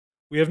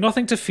We have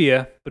nothing to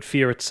fear but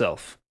fear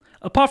itself.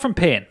 Apart from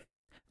pain,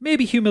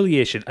 maybe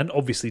humiliation and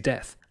obviously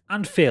death,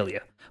 and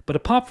failure. But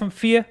apart from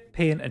fear,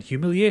 pain and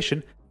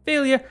humiliation,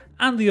 failure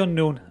and the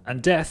unknown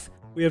and death,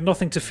 we have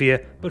nothing to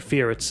fear but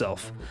fear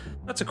itself.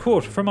 That's a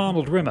quote from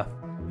Arnold Rimmer.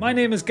 My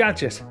name is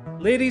Gadget.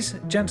 Ladies,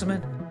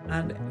 gentlemen,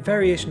 and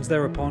variations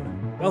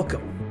thereupon,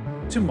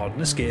 welcome to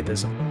Modern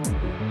Escapism.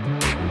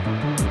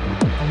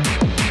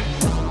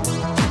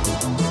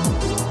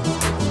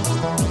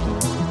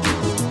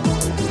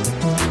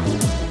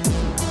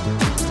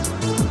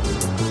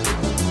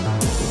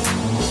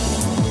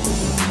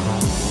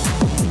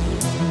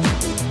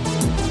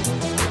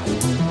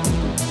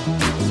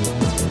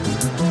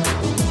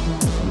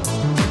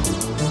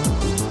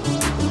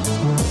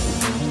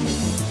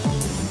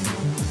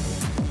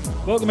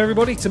 Welcome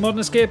everybody to Modern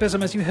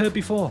Escapism. As you heard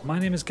before, my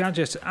name is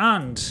Gadget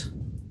and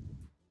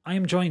I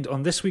am joined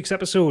on this week's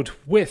episode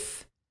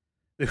with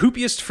the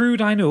hoopiest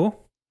food I know.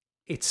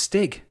 It's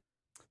Stig.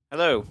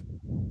 Hello.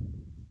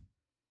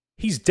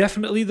 He's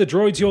definitely the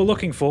droids you're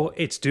looking for.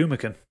 It's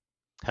Doomican.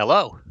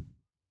 Hello.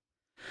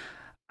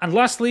 And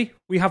lastly,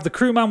 we have the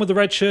crewman with the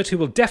red shirt who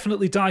will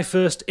definitely die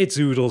first. It's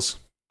Oodles.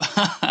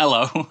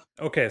 Hello.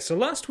 Okay, so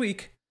last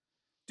week,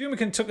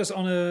 Doomican took us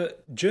on a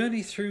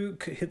journey through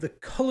the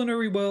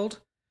culinary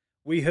world.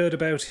 We heard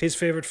about his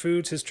favourite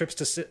foods, his trips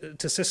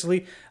to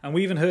Sicily, and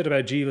we even heard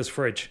about Jeeva's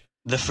fridge.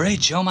 The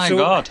fridge, oh my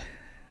God.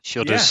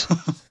 Shudders.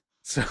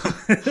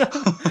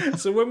 Yeah.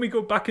 So when we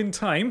go back in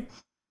time,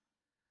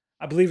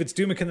 I believe it's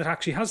Doomican that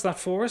actually has that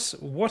for us.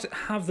 What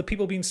have the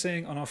people been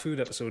saying on our food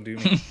episode,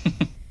 Doomican?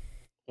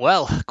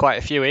 Well, quite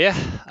a few here.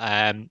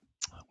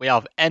 We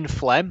have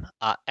nflem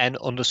at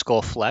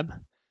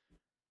n_flem.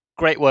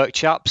 Great work,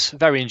 chaps.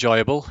 Very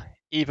enjoyable.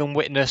 Even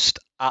witnessed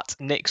at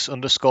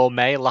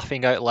Nix_May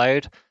laughing out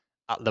loud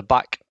at the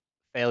back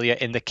failure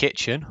in the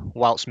kitchen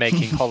whilst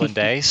making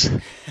hollandaise.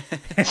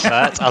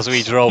 But as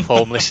we drove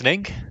home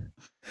listening.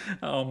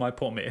 Oh, my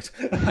poor mate.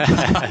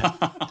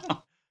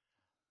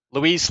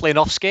 Louise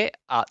Slinovsky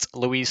at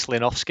Louise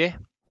Slinovsky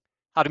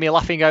had me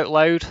laughing out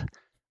loud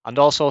and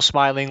also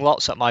smiling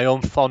lots at my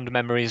own fond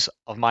memories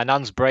of my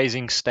nan's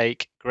braising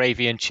steak,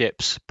 gravy and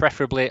chips,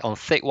 preferably on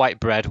thick white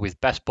bread with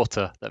best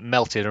butter that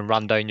melted and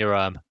ran down your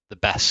arm. The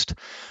best.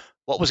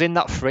 What was in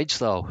that fridge,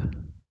 though?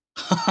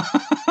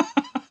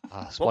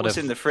 What was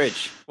in the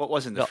fridge? What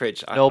was in the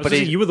fridge? Nobody.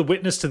 You were the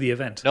witness to the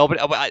event.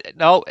 Nobody.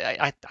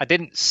 I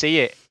didn't see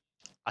it.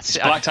 It's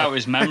blacked out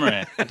his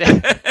memory.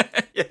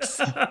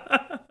 Yes.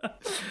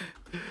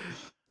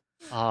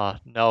 No.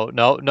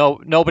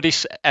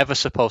 Nobody's ever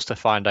supposed to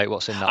find out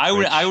what's in that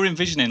fridge. I were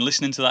envisioning,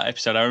 listening to that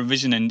episode, I were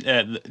envisioning,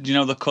 do you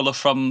know the colour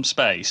from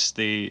space,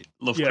 the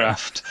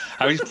Lovecraft? Yeah.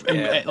 I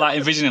was like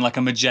envisioning like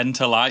a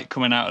magenta light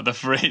coming out of the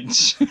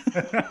fridge.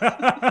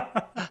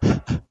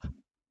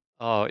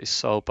 Oh, it's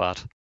so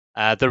bad.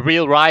 The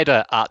Real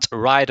Rider at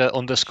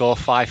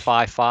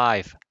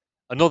Rider_555.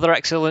 Another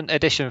excellent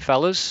addition,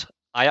 fellas.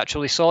 I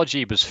actually saw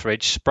Jeeba's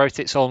fridge sprout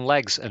its own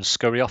legs and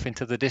scurry off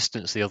into the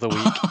distance the other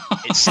week.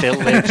 It still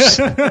lives.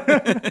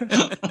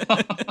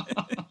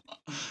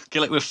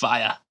 Kill it with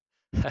fire.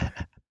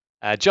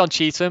 John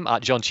Cheetham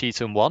at John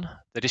Cheetham1.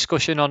 The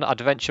discussion on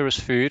adventurous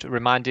food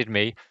reminded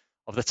me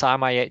of the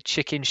time I ate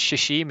chicken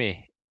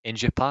sashimi in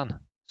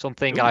Japan.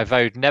 Something I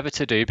vowed never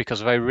to do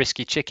because of how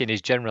risky chicken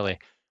is generally.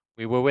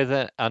 We were with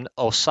an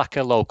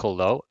Osaka local,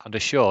 though, and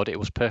assured it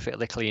was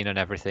perfectly clean and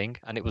everything,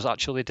 and it was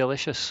actually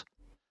delicious.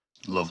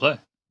 Lovely.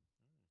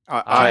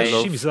 I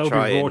love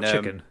trying raw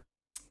chicken.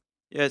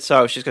 Yeah, so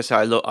I was just gonna say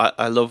I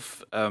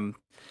love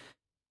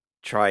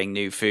trying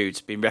new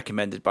foods. Been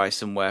recommended by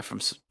somewhere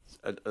from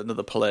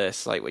another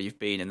place, like where you've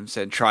been, and them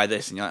saying try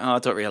this, and you're like, oh, I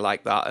don't really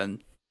like that.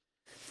 And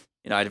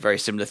I had a very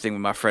similar thing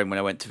with my friend when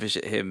I went to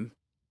visit him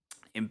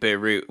in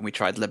Beirut, and we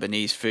tried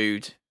Lebanese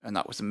food, and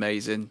that was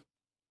amazing.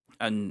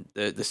 And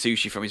the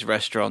sushi from his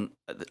restaurant,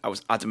 I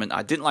was adamant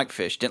I didn't like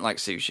fish, didn't like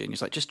sushi, and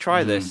he's like, just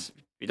try this. If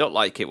you don't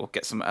like it, we'll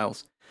get something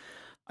else.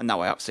 And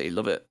now I absolutely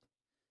love it.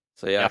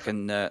 So yeah. I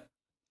can.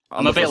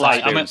 I'm a bit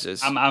like I'm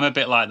a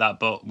bit like that,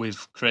 but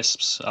with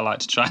crisps. I like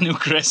to try new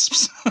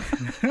crisps.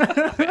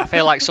 I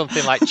feel like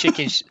something like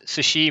chicken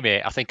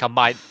sashimi. I think I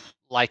might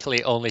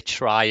likely only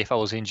try if I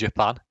was in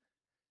Japan.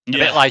 A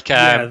bit like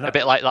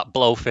that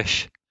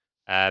blowfish.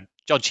 John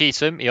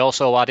Cheetham, he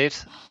also added,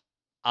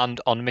 and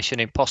on Mission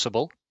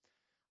Impossible,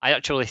 I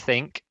actually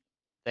think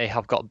they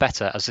have got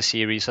better as the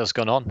series has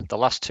gone on. The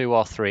last 2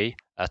 or 3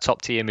 are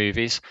top tier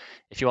movies.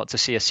 If you want to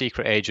see a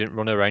secret agent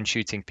run around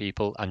shooting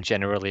people and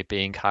generally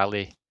being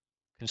highly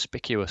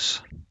conspicuous.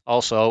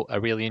 Also,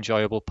 a really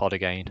enjoyable pod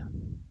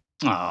again.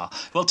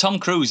 Well, Tom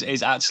Cruise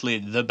is actually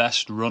the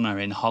best runner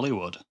in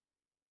Hollywood.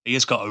 He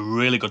has got a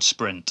really good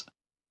sprint.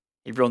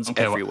 He runs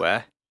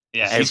everywhere.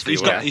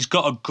 He's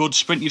got a good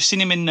sprint. You've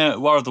seen him in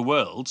War of the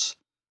Worlds,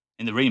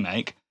 in the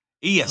remake.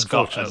 He has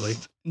got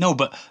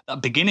but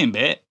that beginning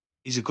bit,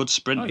 he's a good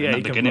sprinter in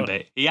the beginning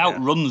bit. He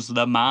outruns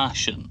the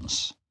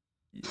Martians.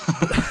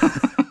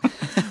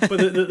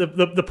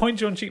 But the point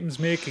John Cheatham's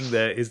making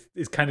there is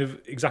kind of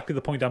exactly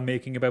the point I'm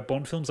making about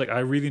Bond films. Like, I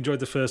really enjoyed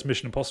the first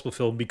Mission Impossible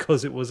film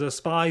because it was a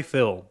spy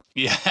film.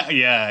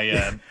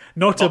 Yeah.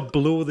 Not to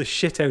blow the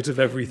shit out of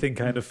everything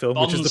kind of film,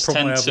 Bonds which is the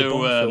problem I have with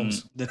Bond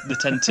films. They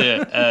tend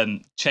to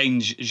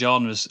change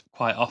genres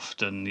quite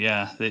often.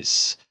 Yeah,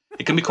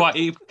 it can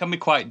be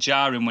quite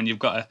jarring when you've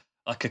got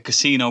a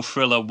casino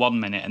thriller 1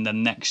 minute, and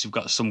then next you've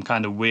got some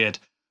kind of weird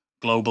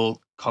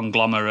global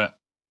conglomerate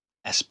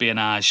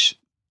espionage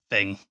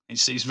thing.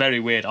 It's very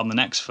weird on the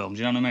next film. Do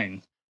you know what I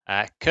mean?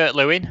 Kurt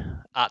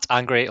Lewin at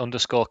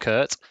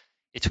angry_Kurt.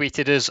 He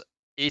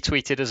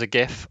tweeted us a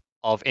GIF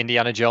of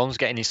Indiana Jones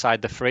getting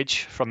inside the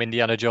fridge from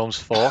Indiana Jones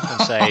 4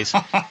 and says,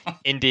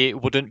 Indy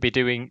wouldn't be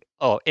doing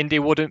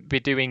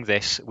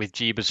this with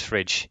Jeeba's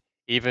fridge,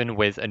 even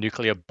with a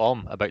nuclear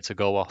bomb about to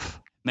go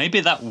off.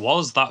 Maybe that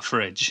was that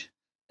fridge.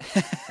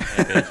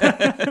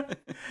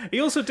 He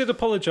also did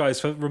apologise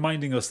for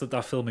reminding us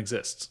that film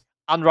exists.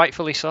 And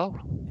rightfully so.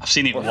 I've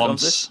seen it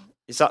once.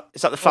 Is that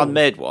the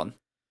fan-made one?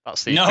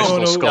 That's the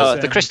Crystal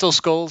Skulls. The Crystal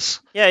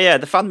Skulls. Yeah,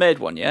 the fan-made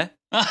one, yeah?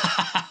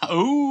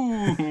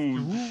 Ooh,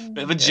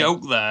 bit of a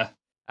joke there.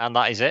 And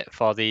that is it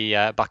for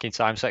the Back in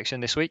Time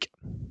section this week.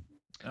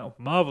 Oh,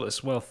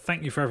 marvellous. Well,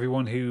 thank you for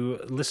everyone who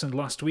listened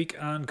last week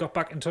and got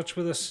back in touch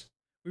with us.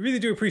 We really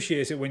do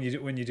appreciate it when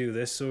you do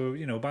this. So,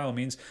 by all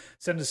means,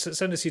 send us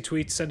your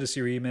tweets, send us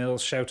your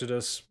emails, shout at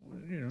us,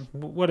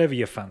 whatever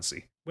you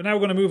fancy. We're now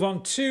going to move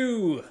on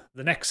to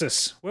the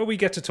Nexus, where we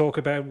get to talk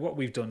about what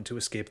we've done to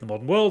escape the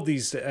modern world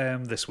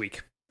this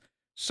week.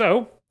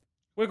 So,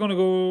 we're going to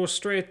go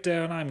straight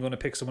down. I'm going to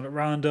pick someone at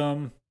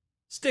random.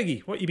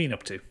 Stiggy, what you been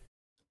up to?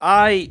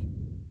 I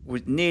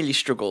would nearly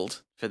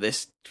struggled for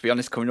this, to be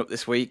honest, coming up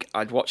this week.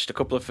 I'd watched a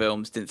couple of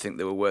films, didn't think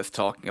they were worth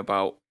talking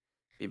about.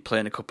 Been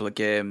playing a couple of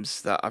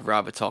games that I'd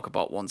rather talk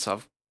about once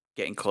I've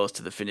getting close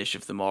to the finish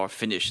of them or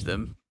finished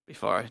them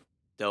before I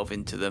delve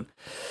into them.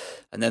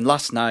 And then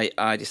last night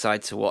I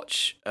decided to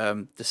watch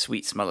The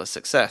Sweet Smell of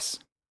Success,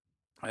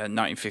 a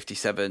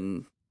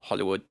 1957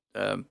 Hollywood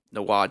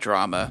noir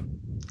drama.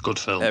 Good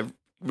film.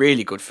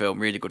 Really good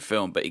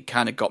film, but it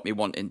kind of got me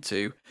wanting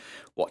to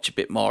watch a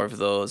bit more of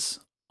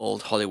those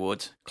old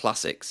Hollywood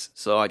classics.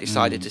 So I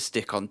decided to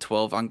stick on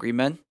 12 Angry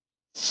Men.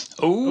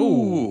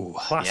 Ooh,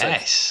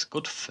 yes,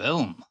 good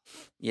film.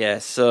 Yeah,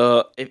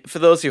 so for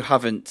those who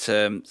haven't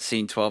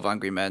seen 12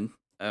 Angry Men,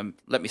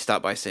 let me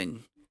start by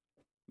saying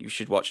you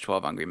should watch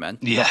 12 Angry Men.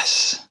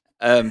 Yes.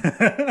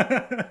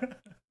 But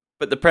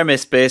the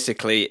premise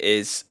basically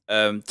is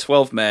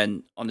 12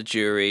 men on a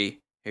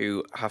jury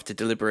who have to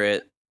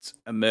deliberate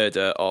a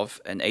murder of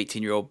an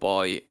 18-year-old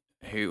boy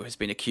who has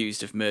been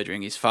accused of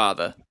murdering his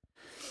father.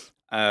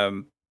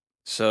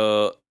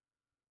 So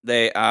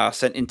they are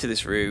sent into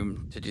this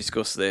room to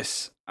discuss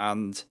this,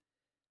 and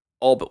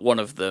all but one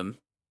of them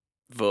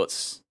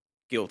votes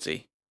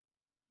guilty.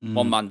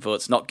 One man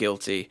votes not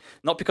guilty,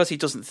 not because he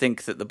doesn't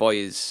think that the boy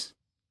is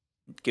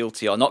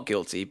guilty or not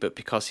guilty, but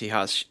because he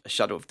has a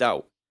shadow of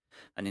doubt.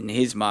 And in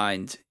his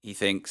mind, he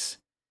thinks,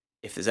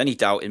 if there's any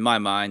doubt in my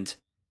mind,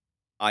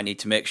 I need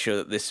to make sure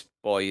that this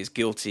boy is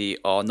guilty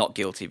or not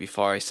guilty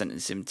before I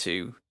sentence him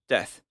to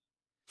death.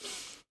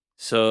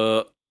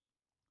 So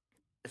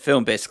the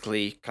film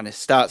basically kind of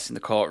starts in the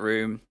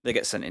courtroom. They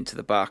get sent into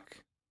the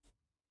back,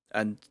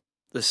 and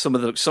there's some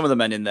of the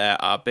men in there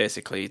are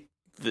basically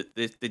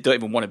they don't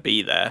even want to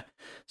be there,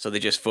 so they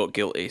just vote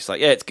guilty. It's like,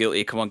 yeah, it's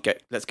guilty. Come on,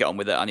 let's get on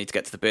with it. I need to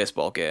get to the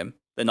baseball game.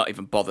 They're not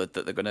even bothered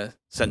that they're going to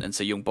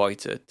sentence a young boy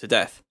to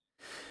death.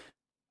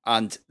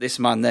 And this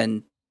man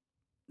then,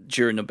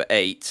 juror number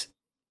 8,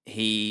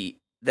 he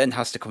then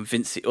has to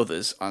convince the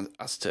others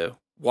as to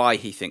why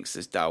he thinks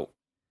there's doubt.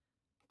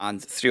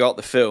 And throughout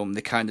the film,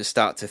 they kind of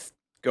start to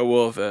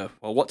go over,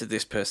 well, what did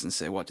this person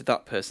say? What did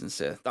that person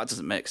say? That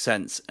doesn't make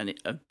sense. And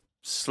it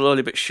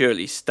slowly but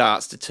surely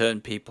starts to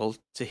turn people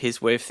to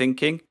his way of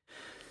thinking,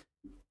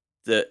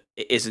 that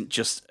it isn't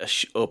just a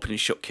open and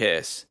shut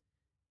case.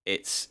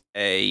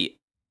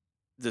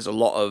 There's a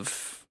lot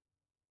of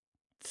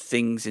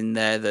things in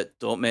there that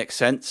don't make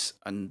sense,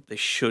 and they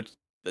should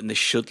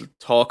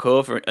talk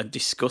over and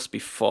discuss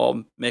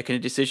before making a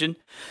decision.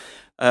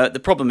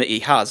 The problem that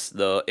he has,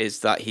 though, is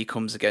that he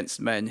comes against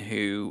men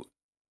who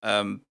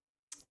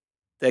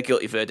their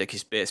guilty verdict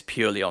is based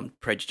purely on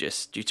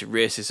prejudice due to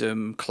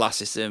racism,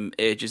 classism,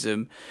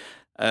 ageism,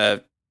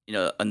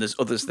 and there's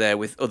others there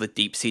with other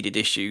deep-seated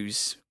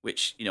issues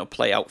which,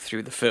 play out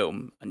through the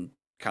film and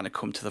kind of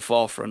come to the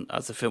forefront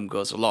as the film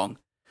goes along.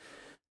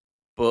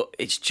 But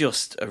it's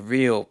just a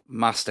real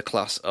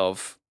masterclass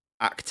of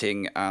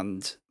acting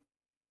and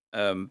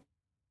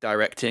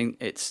directing.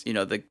 It's,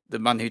 the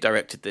man who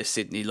directed this,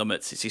 Sidney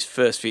Lumet, it's his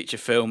first feature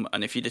film,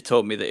 and if you'd have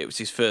told me that it was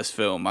his first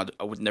film, I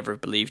would never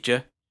have believed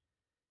you.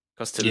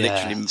 Because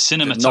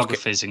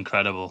cinematography is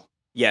incredible.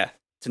 Yeah,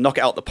 to knock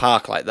it out the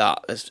park like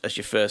that as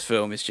your first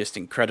film is just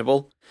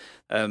incredible.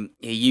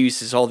 He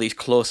uses all these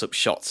close-up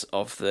shots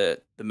of the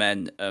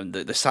men.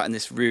 They're sat in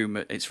this room.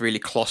 It's really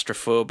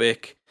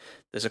claustrophobic.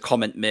 There's a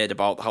comment made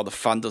about how the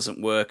fan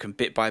doesn't work, and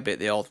bit by bit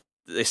they all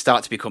they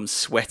start to become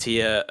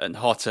sweatier and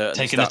hotter. And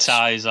taking the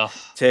ties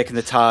off. Taking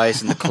the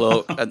ties and the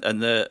cloak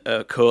and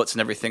the coats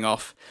and everything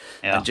off.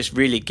 Yeah. And just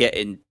really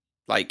getting,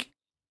 like,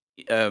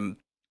 the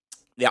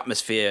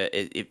atmosphere,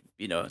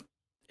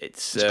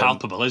 it's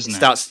palpable,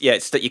 isn't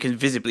it? You can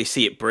visibly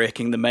see it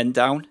breaking the men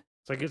down.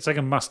 It's like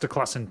a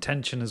masterclass in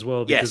tension as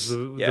well, because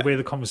the way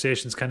the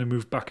conversations kind of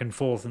move back and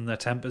forth and their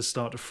tempers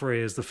start to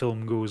fray as the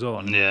film goes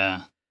on.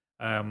 Yeah.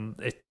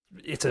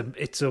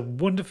 It's a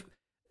wonderful.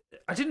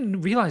 I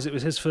didn't realize it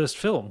was his first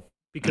film.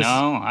 Because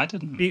no, I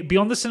didn't.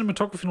 Beyond the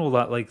cinematography and all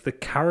that, like the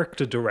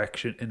character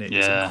direction in it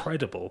is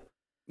incredible.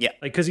 Yeah,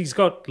 like because he's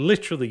got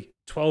literally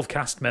 12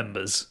 cast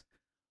members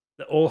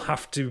that all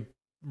have to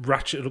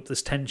ratchet up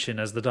this tension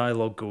as the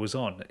dialogue goes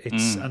on.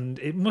 And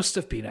it must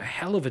have been a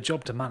hell of a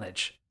job to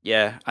manage.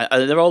 Yeah,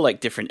 and they're all like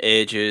different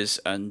ages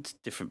and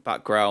different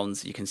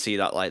backgrounds. You can see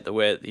that, like the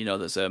way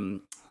there's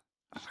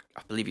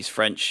I believe he's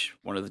French,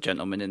 one of the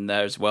gentlemen in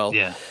there as well.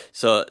 Yeah.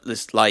 So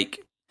there's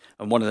like,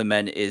 and one of the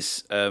men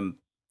is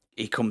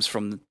he comes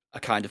from a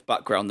kind of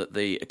background that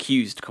the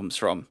accused comes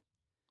from.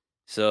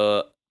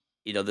 So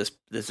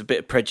there's a bit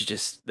of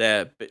prejudice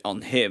there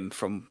on him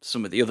from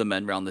some of the other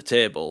men around the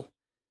table.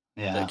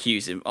 Yeah. That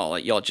accuse him,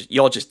 like you're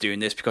just doing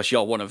this because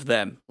you're one of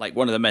them. Like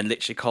one of the men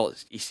literally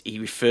he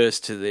refers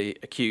to the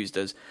accused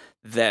as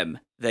them.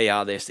 They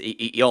are this.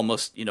 He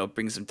almost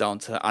brings them down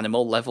to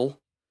animal level.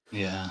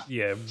 Yeah.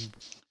 Yeah.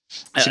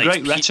 It's a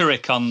great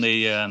rhetoric on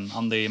the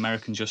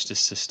American justice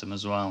system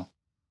as well.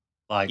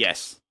 Like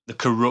the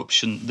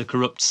corruption, the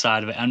corrupt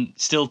side of it, and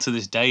still to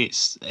this day,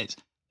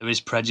 there is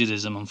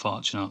prejudice,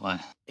 unfortunately.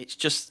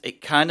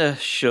 It kind of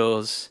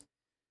shows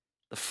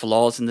the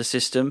flaws in the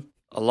system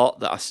a lot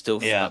that I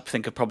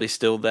think are probably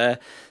still there.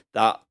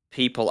 That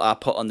people are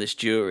put on this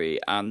jury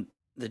and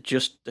they're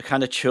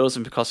kind of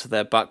chosen because of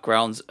their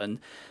backgrounds, and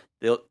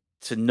the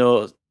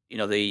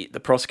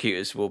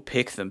prosecutors will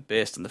pick them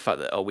based on the fact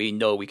that we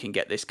know we can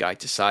get this guy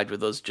to side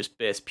with us just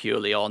based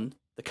purely on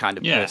the kind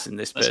of person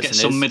this person is.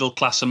 Let's get some middle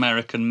class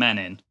American men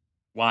in,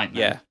 white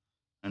men. Yeah.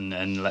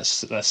 And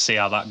let's see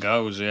how that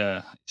goes.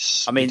 Yeah,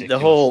 I mean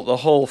ridiculous. the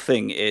whole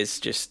thing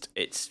is just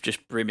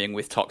brimming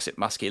with toxic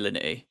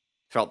masculinity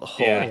throughout the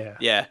whole.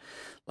 Yeah.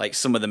 Like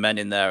some of the men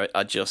in there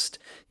are just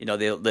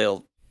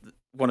they'll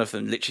one of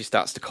them literally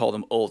starts to call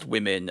them old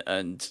women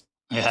and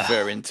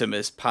referring to them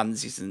as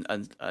pansies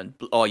and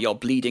your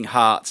bleeding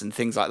hearts and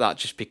things like that,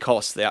 just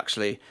because they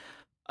actually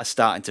are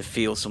starting to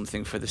feel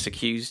something for this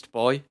accused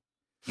boy.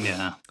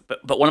 Yeah,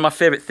 but one of my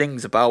favorite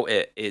things about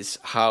it is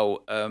how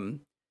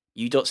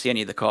you don't see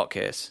any of the court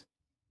case.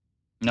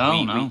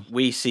 No.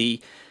 We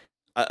see.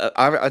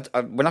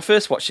 When I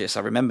first watched this,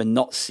 I remember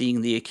not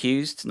seeing the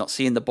accused, not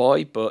seeing the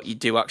boy, but you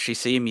do actually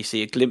see him. You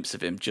see a glimpse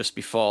of him just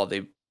before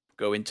they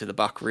go into the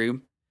back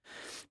room.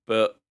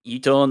 But you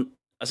don't,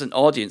 as an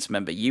audience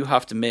member, you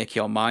have to make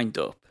your mind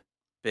up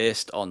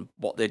based on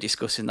what they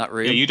discuss in that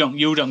room. Yeah, you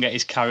don't get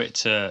his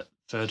character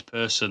third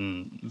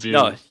person view.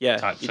 No,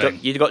 yeah,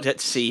 you don't get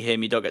to see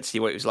him. You don't get to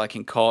see what it was like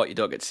in court. You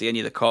don't get to see any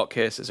of the court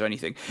cases or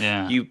anything.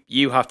 Yeah,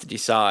 you have to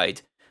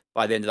decide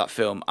by the end of that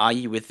film: are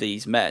you with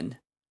these men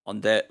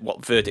on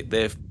what verdict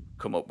they've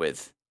come up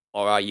with,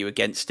 or are you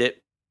against it?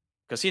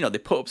 Because they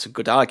put up some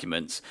good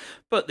arguments,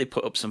 but they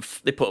put up some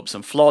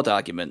flawed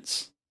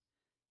arguments.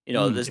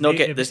 There's no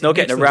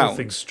getting around.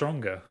 Things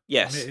stronger.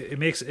 Yes, it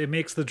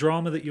makes the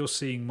drama that you're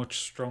seeing much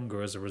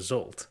stronger as a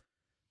result,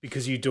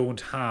 because you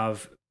don't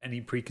have any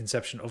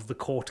preconception of the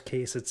court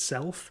case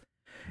itself.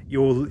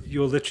 You're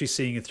literally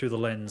seeing it through the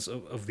lens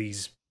of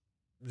these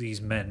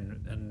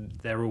men and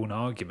their own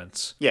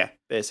arguments. Yeah,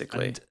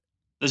 basically. And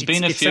there's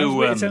been a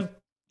few.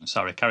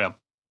 Sorry, carry on.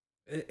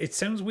 It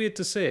sounds weird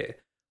to say,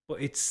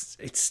 but it's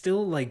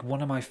still like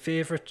one of my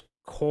favorite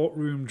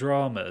courtroom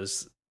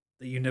dramas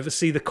that you never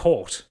see the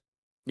court.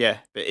 Yeah,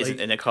 but it isn't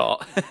in a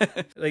court.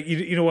 Like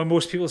when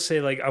most people say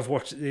like I've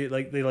watched they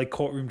like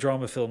courtroom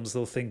drama films,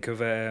 they'll think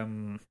of A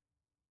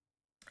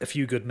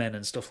Few Good Men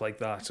and stuff like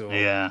that. Or,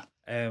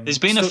 there's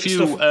been a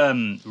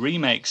few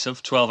remakes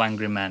of 12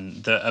 Angry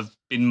Men that have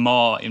been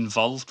more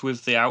involved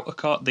with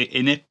the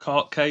inner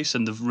court case,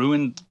 and they've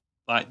ruined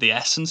like the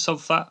essence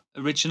of that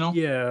original.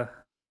 Yeah.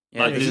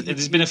 Like,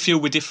 there's been a few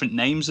with different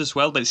names as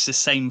well, but it's the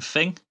same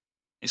thing.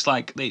 It's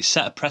like they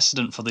set a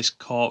precedent for this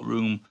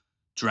courtroom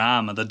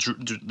drama,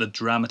 the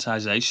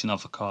dramatization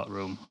of a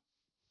courtroom.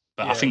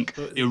 But I think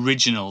the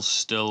original's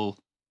still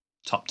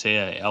top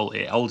tier.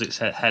 It holds its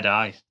head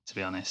high, to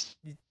be honest.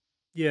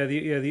 Yeah,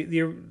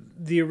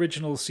 the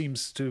original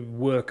seems to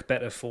work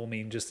better for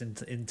me, just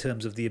in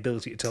terms of the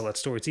ability to tell that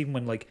story. It's even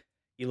when like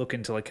you look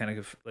into like kind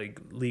of like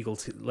legal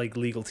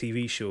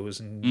TV shows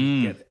and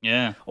you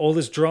get all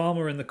this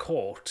drama in the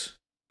court,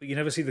 but you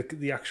never see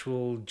the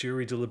actual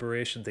jury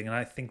deliberation thing, and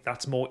I think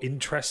that's more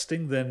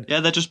interesting than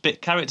they're just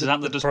bit characters,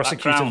 aren't they? The just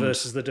prosecutor background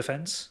versus the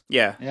defense.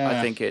 Yeah,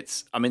 I think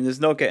there's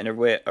no getting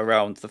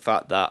around the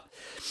fact that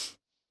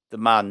the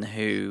man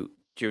who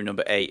jury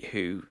number 8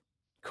 who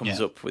comes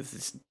up with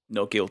this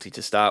no guilty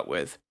to start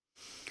with,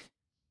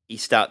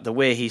 the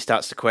way he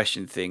starts to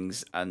question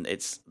things, and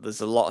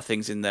there's a lot of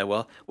things in there.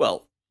 Well,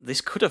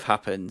 this could have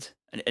happened,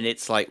 and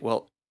it's like,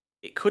 well,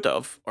 it could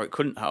have or it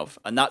couldn't have,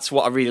 and that's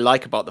what I really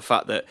like about the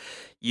fact that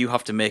you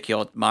have to make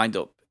your mind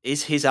up.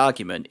 Is his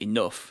argument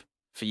enough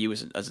for you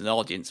as an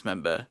audience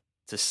member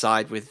to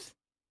side with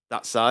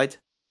that side?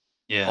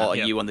 Yeah. Or are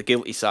you on the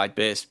guilty side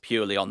based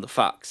purely on the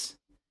facts?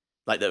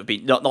 Like that have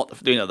been not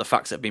the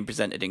facts that have been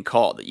presented in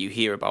court that you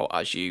hear about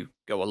as you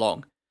go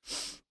along.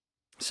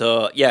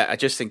 So yeah, I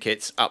just think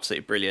it's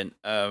absolutely brilliant.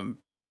 I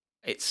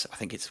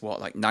think it's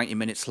like 90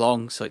 minutes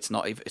long, so it's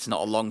not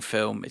a long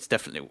film. It's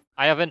definitely.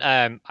 I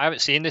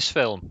haven't seen this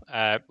film.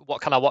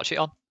 What can I watch it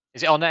on?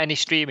 Is it on any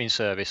streaming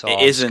service or it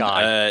isn't,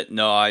 Sky?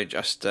 No, I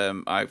just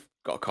I've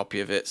got a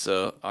copy of it,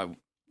 so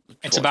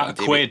it's about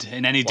 £1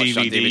 in any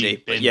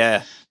DVD. But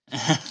yeah,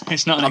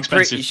 it's not an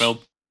expensive film.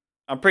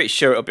 I'm pretty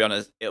sure it'll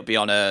be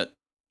on a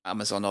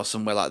Amazon or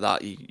somewhere like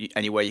that.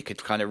 Anywhere you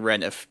could kind of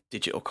rent a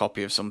digital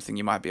copy of something,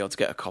 you might be able to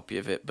get a copy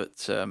of it.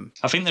 But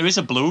I think there is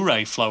a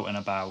Blu-ray floating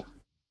about.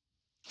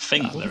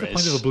 What's the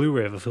point of a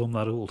Blu-ray of a film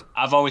that old?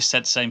 I've always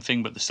said the same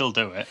thing, but they still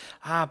do it.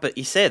 But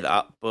you say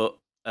that, but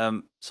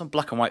some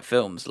black and white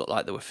films look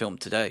like they were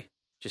filmed today.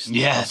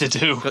 They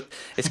do.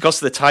 It's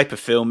because of the type of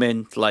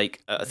filming.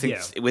 Like I think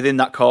within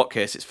that court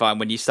case, it's fine.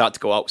 When you start to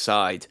go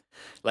outside,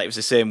 like it was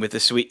the same with The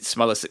Sweet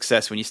Smell of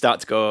Success. When you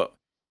start to go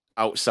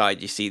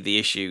outside, you see the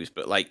issues.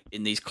 But like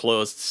in these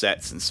closed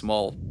sets and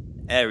small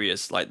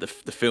areas, like the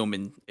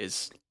filming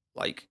is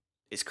like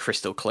it's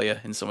crystal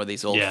clear in some of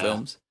these old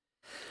films.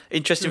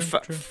 Interesting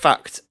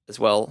fact as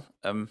well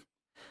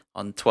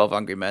on 12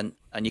 Angry Men,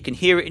 and you can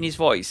hear it in his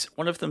voice.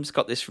 One of them's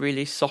got this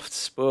really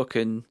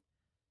soft-spoken,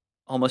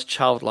 almost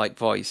childlike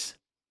voice.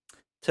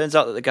 Turns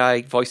out that the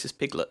guy voices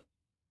Piglet.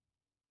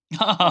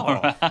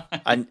 Oh.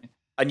 And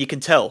you can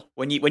tell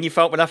when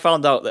I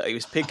found out that he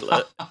was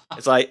Piglet,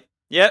 it's like,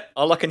 yeah,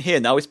 all I can hear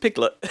now is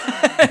Piglet. Well,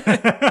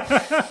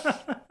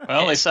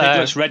 if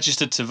Piglet's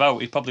registered to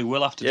vote, he probably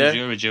will have to do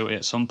jury duty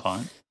at some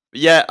point.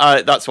 Yeah,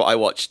 that's what I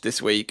watched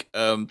this week.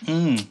 I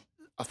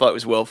thought it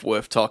was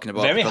worth talking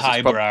about. Very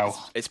highbrow.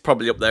 It's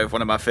probably up there with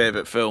one of my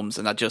favourite films,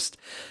 and I'd watched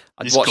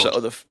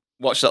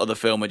that other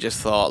film and just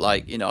thought,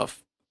 like,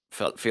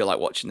 feel like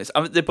watching this.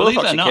 I mean, they both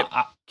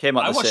came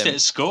out. I watched it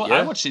at school. Yeah.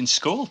 I watched it in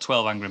school.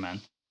 12 Angry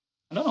Men.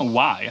 I don't know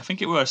why. I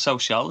think it was a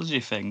sociology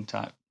thing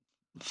type.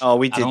 Oh,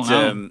 we did.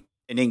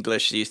 In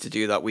English, they used to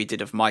do that. We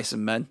did Of Mice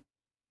and Men.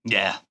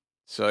 Yeah.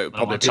 So it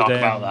probably talk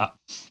about that.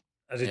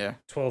 I did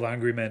 12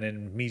 Angry Men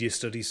in media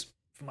studies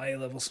for my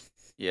A-levels.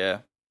 Yeah.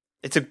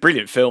 It's a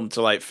brilliant film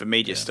for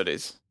media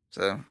studies.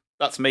 So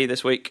that's me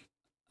this week.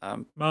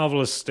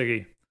 Marvellous,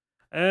 Stiggy.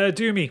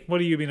 Doomy, what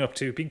have you been up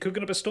to? Been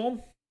cooking up a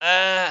storm?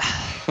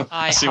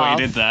 I see what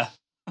you did there.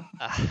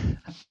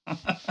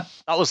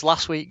 That was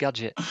last week,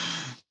 Gadget.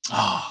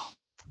 Oh.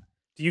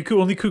 Do you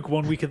only cook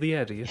 1 week of the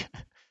year, do you?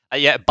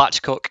 Yeah,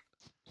 batch cook.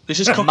 This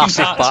is cooking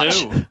massive part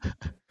batch.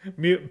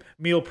 2.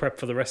 Meal prep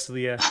for the rest of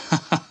the year.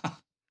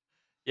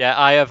 Yeah,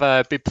 I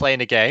have been playing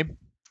a game.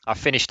 I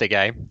finished a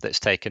game that's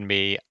taken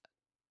me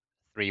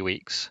 3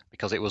 weeks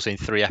because it was in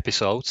 3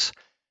 episodes.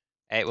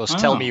 It was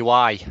Tell Me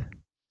Why.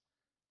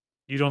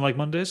 You don't like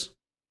Mondays?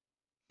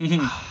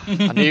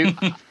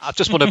 I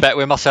just want to bet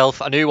with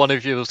myself. I knew one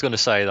of you was going to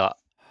say that.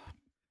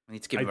 I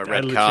need to give him a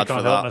red card for that. I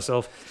can't help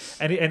myself.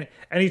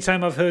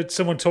 Anytime I've heard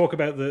someone talk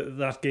about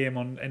that game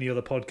on any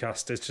other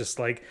podcast, it's just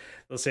like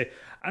they'll say,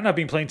 "And I've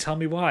been playing Tell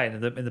Me Why,"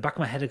 and in the back of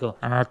my head I go,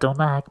 "I don't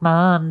like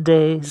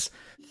Mondays."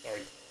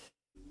 Sorry,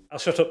 I'll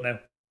shut up now.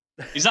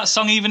 Is that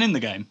song even in the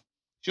game?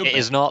 It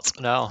is not.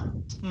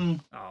 No.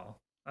 Oh,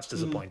 that's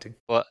disappointing.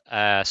 But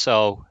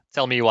so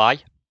Tell Me Why.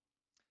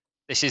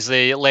 This is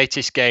the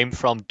latest game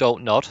from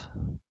Don't Nod.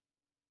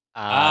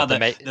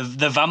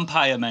 The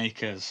Vampire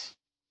makers.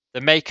 The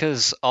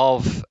makers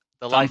of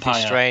the Life is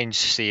Strange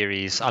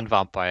series and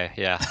Vampire,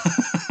 yeah.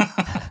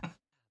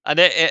 And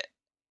it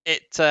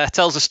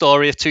tells the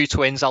story of 2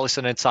 twins,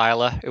 Alison and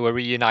Tyler, who were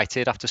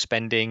reunited after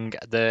spending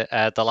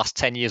the last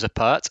 10 years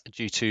apart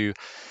due to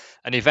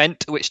an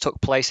event which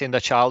took place in their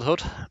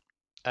childhood.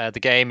 The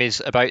game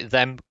is about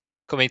them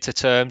coming to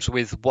terms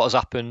with what has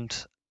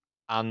happened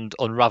and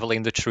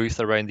unraveling the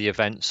truth around the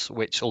events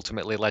which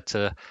ultimately led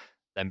to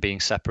them being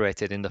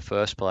separated in the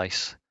first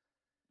place.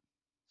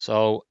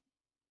 So,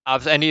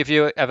 have any of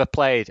you ever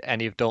played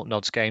any of Don't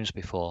Nod's games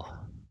before?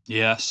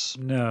 Yes.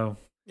 No.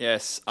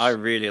 Yes, I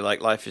really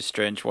like Life is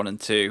Strange 1 and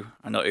 2.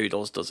 I know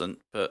Oodles doesn't,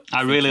 but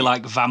I really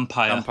like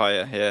Vampire.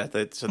 Vampire, yeah,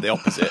 so the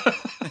opposite.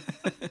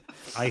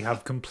 I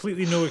have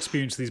completely no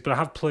experience with these, but I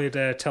have played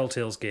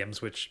Telltale's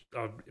games, which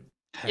are...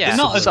 Yeah,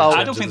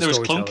 I don't think they're as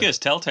clunky as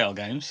Telltale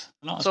games.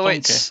 Not so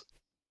as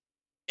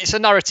it's a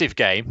narrative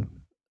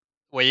game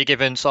where you're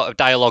given sort of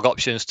dialogue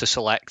options to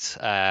select,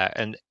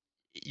 and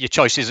your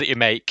choices that you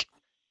make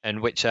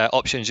and which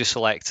options you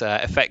select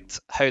affect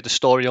how the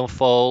story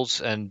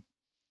unfolds, and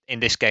in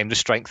this game, the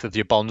strength of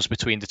your bonds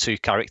between the 2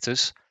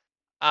 characters.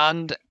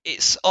 And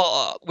it's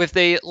with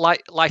the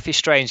Life is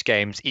Strange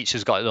games, each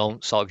has got its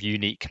own sort of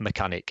unique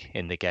mechanic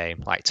in the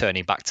game, like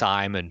turning back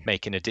time and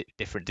making a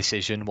different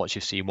decision once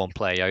you've seen one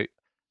play out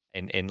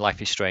in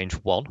Life is Strange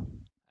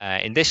 1.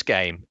 In this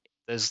game,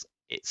 it's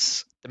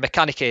the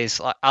mechanic is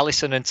like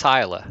Alison and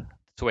Tyler,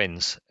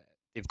 twins.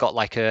 They've got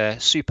like a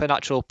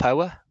supernatural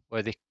power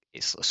where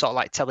it's sort of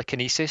like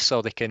telekinesis,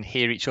 so they can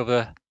hear each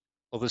other's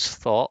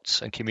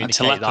thoughts and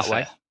communicate that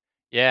way.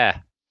 Yeah,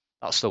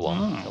 that's the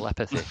one.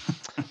 Telepathy.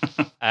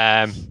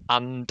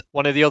 And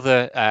one of the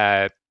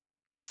other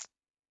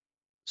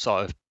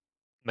sort of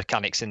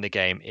mechanics in the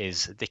game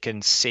is they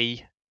can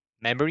see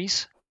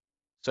memories.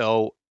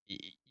 So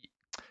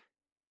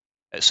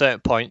at certain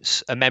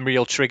points, a memory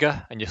will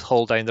trigger, and you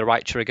hold down the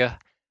right trigger,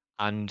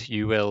 and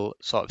you will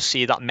sort of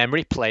see that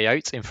memory play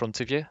out in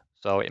front of you.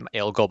 So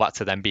it'll go back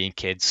to them being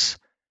kids,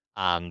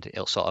 and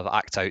it'll sort of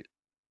act out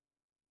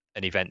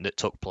an event that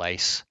took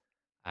place.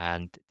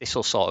 And this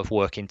will sort of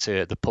work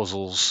into the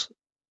puzzles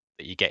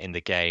that you get in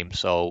the game.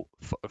 So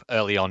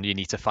early on, you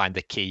need to find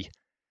the key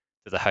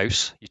to the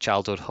house, your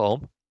childhood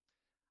home,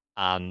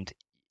 and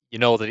you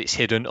know that it's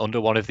hidden under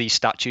one of these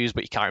statues,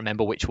 but you can't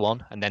remember which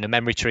one. And then a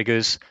memory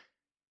triggers,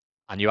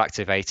 and you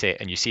activate it,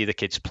 and you see the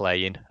kids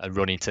playing and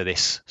run into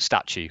this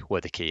statue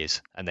where the key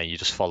is, and then you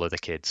just follow the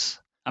kids.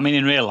 I mean,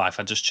 in real life,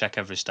 I just check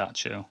every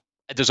statue.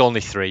 There's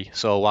only 3,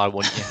 so why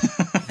wouldn't you?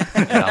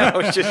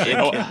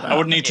 I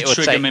would need to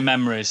trigger my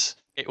memories.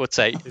 It would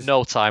take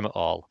no time at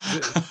all.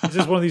 Is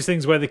this one of these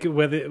things where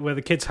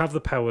the kids have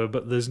the power,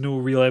 but there's no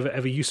real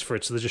ever use for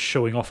it, so they're just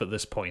showing off at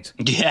this point?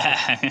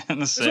 Yeah,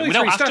 we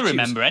don't have to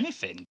remember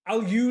anything.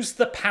 I'll use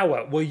the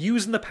power. We're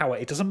using the power.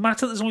 It doesn't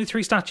matter. There's only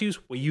 3 statues.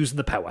 We're using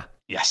the power.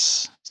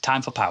 Yes, it's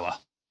time for power.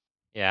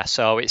 Yeah,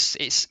 so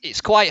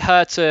it's quite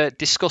hard to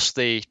discuss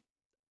the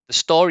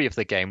story of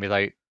the game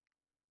without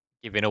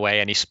giving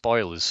away any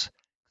spoilers.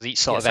 Each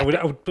sort of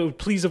I would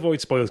please avoid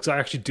spoilers, because I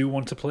actually do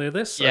want to play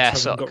this. Yeah,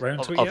 so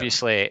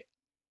obviously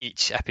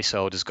each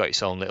episode has got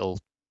its own little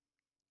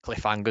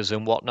cliffhangers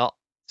and whatnot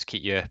to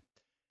keep you.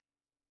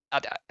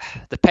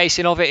 The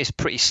pacing of it is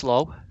pretty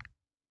slow.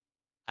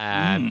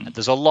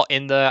 There's a lot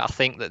in there, I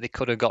think, that they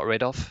could have got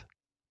rid of.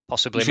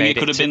 Possibly made it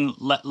could have been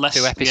less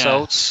 2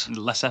 episodes. Yeah,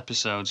 less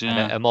episodes,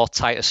 yeah. And a more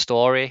tighter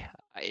story.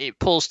 It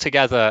pulls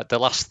together the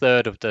last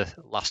third of the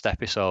last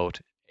episode.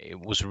 It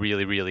was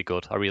really, really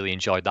good. I really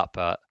enjoyed that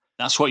part.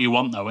 That's what you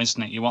want, though,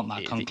 isn't it? You want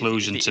that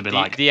conclusion to be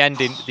like... The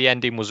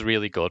ending was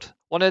really good.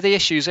 One of the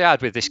issues I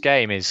had with this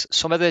game is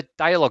some of the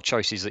dialogue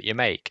choices that you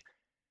make.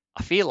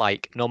 I feel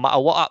like no matter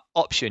what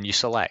option you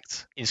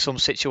select, in some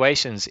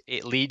situations,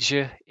 it would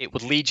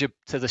lead you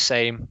to the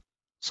same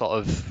sort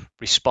of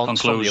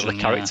response from the other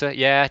character.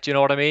 Yeah, do you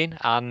know what I mean?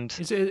 And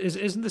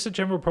isn't this a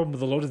general problem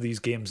with a lot of these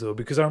games, though?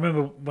 Because I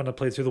remember when I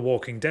played through The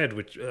Walking Dead,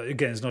 which,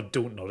 again, is not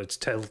it's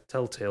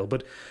Telltale,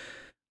 but...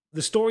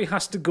 the story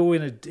has to go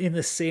in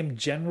the same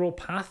general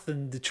path,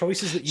 and the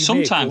choices that you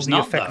sometimes make only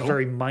not, affect though.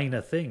 very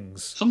minor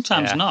things.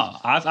 Sometimes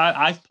not.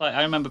 I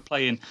remember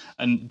playing,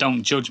 and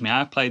don't judge me,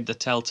 I played the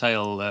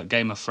Telltale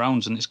Game of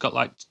Thrones, and it's got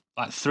like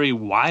 3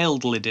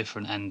 wildly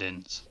different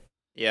endings.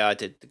 Yeah, I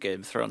did the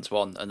Game of Thrones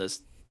one, and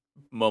there's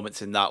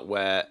moments in that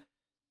where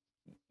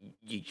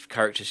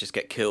characters just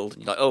get killed,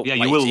 and you're like, oh, yeah,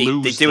 you will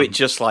lose. They do it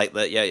just like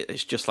that. Yeah,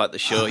 it's just like the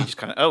show. You just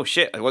kind of, oh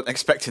shit, I wasn't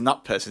expecting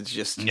that person to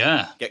just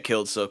get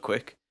killed so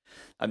quick.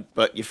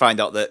 But you find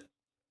out that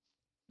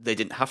they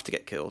didn't have to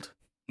get killed.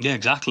 Yeah,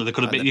 exactly. They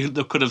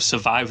could have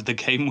survived the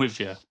game with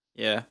you.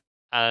 Yeah.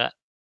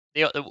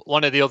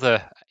 One of the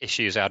other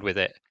issues I had with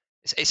it,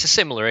 it's a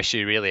similar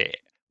issue, really.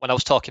 When I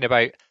was talking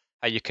about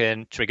how you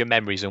can trigger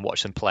memories and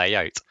watch them play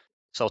out.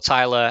 So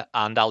Tyler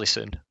and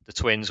Alison, the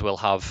twins, will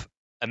have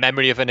a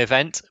memory of an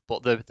event,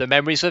 but the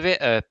memories of it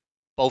are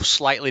both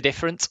slightly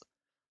different.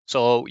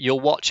 So you'll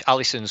watch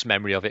Alison's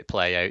memory of it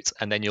play out,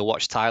 and then you'll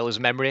watch Tyler's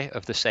memory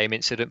of the same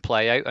incident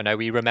play out and how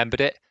he remembered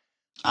it.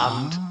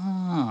 And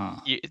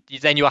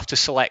then you have to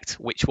select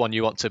which one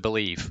you want to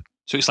believe.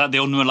 So it's like the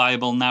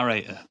unreliable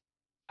narrator.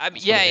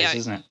 Yeah,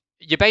 isn't it?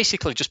 You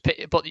basically just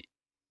pick, but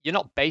you're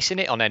not basing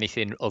it on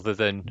anything other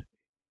than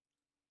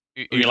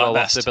who you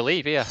want to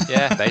believe.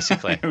 Yeah,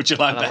 basically. Would you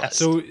like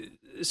best?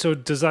 So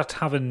does that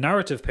have a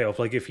narrative payoff?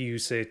 Like if you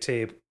say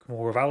take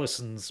more of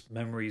Alison's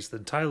memories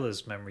than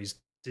Tyler's memories,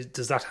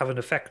 does that have an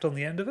effect on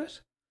the end of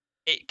it?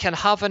 It can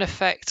have an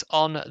effect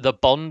on the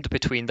bond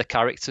between the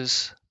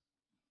characters.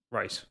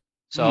 Right.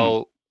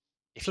 So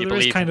if you there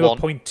believe is kind of a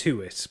point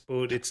to it,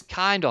 but it's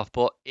kind of,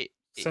 but it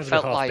sounds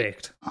felt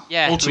half-baked.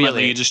 Yeah.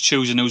 Ultimately, really, you're just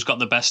choosing who's got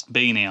the best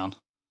beanie on.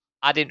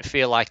 I didn't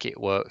feel like it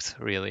worked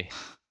really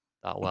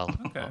that well.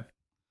 Okay.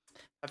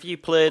 Have you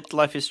played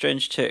Life is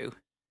Strange 2?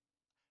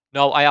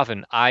 No, I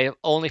haven't. I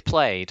only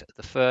played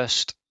the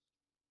first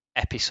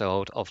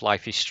episode of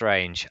Life is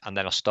Strange, and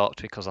then I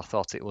stopped because I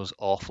thought it was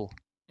awful.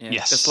 Yeah,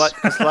 yes.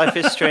 Because Life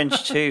is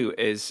Strange 2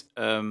 is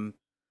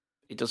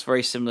it does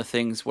very similar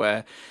things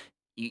where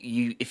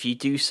you if you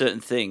do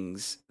certain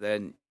things,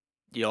 then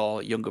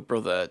your younger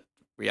brother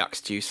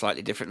reacts to you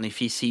slightly differently. If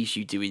he sees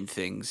you doing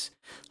things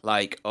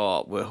like,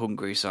 oh, we're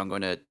hungry, so I'm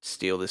going to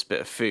steal this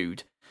bit of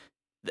food,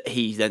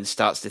 he then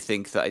starts to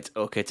think that it's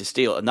okay to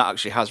steal, and that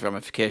actually has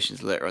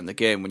ramifications later in the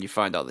game when you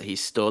find out that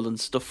he's stolen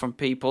stuff from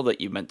people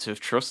that you meant to have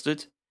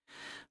trusted.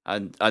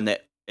 And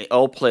it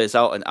all plays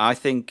out, and I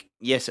think,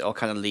 yes, it all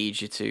kind of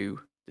leads you to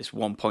this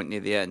one point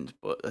near the end,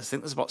 but I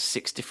think there's about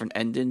 6 different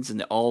endings,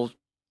 and it all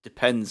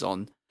depends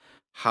on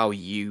how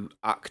you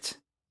act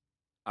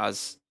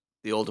as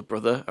the older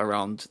brother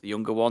around the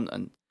younger one.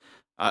 And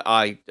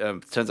I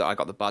turns out I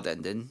got the bad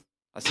ending.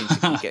 I seem to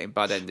keep getting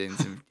bad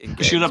endings in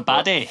games. You're a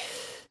baddie.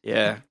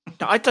 Yeah.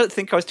 I don't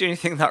think I was doing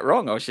anything that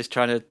wrong. I was just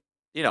trying to,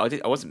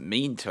 I wasn't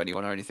mean to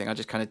anyone or anything. I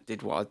just kind of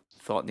did what I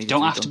thought needed to be done.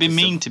 You don't have to be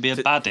mean to be a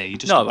baddie. You're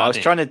just no, a baddie. I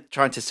was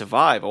trying to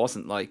survive. I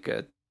wasn't like,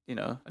 I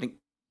think.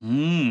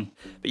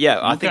 But yeah,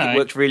 I think it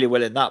worked really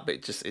well in that,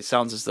 but it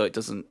sounds as though it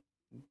doesn't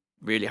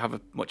really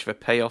have much of a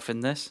payoff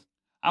in this.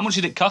 How much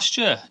did it cost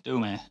you,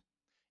 Doomy?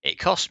 It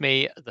cost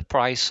me the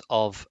price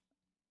of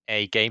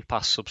a Game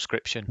Pass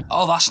subscription.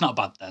 Oh, that's not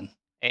bad then.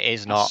 It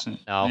is not.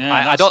 No,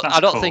 yeah, I don't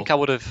cool. think I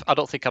would have. I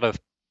don't think I'd have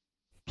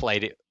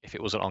played it if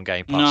it wasn't on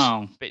Game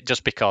Pass. No,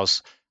 just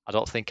because I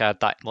don't think I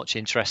had that much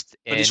interest.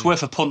 But it's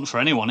worth a punt for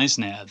anyone,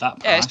 isn't it? At that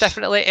price. Yeah, it's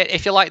definitely.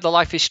 If you like the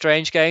Life is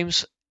Strange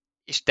games,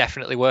 it's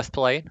definitely worth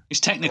playing. It's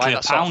technically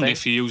like £1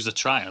 if you use the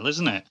trial,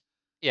 isn't it?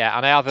 Yeah,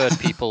 and I have heard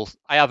people.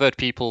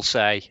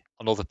 Say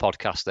on other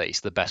podcasts that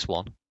it's the best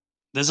one.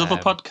 There's other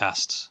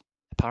podcasts,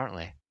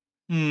 apparently.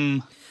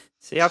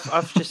 See,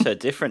 I've just heard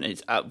different.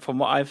 It's from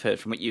what I've heard,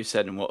 from what you've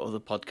said, and what other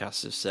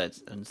podcasts have said,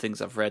 and things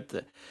I've read,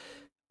 that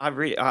I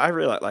really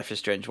like Life is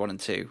Strange 1 and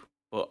 2,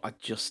 but I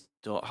just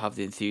don't have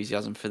the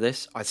enthusiasm for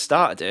this. I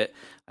started it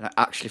and I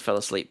actually fell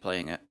asleep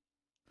playing it.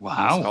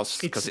 Wow,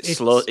 because it's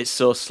slow. It's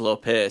so slow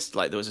paced.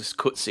 Like there was this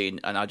cutscene,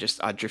 and I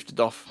drifted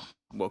off.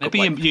 Maybe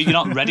you're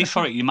not ready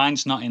for it. Your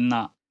mind's not in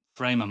that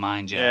frame of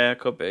mind yet. Yeah, it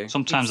could be.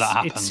 Sometimes that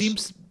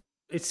happens.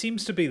 It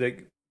seems to be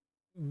like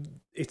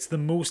it's the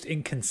most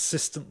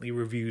inconsistently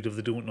reviewed of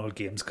the Don't Nod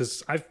games,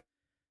 because I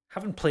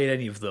haven't played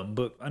any of them,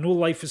 but I know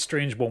Life is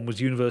Strange 1 was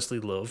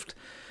universally loved.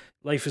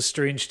 Life is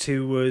Strange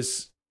 2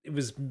 was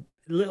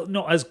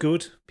not as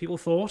good, people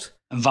thought.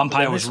 And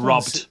Vampire was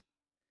robbed.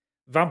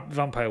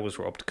 Vampire was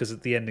robbed because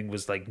the ending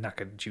was like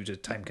knackered due to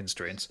time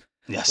constraints.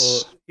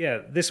 Yes. But yeah,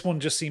 this one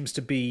just seems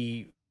to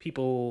be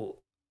people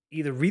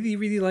either really,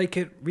 really like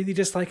it, really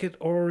dislike it,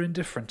 or are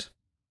indifferent.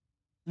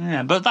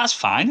 Yeah, but that's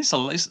fine. It's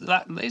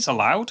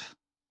allowed.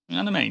 You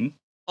know what I mean?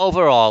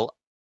 Overall,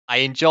 I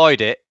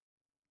enjoyed it,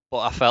 but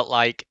I felt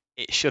like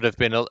it should have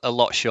been a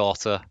lot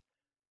shorter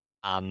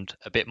and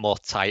a bit more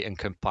tight and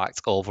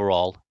compact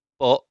overall.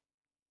 But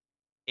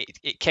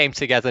it came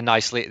together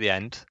nicely at the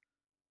end.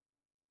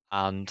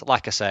 And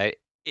like I say,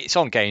 it's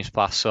on Games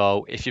Pass,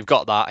 so if you've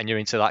got that and you're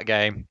into that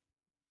game,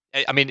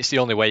 I mean, it's the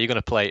only way you're going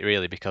to play it,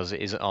 really, because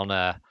it isn't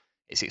on.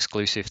 It's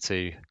exclusive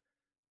to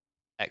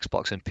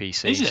Xbox and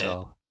PC. Is it?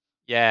 So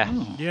yeah,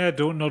 yeah.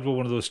 Don't Nod were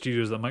one of those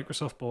studios that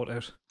Microsoft bought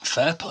out.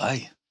 Fair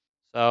play.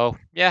 So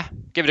yeah,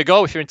 give it a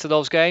go if you're into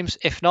those games.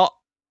 If not,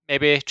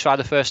 maybe try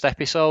the first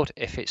episode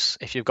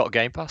if you've got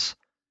Game Pass.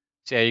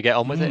 See how you get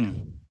on with it.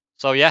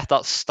 So yeah,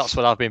 that's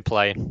what I've been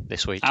playing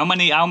this week. How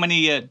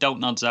many Don't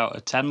Nods out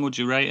of 10 would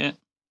you rate it?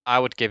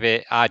 I'd give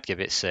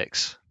it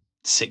 6.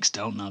 6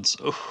 Don't Nods.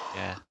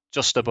 Yeah,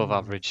 just above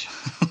average.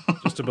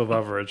 Just above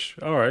average.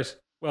 All right.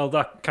 Well,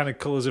 that kind of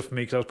colours it for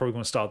me, because I was probably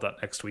going to start that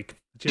next week.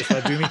 Cheers for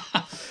that,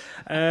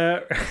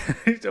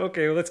 Doomy.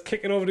 Okay, well, let's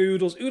kick it over to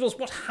Oodles. Oodles,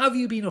 what have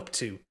you been up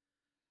to?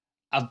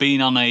 I've been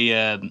on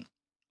a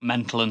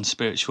mental and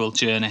spiritual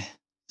journey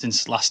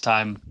since last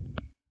time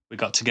we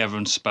got together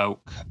and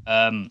spoke.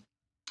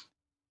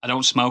 I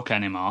don't smoke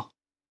anymore.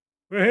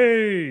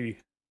 Hey!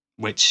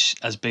 Which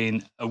has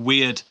been a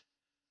weird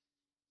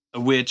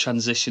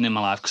transition in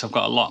my life, because I've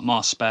got a lot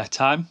more spare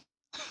time.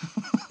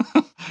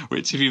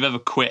 Which, if you've ever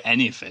quit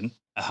anything,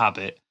 a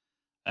habit,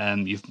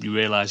 you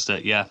realise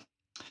that, yeah,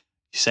 you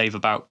save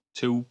about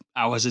 2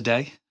 hours a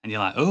day, and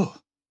you're like, oh,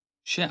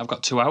 shit, I've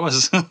got 2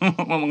 hours. What am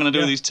I going to do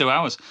with these 2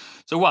 hours?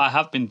 So what I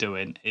have been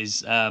doing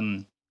is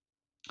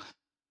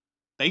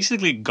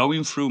basically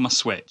going through my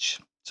Switch.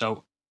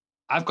 So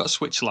I've got a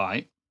Switch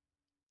Lite,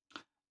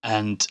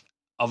 and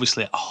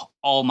obviously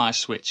all my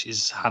Switch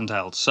is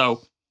handheld.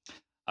 So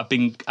I've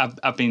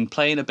been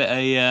playing a bit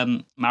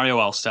of Mario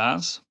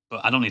All-Stars,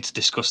 but I don't need to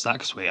discuss that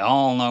because we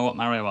all know what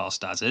Mario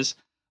All-Stars is.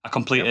 I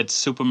completed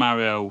Super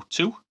Mario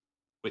 2,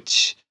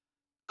 which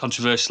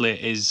controversially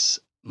is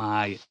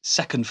my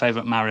second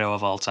favourite Mario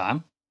of all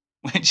time,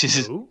 which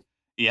is,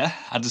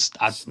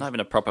 it's not even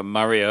a proper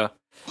Mario.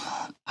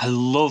 I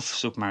love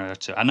Super Mario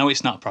 2. I know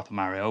it's not a proper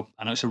Mario.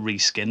 I know it's a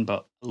reskin,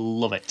 but I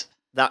love it.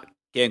 That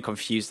game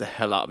confused the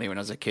hell out of me when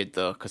I was a kid,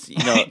 though, because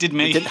it did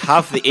me. We didn't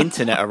have the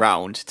internet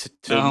around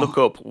to look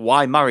up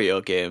why Mario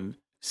game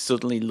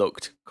suddenly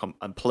looked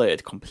and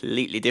played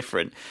completely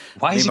different.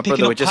 Why is he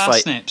picking up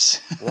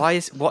parsnips?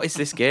 Like, what is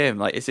this game?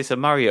 Like, is this a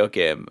Mario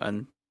game?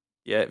 And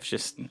yeah, it's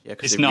just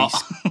because they not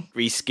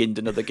reskinned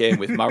another game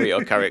with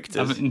Mario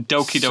characters.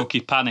 Doki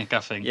Doki Panic, I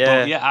think.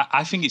 Yeah, but yeah.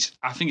 I think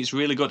it's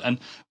really good, and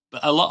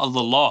a lot of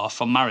the lore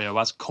from Mario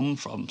has come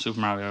from Super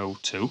Mario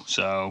 2.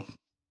 So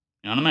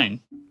you know what I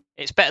mean?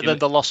 It's better than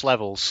the Lost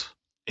Levels.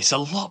 It's a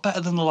lot better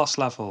than the Lost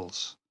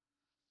Levels.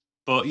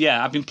 But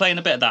yeah, I've been playing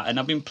a bit of that, and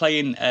I've been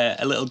playing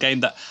a little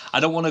game that I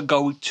don't want to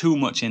go too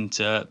much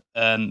into,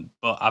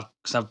 but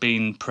because I've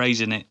been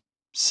praising it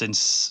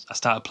since I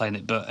started playing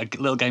it, but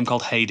a little game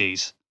called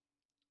Hades.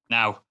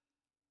 Now,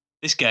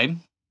 this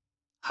game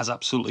has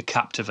absolutely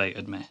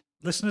captivated me.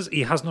 Listeners,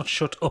 he has not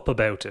shut up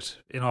about it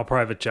in our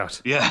private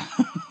chat. Yeah.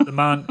 The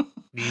man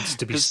needs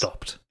to be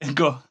stopped.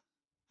 Go.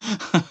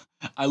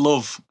 I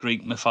love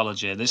Greek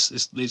mythology. This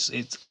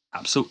it's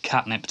absolute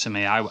catnip to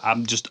me.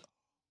 I'm just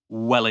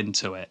well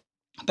into it.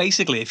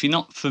 Basically, if you're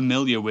not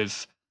familiar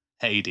with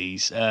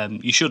Hades,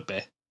 you should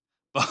be.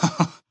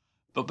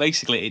 But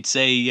basically, it's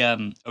a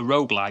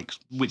roguelike,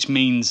 which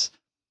means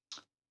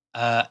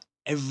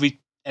every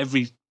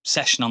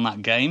session on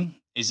that game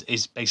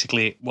is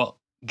basically what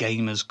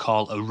gamers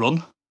call a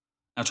run.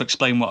 Now, to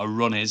explain what a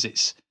run is,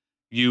 it's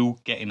you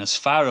getting as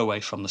far away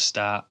from the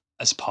start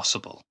as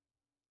possible.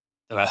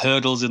 There are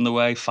hurdles in the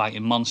way,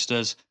 fighting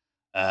monsters,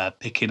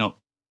 picking up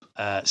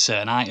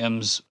certain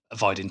items,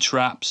 avoiding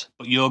traps,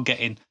 but you're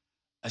getting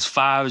as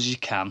far as you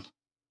can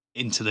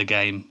into the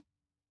game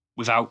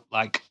without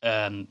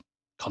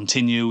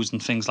continues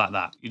and things like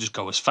that. You just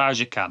go as far as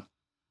you can.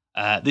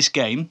 This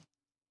game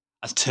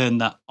has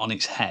turned that on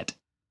its head.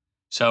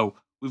 So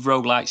with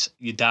roguelites,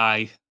 you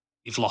die,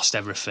 you've lost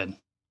everything.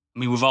 I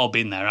mean, we've all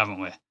been there, haven't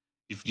we?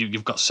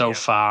 You've got so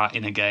far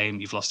in a game,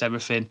 you've lost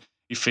everything.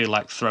 You feel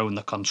like throwing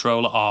the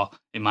controller, or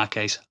in my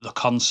case, the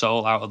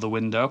console out of the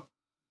window.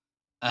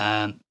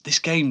 This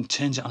game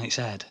turns it on its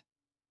head.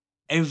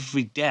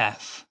 Every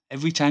death,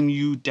 every time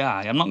you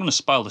die, I'm not going to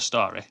spoil the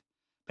story,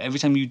 but every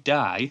time you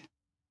die,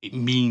 it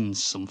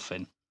means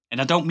something. And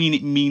I don't mean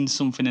it means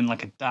something in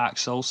like a Dark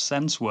Souls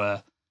sense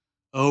where,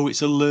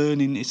 it's a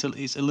learning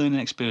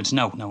experience.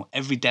 No,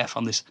 every death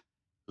on this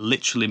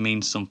literally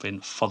means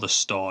something for the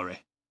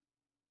story.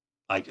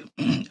 Like,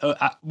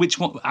 which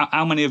one?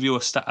 How many of you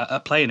are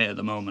playing it at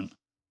the moment?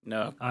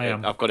 No, I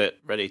am. I've got it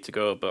ready to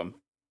go, but I'm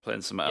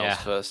playing something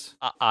else first.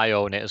 I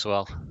own it as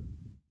well.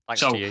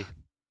 Thanks to you.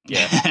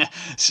 Yeah,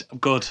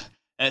 good.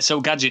 So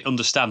Gadget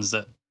understands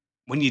that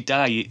when you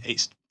die,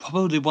 it's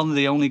probably one of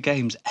the only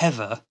games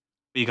ever where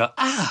you go,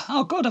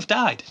 oh God, I've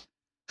died.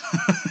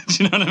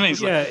 Do you know what I mean?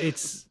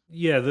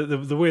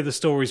 The way the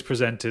story's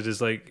presented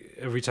is like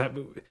every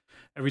time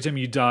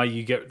you die,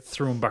 you get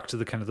thrown back to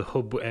the kind of the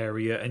hub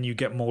area, and you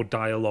get more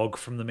dialogue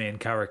from the main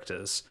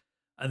characters,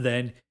 and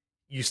then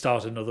you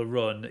start another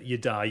run, you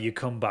die, you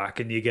come back,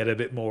 and you get a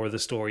bit more of the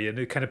story, and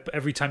it kind of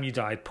every time you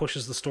die, it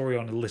pushes the story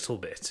on a little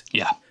bit.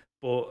 Yeah.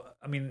 But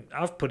I mean,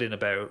 I've put in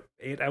about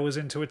 8 hours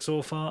into it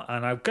so far,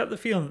 and I've got the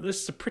feeling that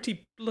this is a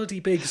pretty bloody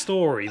big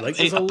story. Like,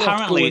 there's a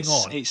lot going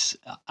on. It's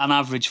an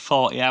average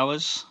 40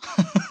 hours.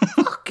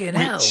 Fucking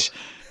hell.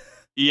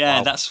 Yeah,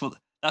 wow.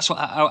 That's what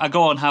I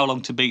go on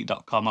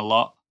howlongtobeat.com a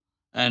lot,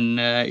 and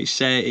it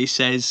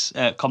says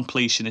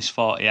completion is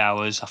 40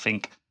 hours. I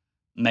think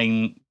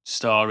main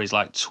story is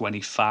like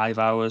 25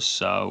 hours.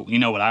 So you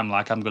know what I'm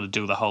like. I'm going to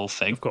do the whole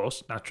thing. Of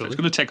course, naturally. So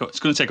it's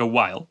going to take a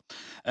while,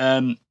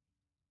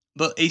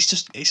 but it's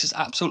just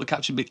absolutely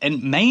captured me.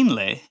 And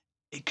mainly,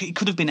 it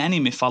could have been any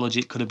mythology.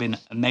 It could have been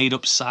a made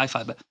up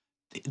sci-fi, but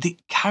the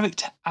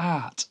character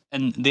art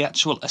and the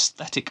actual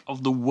aesthetic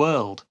of the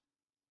world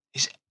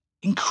is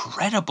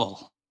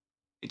incredible.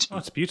 It's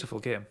a beautiful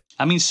game.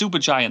 I mean,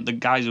 Supergiant, the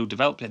guys who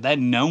developed it, they're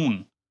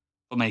known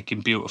for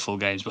making beautiful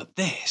games, but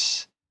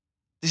this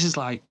is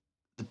like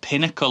the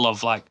pinnacle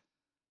of like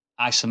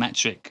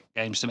isometric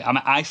games to me. I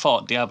mean, I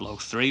thought Diablo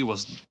 3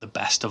 was the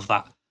best of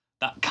that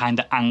kind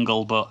of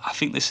angle, but I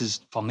think this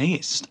is, for me,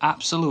 it's just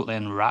absolutely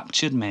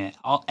enraptured me.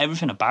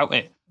 Everything about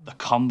it. The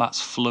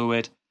combat's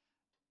fluid.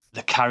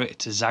 The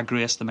character,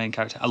 Zagreus, the main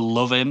character, I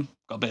love him.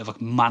 Got a bit of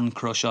a man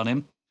crush on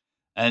him.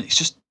 And it's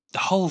just, the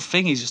whole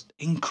thing is just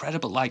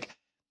incredible. Like,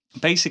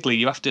 basically,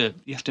 you have to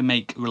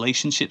make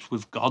relationships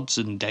with gods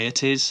and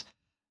deities,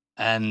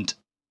 and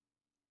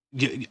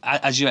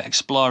as you're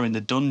exploring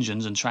the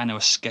dungeons and trying to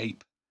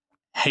escape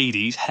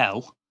Hades,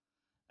 hell,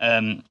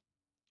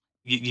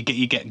 you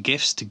get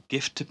gifts to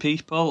gift to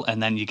people,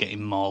 and then you're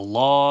getting more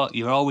lore.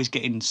 You're always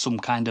getting some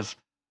kind of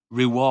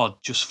reward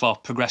just for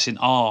progressing,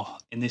 or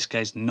in this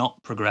case,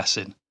 not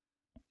progressing.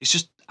 It's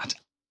just,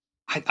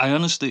 I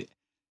honestly,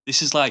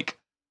 this is like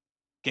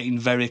getting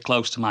very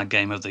close to my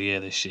game of the year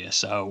this year.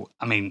 So,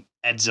 I mean,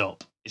 heads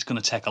up, it's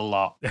going to take a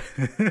lot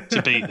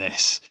to beat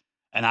this,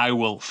 and I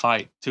will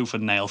fight tooth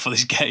and nail for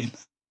this game.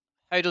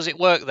 How does it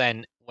work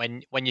then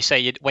when you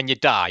say when you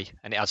die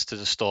and it adds to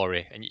the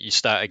story and you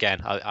start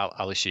again?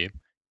 I'll assume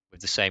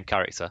with the same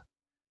character.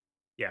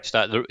 Yeah.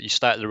 You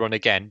start the run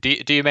again. Do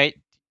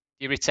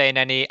you retain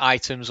any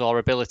items or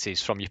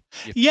abilities from your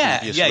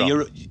previous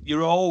run?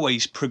 You're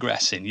always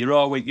progressing. You're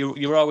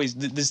always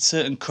there's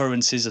certain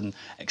currencies and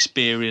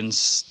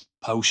experience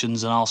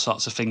potions and all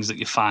sorts of things that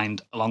you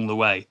find along the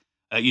way.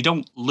 You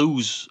don't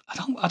lose.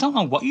 I don't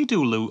know what you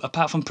do lose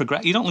apart from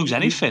progress. You don't lose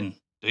anything,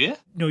 do you?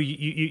 No,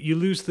 you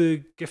lose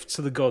the gifts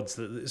to the gods.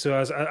 So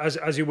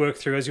as you work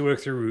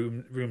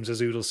through rooms,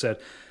 as Oodle said,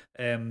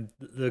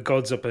 the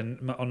gods up on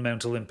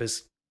Mount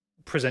Olympus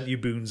present you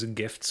boons and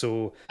gifts.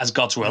 So as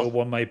gods will,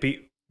 one might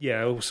be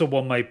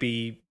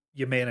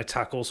your main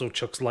attack also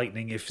chucks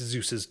lightning if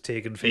Zeus has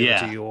taken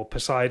favour to you, or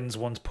Poseidon's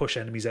ones push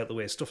enemies out the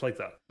way, stuff like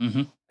that.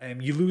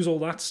 Mm-hmm. You lose all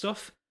that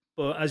stuff,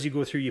 but as you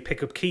go through, you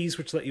pick up keys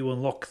which let you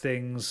unlock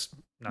things,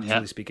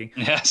 naturally speaking.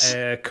 Yes.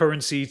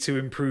 Currency to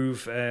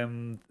improve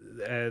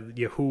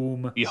your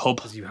home. Your hub.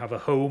 Because you have a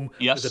home.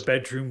 Yes. With a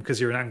bedroom because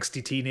you're an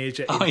angsty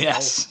teenager.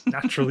 Yes.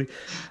 Naturally.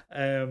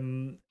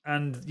 And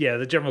yeah,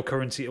 the general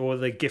currency or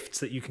the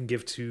gifts that you can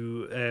give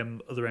to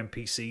other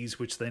NPCs,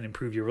 which then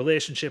improve your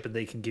relationship, and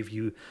they can give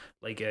you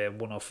like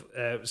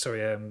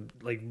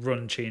like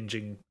run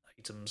changing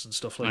items and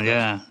stuff like that.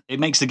 Yeah, it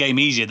makes the game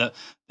easier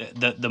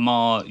that the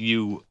more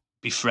you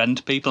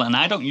befriend people, and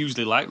I don't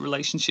usually like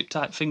relationship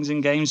type things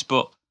in games,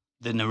 but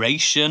the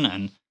narration,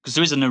 and because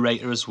there is a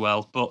narrator as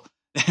well, but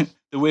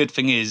the weird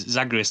thing is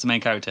Zagreus, the main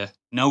character,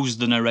 knows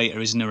the narrator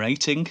is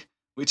narrating,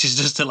 which is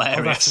just hilarious.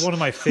 Oh, that's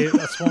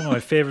one of my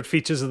favorite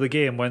features of the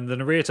game, when the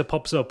narrator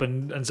pops up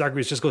and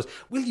Zagreus just goes,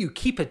 "Will you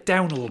keep it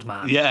down, old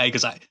man?" Yeah,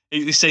 because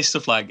he says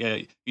stuff like,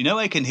 I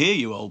can hear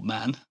you, old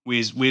man,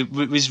 with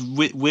his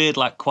weird,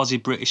 like,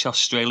 quasi-British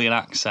Australian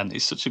accent.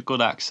 It's such a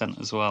good accent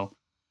as well.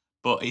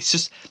 But it's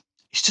just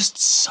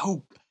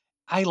so...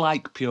 I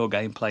like pure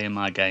gameplay in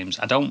my games.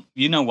 I don't...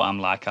 You know what I'm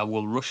like. I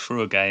will rush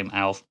through a game.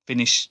 I'll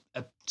finish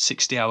a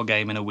 60-hour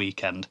game in a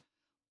weekend.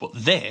 But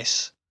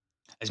this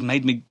has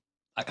made me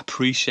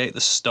appreciate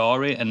the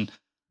story and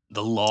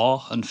the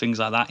lore and things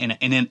like that.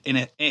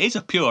 It is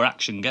a pure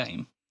action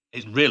game.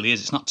 It really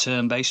is. It's not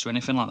turn-based or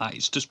anything like that.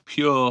 It's just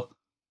pure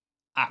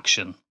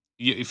action.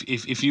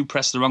 If you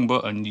press the wrong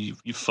button, you're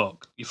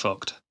fucked.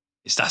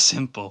 It's that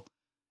simple.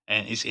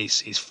 And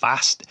it's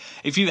fast.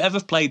 If you've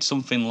ever played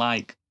something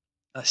like,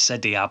 let's say,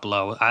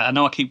 Diablo, I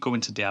know I keep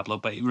going to Diablo,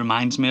 but it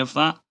reminds me of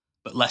that,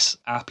 but less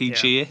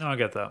RPG. Yeah, no, I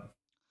get that.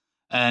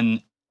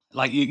 And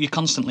like you're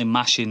constantly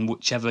mashing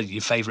whichever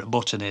your favourite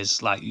button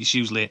is. Like it's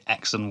usually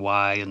X and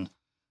Y, and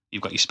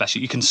you've got your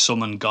special. You can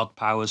summon god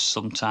powers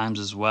sometimes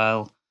as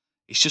well.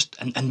 It's just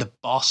and the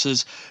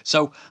bosses.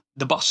 So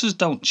the bosses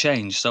don't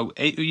change. So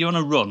you're on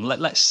a run.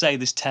 Let's say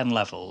there's 10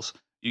 levels.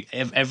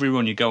 Every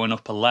run you're going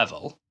up a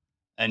level,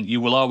 and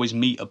you will always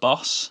meet a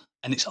boss,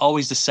 and it's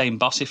always the same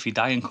boss if you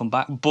die and come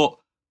back. But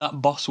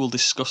that boss will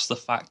discuss the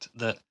fact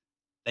that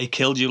they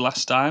killed you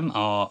last time,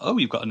 or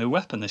you've got a new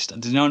weapon this time.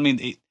 Do you know what I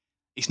mean?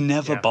 It's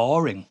never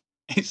boring.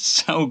 It's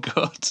so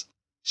good. It's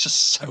just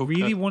so good.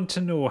 I really want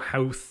to know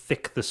how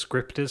thick the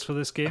script is for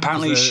this game.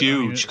 Apparently it's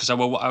huge, because I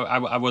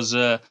was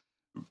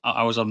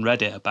on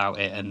Reddit about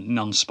it and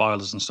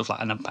non-spoilers and stuff like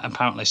that, and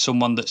apparently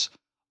someone that's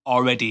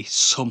already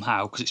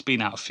somehow, because it's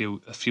been out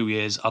a few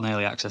years on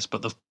early access,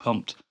 but they've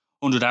pumped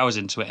 100 hours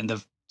into it and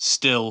they've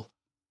still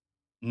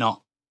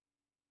not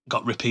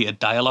got repeated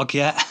dialogue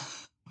yet,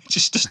 which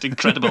is just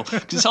incredible,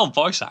 because it's all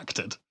voice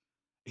acted.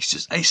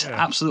 It's an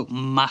absolute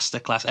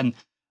masterclass, and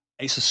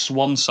it's a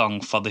swan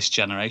song for this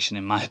generation,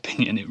 in my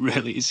opinion. It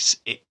really is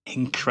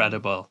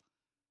incredible.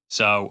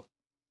 So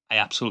I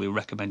absolutely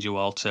recommend you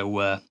all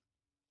to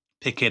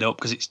pick it up,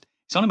 because it's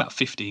only about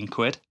 15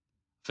 quid,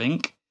 I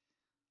think.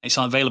 It's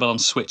available on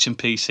Switch and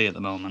PC at the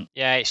moment.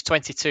 Yeah, it's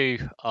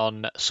 22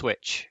 on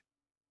Switch.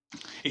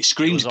 It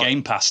screams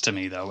Game Pass to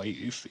me, though.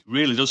 It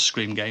really does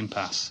scream Game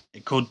Pass.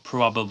 It could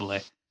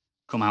probably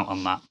come out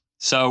on that.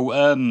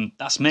 So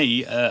that's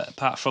me,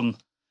 apart from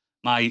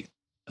my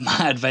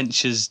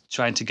adventures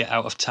trying to get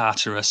out of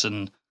Tartarus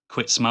and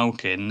quit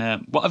smoking.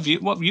 What have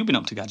you been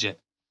up to, Gadget?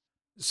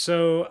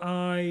 So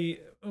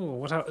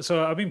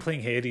I've been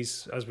playing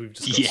Hades, as we've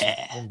discussed.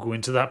 Yeah. I won't go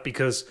into that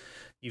because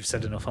you've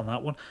said enough on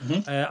that one.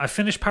 Mm-hmm. I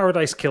finished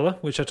Paradise Killer,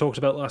 which I talked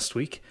about last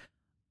week.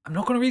 I'm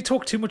not going to really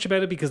talk too much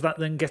about it because that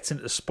then gets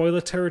into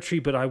spoiler territory,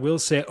 but I will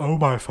say, oh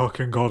my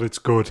fucking god, it's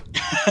good.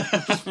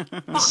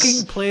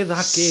 Fucking play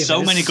that game.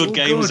 So many good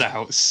games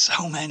out.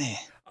 So many.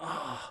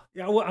 Oh,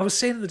 yeah, I was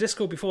saying in the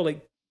Discord before,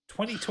 like,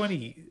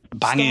 2020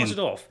 banging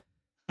started off.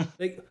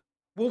 Like,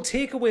 we'll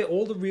take away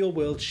all the real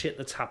world shit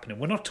that's happening.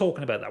 We're not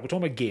talking about that. We're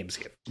talking about games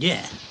here.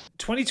 Yeah.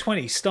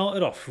 2020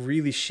 started off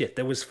really shit.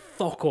 There was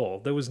fuck all.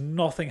 There was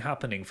nothing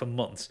happening for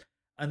months.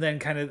 And then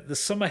kind of the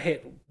summer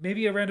hit,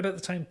 maybe around about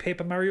the time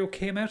Paper Mario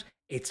came out.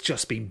 It's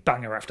just been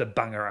banger after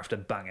banger after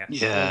banger all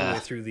the way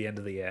through the end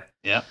of the year.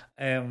 Yeah.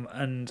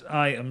 And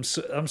I'm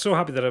so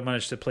happy that I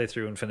managed to play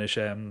through and finish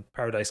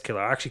Paradise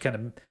Killer. I actually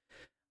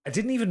I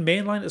didn't even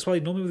mainline it as well.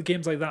 Normally with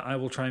games like that, I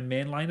will try and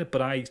mainline it,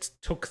 but I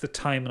took the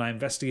time and I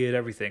investigated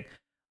everything,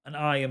 and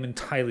I am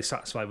entirely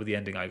satisfied with the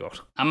ending I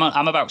got.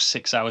 I'm about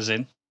 6 hours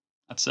in,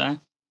 I'd say.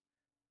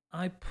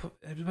 I put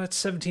about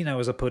 17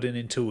 hours I put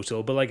in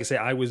total, but like I say,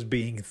 I was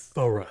being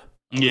thorough.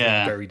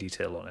 Yeah, very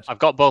detailed on it. I've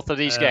got both of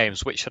these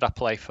games. Which should I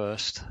play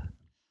first?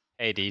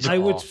 Hades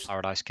or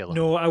Paradise Killer?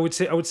 No, I would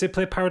say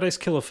play Paradise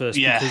Killer first.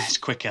 Yeah, because, it's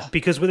quicker.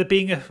 Because with it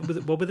being a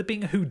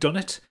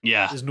whodunit,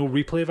 there's no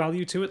replay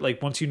value to it.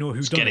 Like once you know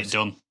who done get it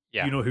done.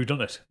 Yeah. You know who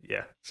done it.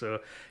 Yeah.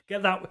 So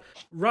get that,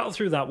 rattle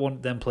through that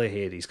one, then play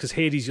Hades, because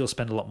Hades you'll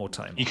spend a lot more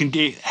time. You can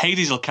get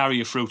Hades will carry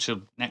you through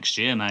to next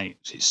year, mate.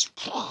 It's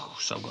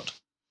so good.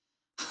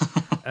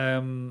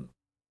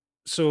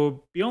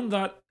 So beyond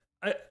that,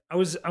 I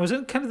was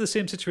in kind of the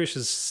same situation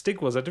as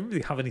Stig was. I didn't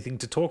really have anything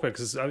to talk about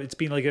because it's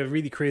been like a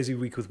really crazy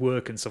week with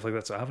work and stuff like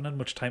that, so I haven't had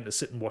much time to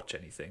sit and watch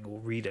anything or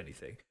read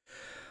anything.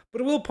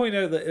 But I will point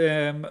out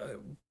that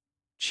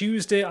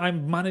Tuesday I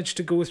managed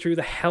to go through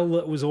the hell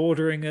that was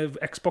ordering of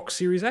Xbox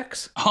Series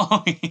X.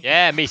 Oh,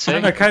 yeah, me too.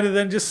 And I kind of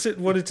then just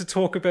wanted to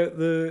talk about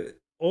the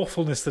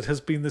awfulness that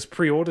has been this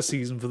pre-order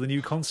season for the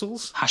new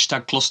consoles.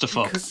 Hashtag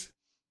clusterfuck.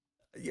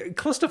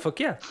 Clusterfuck,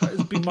 yeah. That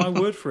has been my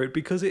word for it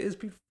because it has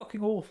been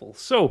fucking awful.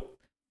 So,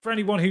 for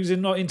anyone who's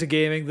not into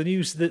gaming, the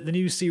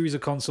new series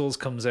of consoles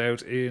comes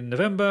out in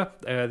November.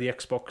 The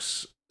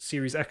Xbox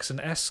Series X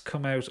and S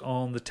come out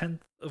on the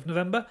 10th of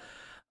November.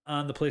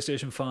 And the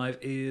PlayStation 5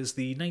 is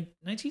the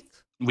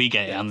 19th? We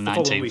get it on the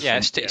 19th. Yeah,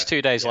 it's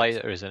 2 days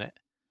later, isn't it?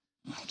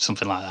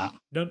 Something like that.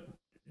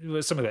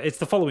 No, something like that. It's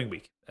the following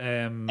week.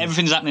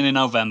 Everything's happening in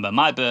November.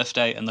 My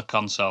birthday and the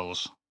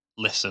consoles.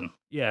 Listen.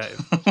 Yeah,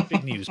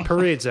 big news.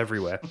 Parades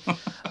everywhere.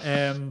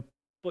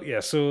 But yeah,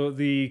 so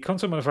the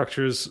console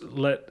manufacturers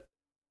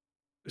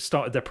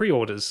started their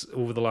pre-orders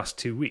over the last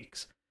 2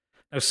 weeks.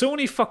 Now,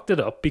 Sony fucked it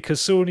up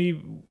because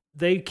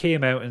they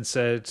came out and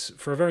said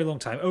for a very long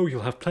time, oh,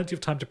 you'll have plenty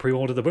of time to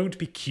pre-order. There won't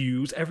be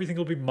queues. Everything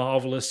will be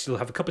marvelous. You'll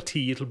have a cup of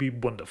tea. It'll be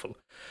wonderful.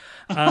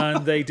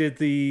 And they did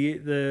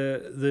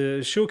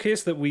the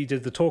showcase that we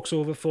did the talks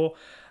over for.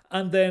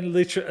 And then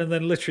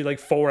literally like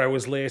 4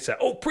 hours later,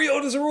 oh,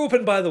 pre-orders are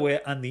open, by the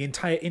way. And the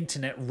entire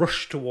internet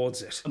rushed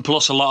towards it. And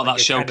plus, a lot of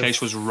that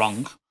showcase was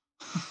wrong.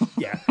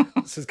 Yeah.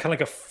 So it's kind of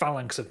like a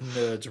phalanx of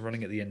nerds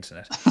running at the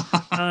internet.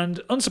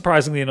 And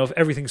unsurprisingly enough,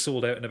 everything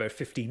sold out in about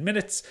 15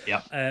 minutes.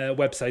 Yeah.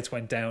 Websites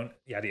went down,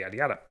 yada, yada,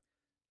 yada.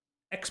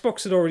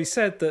 Xbox had already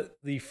said that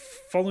the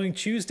following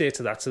Tuesday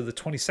to that, so the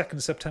 22nd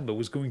of September,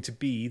 was going to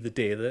be the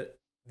day that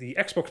the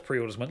Xbox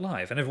pre-orders went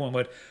live. And everyone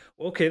went,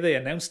 well, okay, they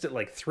announced it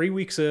like 3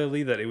 weeks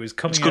early that it was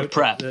coming out. Good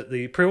prep. That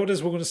the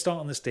pre-orders were going to start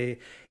on this day.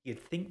 You'd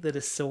think they'd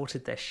have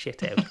sorted their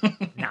shit out.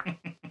 Nah,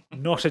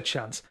 not a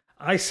chance.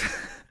 I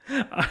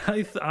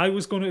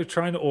was going to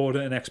try and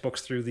order an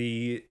Xbox through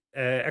the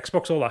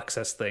Xbox All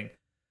Access thing,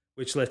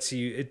 which lets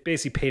you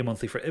basically pay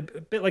monthly for it.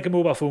 A bit like a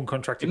mobile phone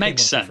contract. It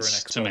makes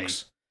sense to me.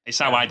 It's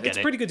how I'd get it. It's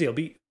a pretty good deal.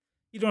 But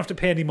you don't have to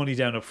pay any money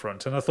down up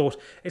front. And I thought,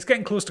 it's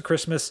getting close to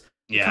Christmas.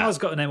 The car's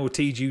got an MOT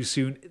due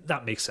soon.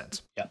 That makes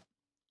sense. Yeah.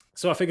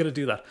 So I figured I'd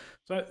do that.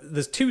 So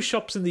there's 2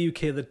 shops in the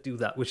UK that do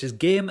that, which is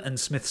Game and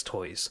Smith's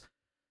Toys.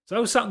 So I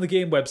was sat on the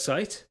Game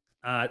website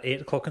at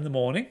 8 o'clock in the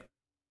morning,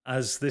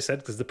 as they said,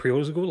 because the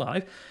pre-orders will go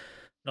live.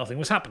 Nothing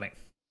was happening.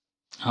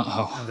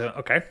 Uh-oh.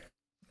 Okay.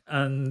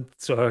 And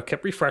so I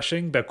kept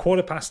refreshing. About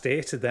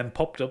 8:15, it then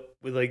popped up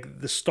with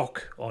like the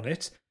stock on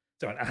it.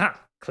 So I went,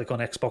 aha, click on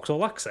Xbox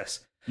All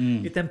Access.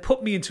 It then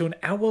put me into an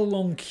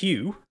hour-long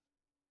queue.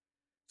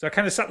 So I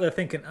kind of sat there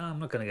thinking, I'm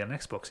not going to get an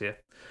Xbox here.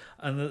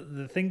 And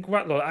the thing,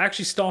 I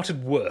actually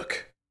started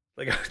work.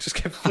 Like, I just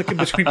kept flicking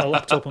between my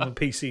laptop and my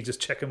PC, just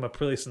checking my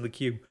place in the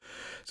queue.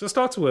 So I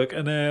start to work,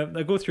 and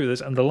I go through this,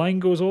 and the line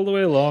goes all the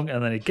way along,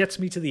 and then it gets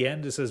me to the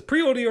end. It says,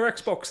 pre-order your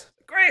Xbox.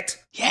 Great!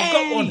 Yay! I've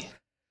got one.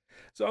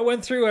 So I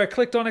went through, I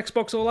clicked on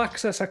Xbox All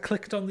Access, I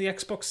clicked on the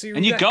Xbox Series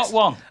And you X, got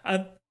one?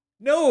 And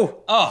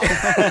no! Oh.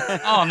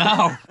 Oh,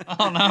 no.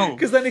 Oh, no.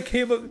 Because then it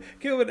came up,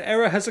 an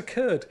error has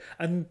occurred.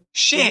 And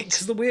shit!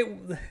 Because the way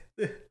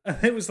and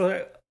it was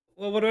like,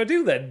 well, what do I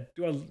do then?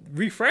 Do I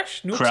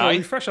refresh? No, Cry. so I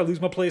refresh, I'll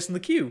lose my place in the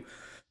queue.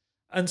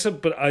 And so,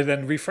 but I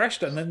then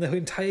refreshed it, and then the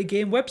entire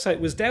game website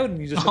was down, and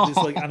you just had this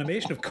like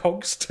animation of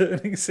cogs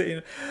turning,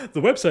 saying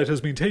the website has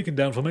been taken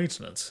down for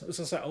maintenance. It's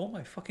just like, oh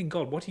my fucking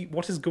god,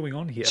 what is going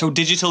on here? So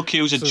digital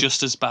queues are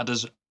just as bad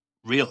as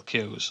real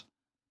queues.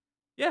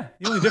 Yeah,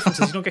 the only difference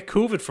is you don't get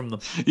COVID from them.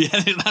 Yeah,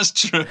 that's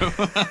true.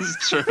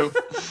 That's true.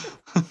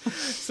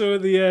 So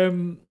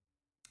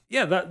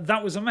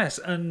that was a mess,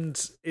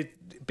 and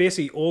it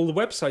basically all the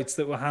websites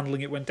that were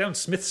handling it went down.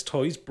 Smith's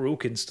Toys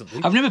broke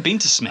instantly. I've never been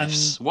to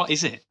Smith's. What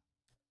is it?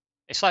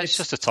 It's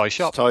just a toy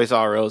shop. Toys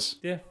R Us.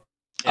 Yeah.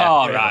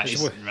 Oh, yeah,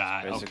 right.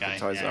 Right, okay.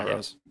 Toys R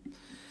Us.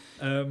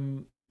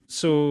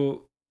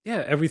 So,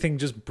 yeah, everything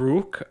just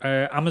broke.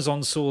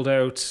 Amazon sold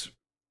out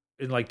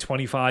in like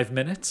 25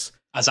 minutes.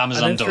 As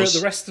Amazon does.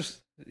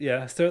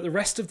 Throughout the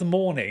rest of the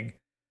morning,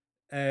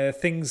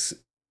 things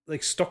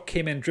like stock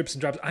came in drips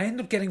and drabs. I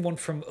ended up getting one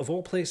from, of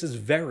all places,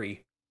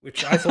 Very,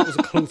 which I thought was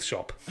a clothes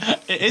shop.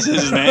 It is,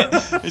 isn't it?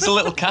 It's a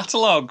little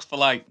catalogue for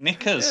like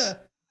knickers. Yeah.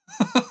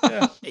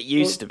 Yeah. It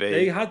used to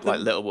be had like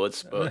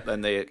Littlewoods, but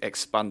then they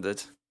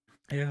expanded.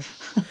 Yeah.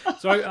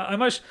 So I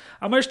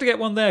managed to get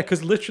one there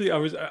because literally I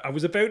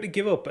was about to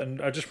give up,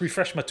 and I just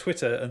refreshed my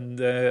Twitter, and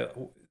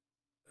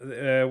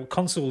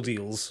console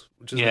deals,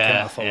 which is the account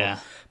I follow,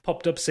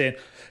 popped up saying,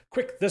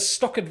 "Quick, there's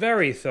stock at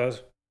Very." So I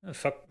was,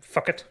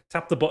 fuck it,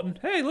 tap the button.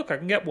 Hey, look, I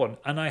can get one,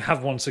 and I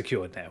have one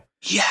secured now.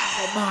 Yeah.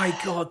 Oh my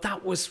god,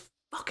 that was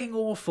fucking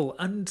awful.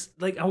 And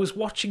like, I was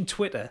watching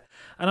Twitter,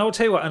 and I will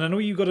tell you what, and I know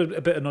you got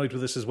a bit annoyed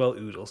with this as well,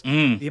 Oodles.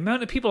 The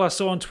amount of people I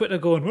saw on Twitter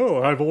going,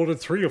 "Oh, I've ordered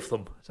 3 of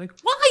them." It's like,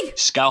 why?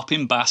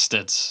 Scalping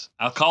bastards.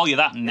 I'll call you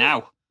that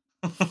now.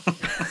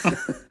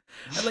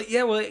 And like,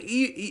 yeah, well,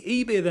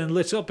 eBay then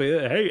lit up.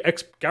 Hey,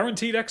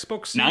 guaranteed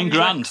Xbox Series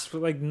 $9,000 X for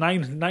like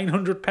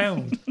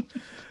 £900.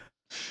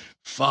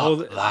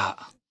 Fuck that.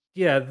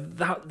 Yeah,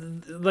 that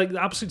like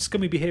absolute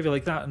scummy behavior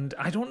like that, and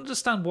I don't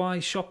understand why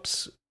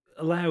shops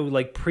allow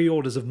like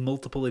pre-orders of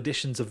multiple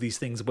editions of these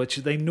things, which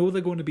they know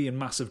they're going to be in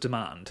massive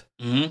demand.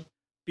 Mm-hmm.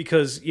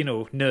 Because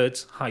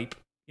nerds hype.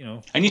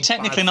 And you're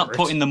technically not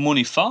putting the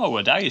money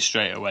forward, are you?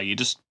 Straight away, you're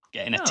just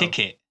getting a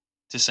ticket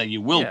to say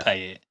you will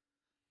pay it.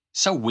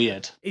 So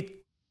weird.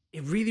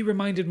 It really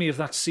reminded me of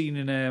that scene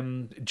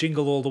in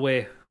Jingle All the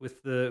Way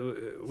with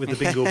the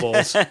bingo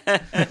balls.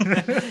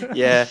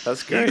 Yeah,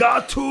 that's great. You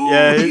got two.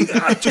 Yeah. You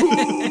got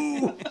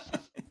two.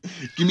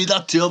 Give me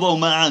that Turbo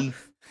Man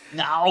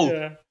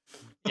now.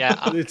 Yeah,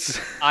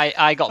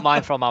 I got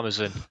mine from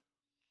Amazon.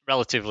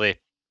 Relatively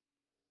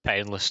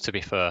painless, to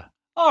be fair.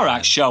 All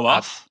right, show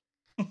off.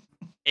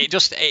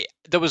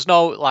 There was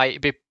no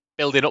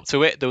building up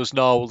to it. There was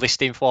no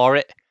listing for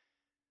it,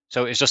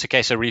 so it was just a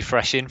case of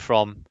refreshing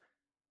from.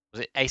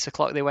 Was it 8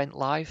 o'clock they went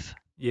live?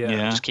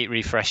 Yeah. Just keep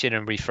refreshing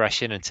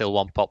until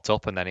one popped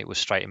up, and then it was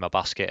straight in my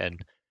basket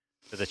and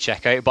for the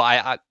checkout. But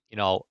I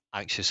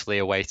anxiously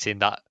awaiting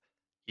that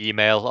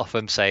email off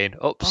them saying,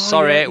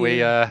 sorry,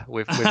 we've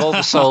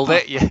oversold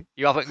it.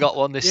 You haven't got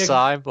one this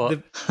time.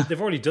 But they've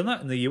already done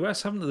that in the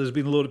US, haven't they? There's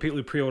been a load of people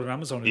who pre-ordered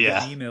Amazon and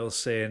get emails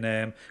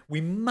saying,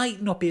 we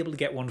might not be able to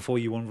get one for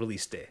you on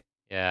release day.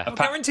 Yeah. Not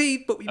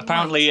guaranteed, but we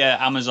apparently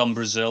might. Amazon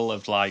Brazil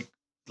have like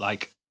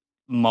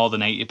more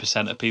than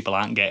 80% of people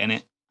aren't getting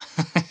it.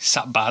 It's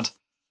that bad.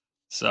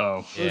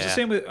 So it was the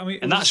same with,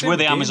 and that's where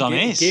the Amazon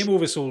is. Game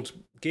oversold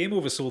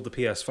the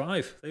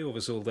PS5. They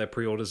oversold their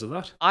pre-orders of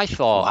that. I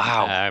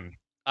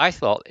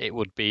thought it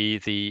would be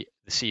the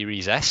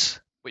Series S,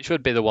 which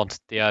would be the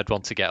I'd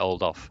want to get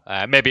hold of.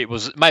 Maybe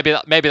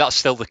that's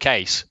still the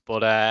case,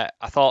 but I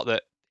thought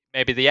that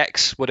maybe the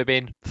X would have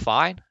been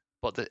fine,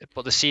 but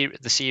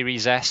the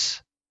Series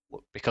S,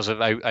 because of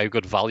how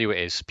good value it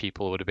is,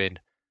 people would have been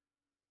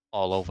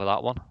all over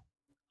that one.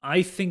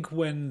 I think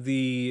because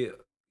the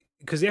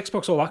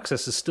Xbox All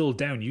Access is still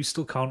down, you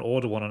still can't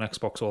order one on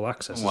Xbox All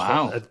Access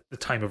at the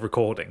time of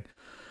recording.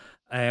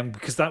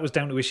 Because that was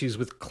down to issues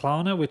with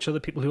Klarna, which are the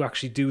people who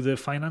actually do the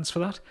finance for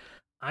that.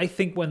 I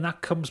think when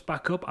that comes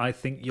back up, I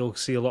think you'll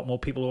see a lot more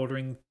people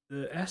ordering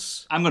the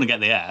S. I'm going to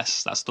get the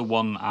S. That's the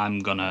one I'm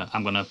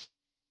gonna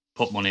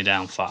put money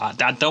down for.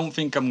 I don't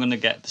think I'm going to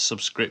get the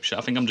subscription.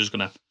 I think I'm just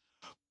going to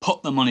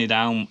put the money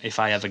down if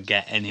I ever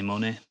get any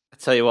money. I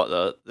tell you what,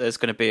 though, there's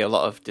going to be a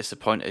lot of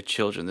disappointed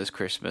children this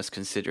Christmas,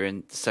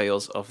 considering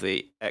sales of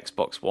the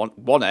Xbox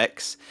One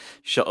X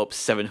shot up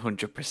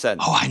 700%.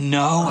 Oh, I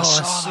know. I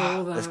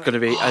saw that. There's going to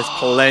be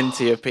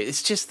plenty of people.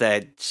 It's just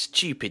their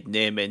stupid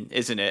naming,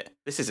 isn't it?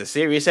 This is a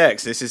Series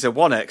X. This is a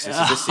One X. This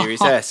is a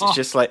Series S. It's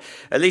just like,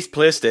 at least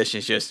PlayStation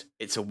is just,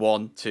 it's a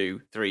 1,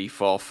 2, 3,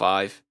 4,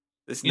 5.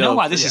 You know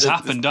why this has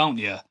happened, don't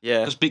you?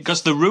 Yeah.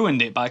 Because they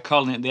ruined it by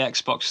calling it the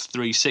Xbox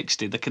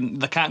 360. They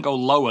can't go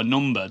lower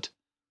numbered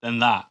than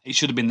that. It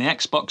should have been the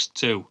Xbox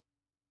 2.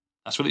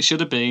 That's what it should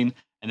have been,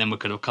 and then we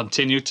could have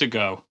continued to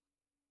go.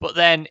 But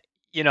then,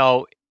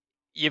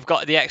 you've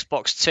got the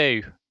Xbox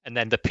 2 and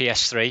then the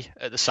PS3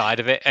 at the side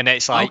of it, and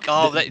it's like,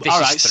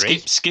 this is 3.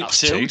 Skip That's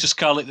 2, just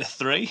call it the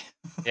 3.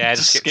 Yeah,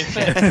 just skip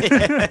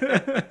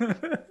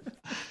it.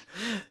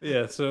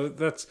 Yeah, so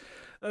that's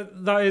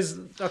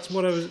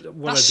what I was.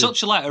 That's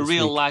such like a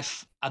real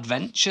life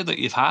adventure that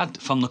you've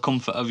had from the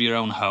comfort of your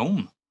own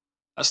home.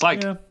 That's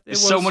like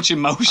there's so much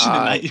emotion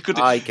in that. You could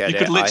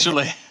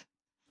literally.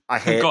 I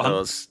hate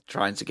those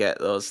trying to get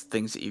those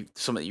things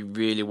something you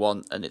really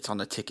want, and it's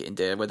on a ticketing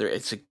day, whether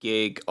it's a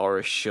gig or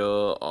a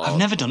show. Or I've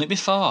never done it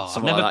before.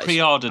 I've never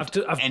pre-ordered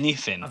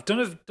anything. I've done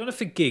it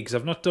for gigs.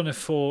 I've not done it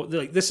for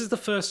this is the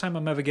first time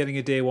I'm ever getting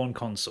a day one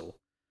console.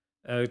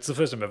 It's the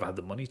first time I've ever had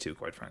the money to,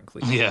 quite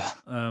frankly. Yeah.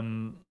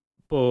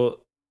 But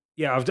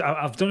yeah,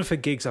 I've done it for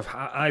gigs.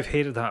 I've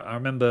hated that. I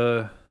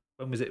remember.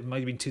 When was it? It might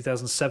have been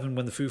 2007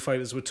 when the Foo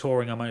Fighters were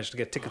touring. I managed to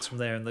get tickets from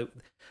there, and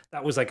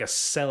that was like a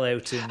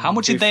sellout. How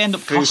much did they end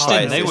up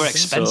costing? They were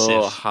expensive.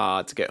 So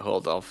hard to get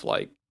hold of.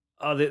 Like,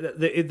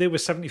 they were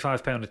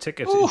 £75 a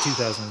ticket in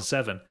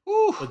 2007.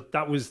 But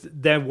that was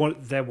they're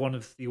one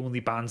of the only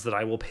bands that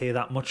I will pay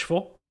that much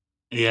for.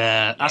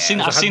 Yeah, I've seen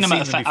them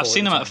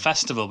at a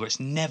festival, but it's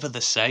never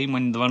the same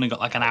when they've only got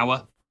like an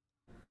hour.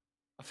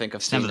 I think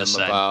I've seen them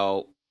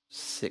about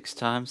 6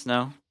 times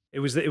now. It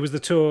was the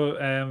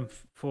tour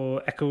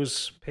for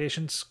Echo's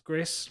Patience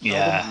Grace.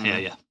 Album.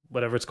 Yeah.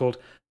 Whatever it's called.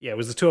 Yeah, it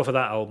was the tour for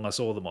that album I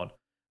saw them on.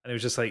 And it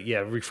was just like,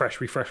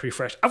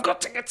 refresh. I've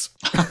got tickets.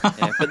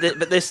 Yeah,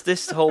 but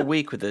this whole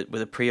week with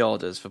the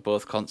pre-orders for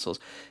both consoles,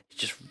 it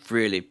just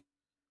really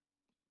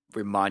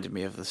reminded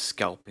me of the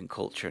scalping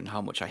culture and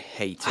how much I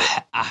hate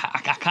it.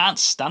 I can't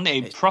stand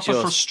it. It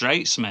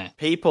frustrates me.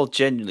 People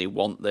genuinely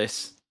want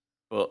this.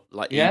 But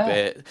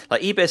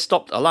eBay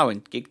stopped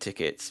allowing gig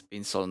tickets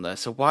being sold on there.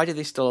 So why do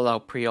they still allow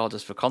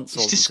pre-orders for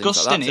consoles? It's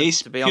disgusting.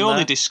 It's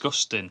purely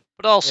disgusting.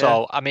 But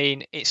also, I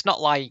mean, it's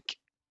not like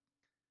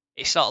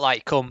it's not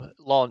like come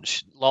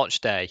launch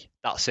day,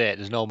 that's it.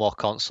 There's no more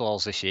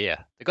consoles this year.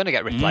 They're going to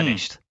get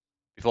replenished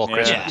before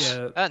Christmas,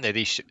 aren't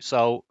they?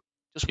 So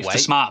just wait. They're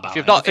smart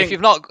about if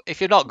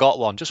you've not got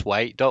one, just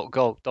wait. Don't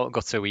go to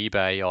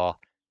eBay or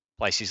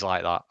places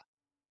like that.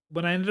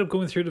 When I ended up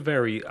going through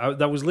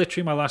that was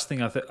literally my last thing.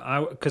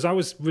 Because I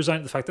was resigned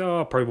to the fact that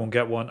I probably won't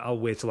get one. I'll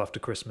wait till after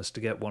Christmas to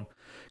get one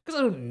because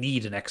I don't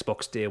need an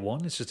Xbox day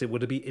one. It's just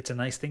it's a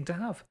nice thing to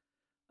have.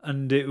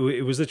 And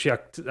it was literally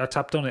I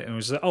tapped on it and it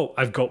was like, oh,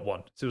 I've got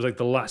one. So it was like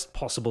the last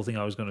possible thing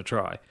I was going to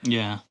try.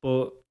 Yeah,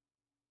 but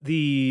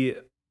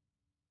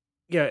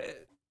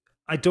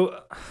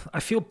I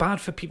feel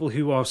bad for people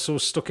who are so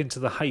stuck into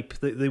the hype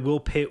that they will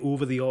pay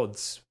over the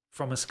odds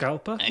from a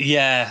scalper.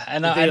 Yeah,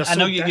 and I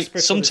know you.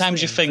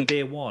 Sometimes you think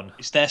day one.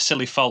 It's their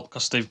silly fault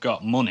because they've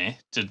got money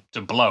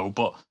to blow,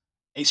 but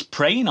it's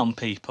preying on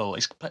people.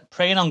 It's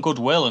preying on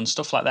goodwill and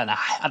stuff like that. And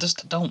I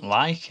just don't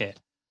like it.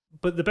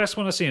 But the best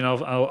one I've seen,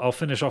 I'll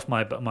finish off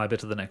my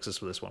bit of the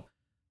Nexus with this one.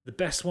 The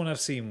best one I've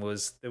seen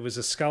was there was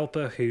a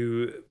scalper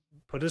who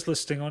put his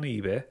listing on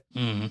eBay.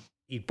 Mm-hmm.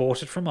 He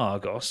bought it from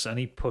Argos and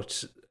he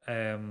put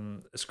a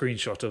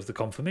screenshot of the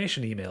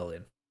confirmation email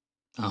in.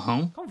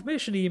 Uh-huh.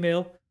 Confirmation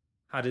email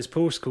had his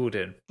postcode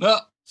in.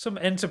 Some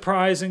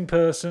enterprising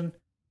person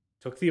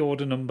took the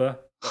order number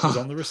that was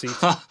on the receipt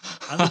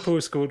and the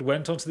postcode,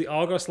 went onto the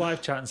Argos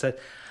live chat and said,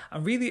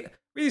 I'm really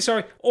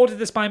sorry, ordered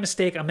this by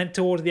mistake. I meant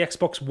to order the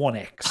Xbox One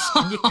X.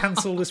 Can you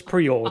cancel this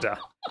pre-order?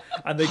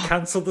 And they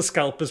cancelled the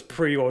scalper's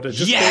pre-order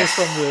just based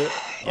on the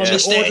order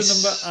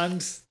number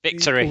and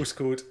Victory. the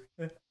postcode.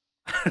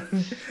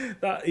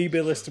 That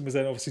eBay listing was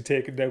then obviously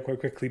taken down quite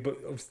quickly, but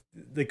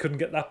they couldn't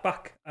get that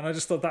back. And I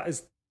just thought that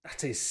is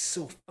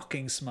so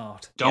fucking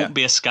smart. Don't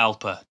be a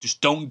scalper.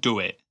 Just don't do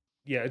it.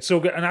 Yeah, it's so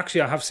good. And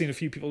actually, I have seen a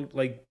few people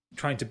like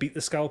trying to beat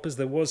the scalpers.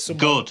 There was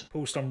someone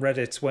post on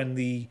Reddit when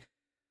the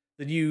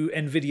new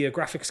NVIDIA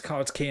graphics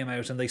cards came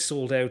out and they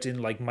sold out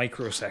in like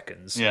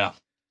microseconds. Yeah.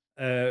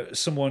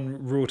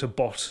 Someone wrote a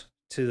bot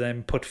to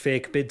then put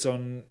fake bids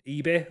on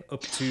eBay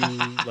up to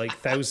like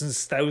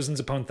thousands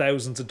upon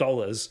thousands of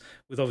dollars,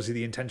 with obviously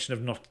the intention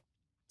of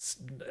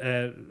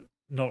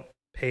not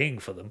paying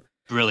for them.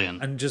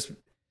 Brilliant. And just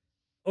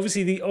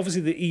obviously the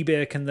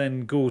eBay can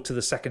then go to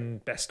the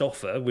second best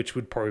offer, which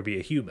would probably be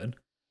a human,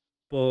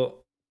 but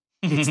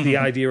it's the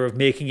idea of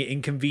making it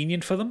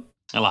inconvenient for them.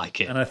 I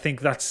like it. And I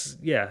think that's,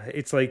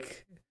 it's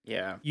like,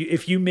 yeah,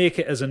 if you make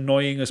it as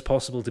annoying as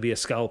possible to be a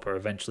scalper,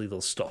 eventually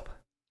they'll stop.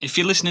 If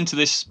you're listening to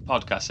this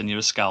podcast and you're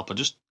a scalper,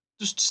 just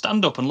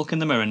stand up and look in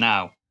the mirror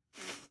now.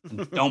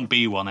 And don't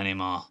be one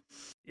anymore.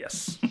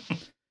 Yes.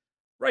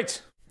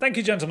 Right. Thank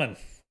you, gentlemen.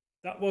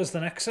 That was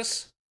the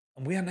Nexus.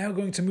 And we are now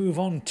going to move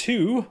on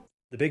to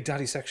the Big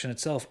Daddy section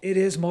itself. It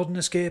is modern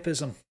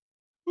escapism.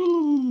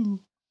 Ooh.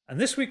 And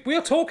this week we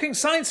are talking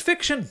science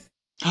fiction.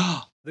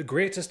 The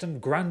greatest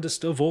and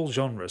grandest of all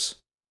genres.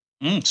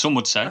 Some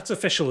would say. That's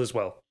official as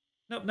well.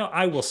 No,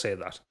 I will say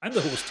that. I'm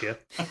the host here.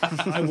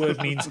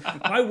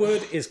 My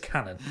word is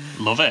canon.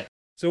 Love it.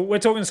 So we're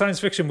talking science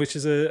fiction, which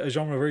is a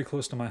genre very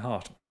close to my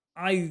heart.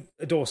 I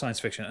adore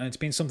science fiction, and it's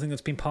been something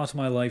that's been part of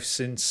my life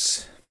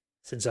since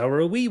I were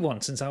a wee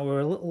one, since I were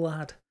a little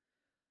lad.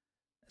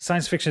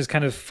 Science fiction has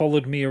kind of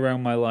followed me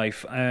around my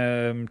life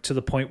to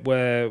the point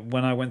where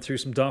when I went through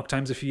some dark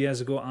times a few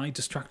years ago, I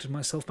distracted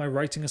myself by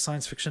writing a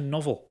science fiction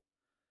novel.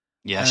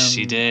 Yes,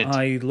 you did.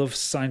 I love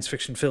science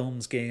fiction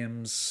films,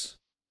 games,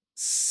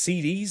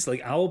 CDs, like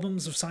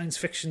albums of science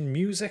fiction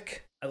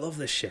music. I love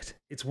this shit.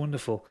 It's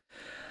wonderful.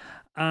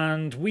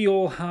 And we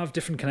all have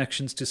different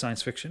connections to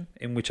science fiction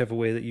in whichever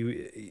way that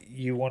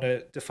you want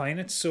to define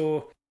it.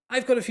 So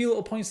I've got a few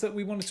little points that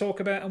we want to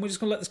talk about, and we're just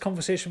going to let this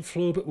conversation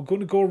flow, but we're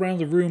going to go around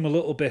the room a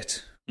little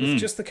bit with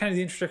just the kind of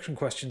the introduction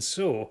questions.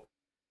 So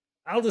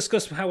I'll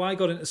discuss how I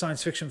got into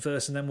science fiction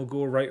first, and then we'll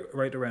go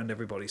right around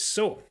everybody.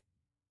 So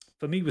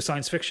for me with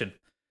science fiction,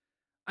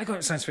 I got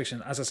into science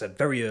fiction, as I said,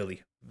 very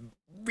early.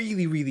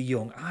 Really, really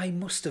young. I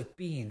must have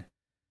been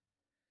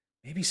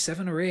maybe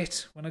 7 or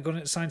 8 when I got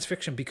into science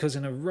fiction, because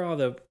in a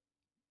rather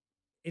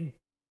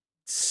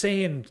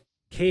insane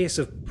case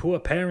of poor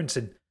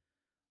parenting,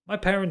 my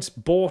parents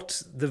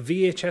bought the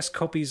VHS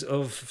copies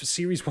of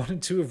Series 1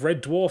 and 2 of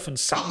Red Dwarf and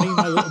sat me and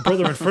my little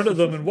brother in front of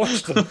them and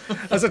watched them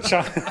as a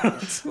child.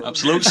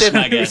 Absolute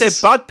snag. You said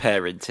bad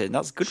parenting.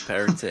 That's good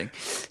parenting.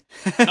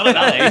 Not at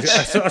that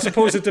age. I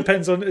suppose it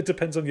depends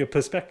on your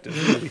perspective,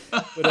 really.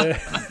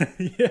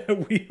 But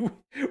we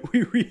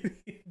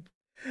really,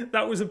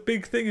 that was a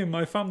big thing in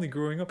my family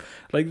growing up.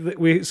 Like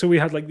we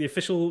had like the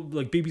official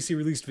like BBC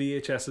released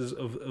VHSs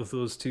of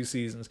those 2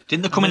 seasons.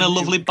 Didn't they come in a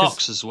lovely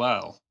box as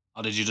well?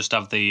 Or did you just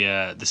have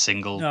the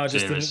single? No,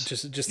 series?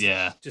 just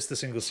the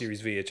single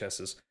series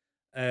VHSs.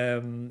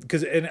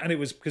 Because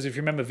if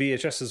you remember,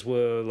 VHSs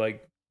were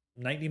like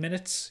 90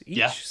 minutes each.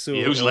 Yeah, so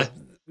usually.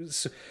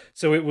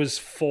 So it was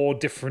 4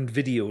 different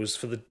videos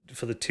for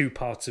the 2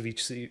 parts of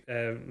each.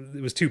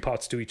 It was 2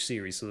 parts to each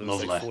series, so there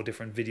was like 4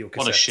 different video cassettes.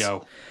 What a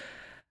show!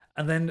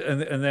 And then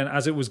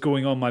as it was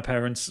going on, my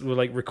parents were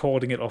like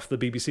recording it off the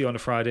BBC on a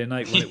Friday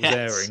night when it was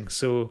airing.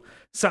 So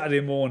Saturday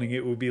morning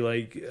it would be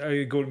like,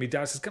 I go to my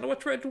dad, says, "Can I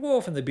watch Red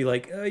Dwarf?" And they'd be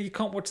like, "You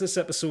can't watch this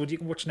episode. You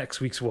can watch next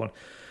week's one."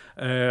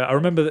 I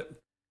remember that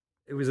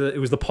it was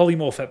the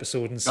polymorph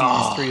episode in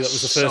series 3 that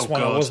was the first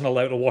one I wasn't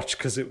allowed to watch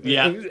because it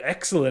was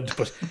excellent,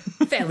 but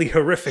fairly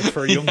horrific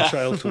for a young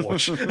child to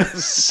watch.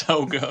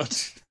 So good.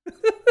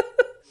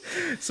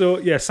 So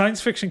yeah,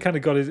 science fiction kind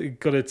of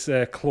got its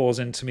claws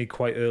into me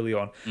quite early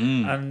on,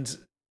 and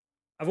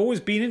I've always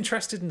been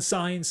interested in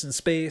science and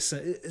space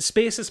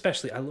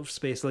especially. I love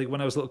space. Like when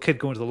I was a little kid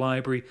going to the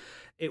library,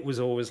 it was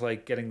always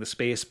like getting the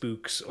space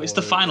books. It's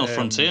the final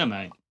frontier,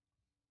 mate.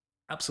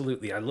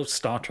 Absolutely, I loved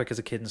Star Trek as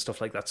a kid and stuff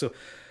like that. So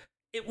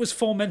it was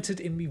fomented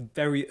in me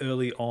very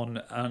early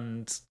on,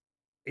 and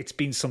it's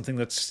been something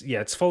that's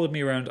it's followed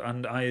me around,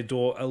 and I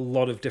adore a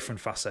lot of different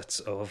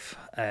facets of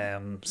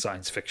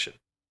science fiction.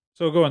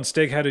 So go on,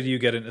 Stig, how did you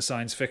get into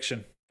science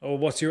fiction? Or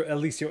what's at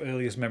least your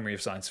earliest memory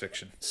of science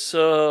fiction?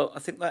 So I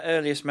think that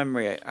earliest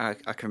memory I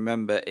can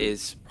remember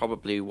is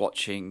probably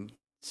watching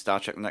Star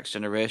Trek The Next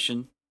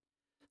Generation,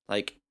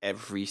 like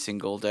every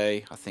single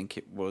day. I think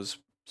it was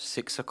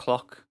 6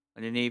 o'clock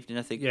in the evening,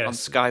 I think, on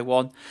Sky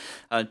One.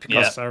 And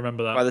because I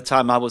remember that. By the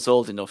time I was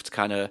old enough to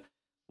kind of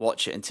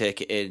watch it and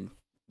take it in,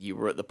 you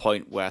were at the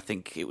point where I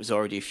think it was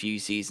already a few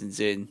seasons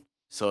in,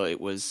 so it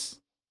was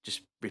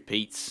just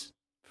repeats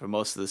for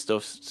most of the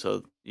stuff.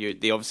 So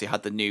they obviously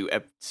had the new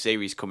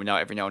series coming out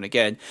every now and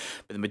again,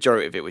 but the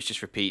majority of it was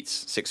just repeats,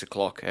 6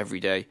 o'clock every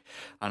day.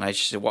 And I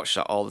used to watch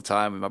that all the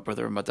time with my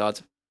brother and my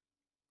dad.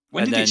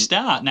 When did it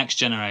start, Next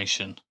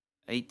Generation?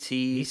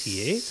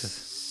 88?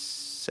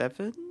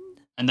 7?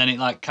 And then it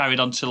like carried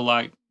on till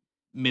like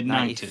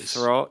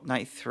mid-90s?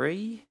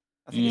 93?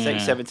 I think it's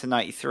 87 to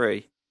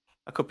 93.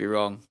 I could be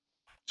wrong.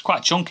 It's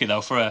quite chunky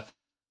though for a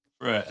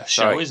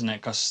show, isn't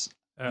it? Because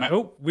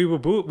we were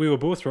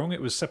both wrong.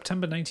 It was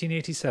September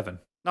 1987.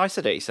 No, I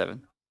said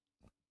 87.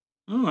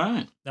 All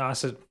right. No, I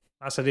said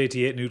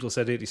 88. Noodle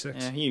said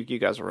 86. Yeah, you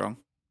guys were wrong.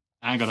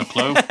 I ain't got a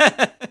clue.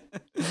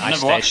 I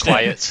never watched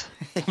it.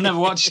 I've never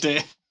watched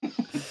it.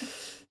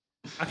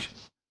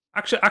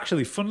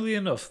 Actually, funnily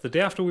enough, the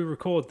day after we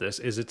record this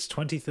is its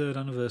 23rd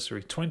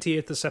anniversary.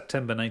 28th of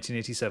September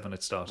 1987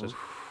 it started.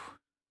 Oof.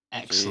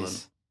 Excellent.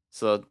 Jeez.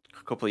 So a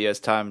couple of years'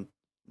 time,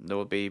 there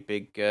will be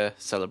big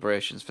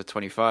celebrations for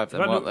 25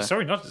 then, won't there?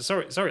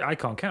 Sorry, I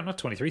can't count, not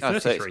 23,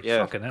 33.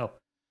 Yeah. Fucking hell.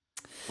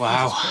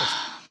 Wow.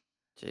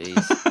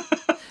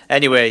 Jeez.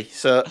 Anyway,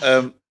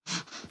 so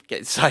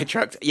getting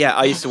sidetracked. Yeah,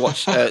 I used to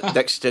watch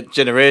Next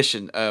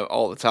Generation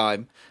all the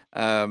time.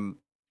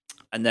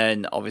 And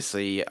then,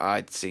 obviously,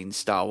 I'd seen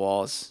Star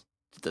Wars,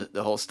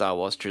 the whole Star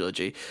Wars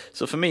trilogy.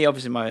 So for me,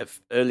 obviously, my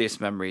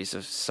earliest memories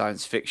of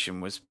science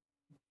fiction was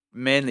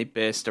mainly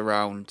based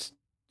around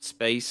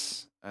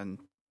space and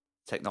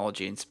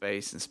technology in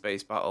space and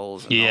space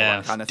battles and all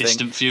that kind of thing.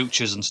 Distant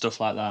futures and stuff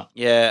like that.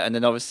 Yeah, and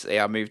then obviously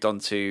I moved on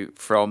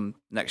from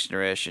Next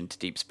Generation to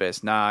Deep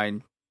Space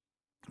Nine.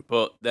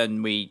 But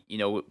then we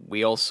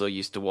also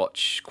used to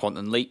watch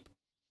Quantum Leap.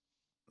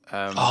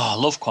 I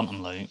love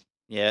Quantum Leap.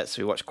 Yeah,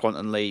 so we watched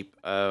Quantum Leap,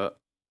 and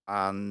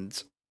I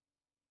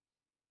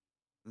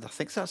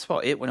think that's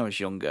about it when I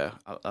was younger.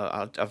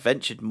 I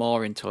ventured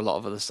more into a lot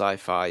of other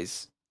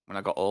sci-fis when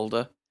I got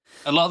older.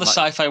 A lot of the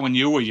sci-fi when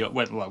you were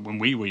when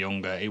we were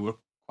younger, it were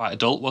quite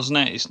adult, wasn't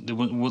it? There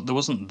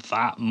wasn't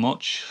that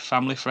much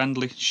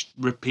family-friendly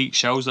repeat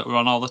shows that were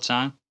on all the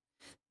time.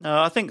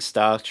 No, I think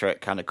Star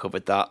Trek kind of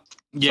covered that.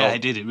 Yeah, so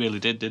it did. It really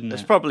did, didn't it?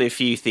 There's probably a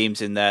few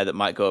themes in there that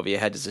might go over your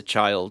head as a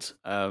child.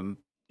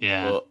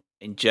 But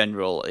in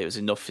general, it was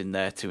enough in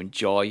there to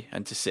enjoy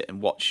and to sit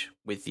and watch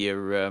with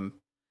your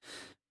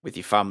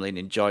family and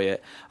enjoy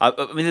it. I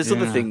mean, there's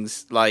other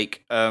things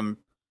like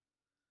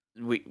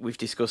we've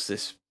discussed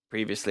this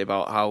previously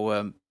about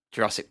how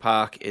Jurassic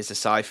Park is a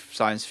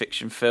science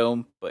fiction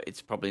film, but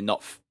it's probably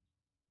not. Felt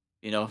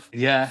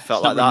it's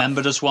like not that.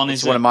 Remembered as one.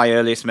 It's one of my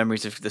earliest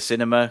memories of the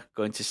cinema,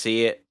 going to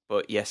see it.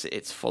 But yes,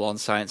 it's full on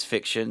science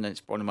fiction, and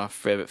it's one of my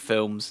favourite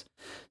films.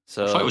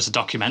 So I thought it was a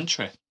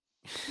documentary.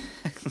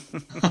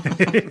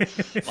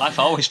 Life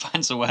always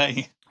finds a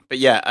way. But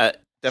yeah,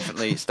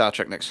 definitely Star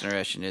Trek Next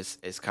Generation is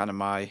kind of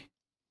my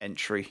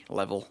entry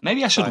level.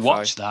 Maybe I should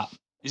watch that.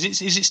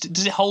 Is it?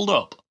 Does it hold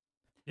up?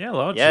 Yeah,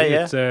 largely.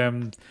 Yeah.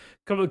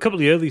 A couple of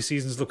the early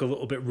seasons look a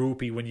little bit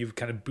ropey when you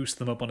kind of boost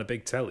them up on a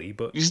big telly.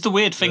 But because the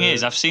weird thing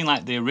is, I've seen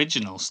like the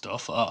original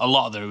stuff, a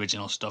lot of the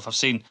original stuff. I've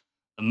seen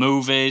the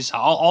movies,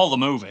 all the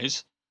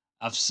movies.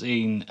 I've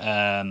seen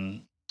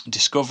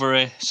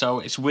Discovery. So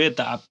it's weird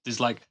that there's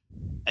like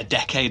a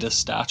decade of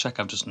Star Trek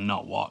I've just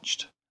not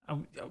watched.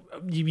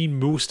 You mean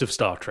most of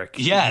Star Trek?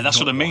 Yeah, that's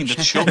what I mean. The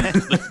chunk.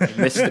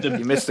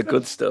 You missed the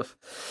good stuff.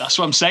 That's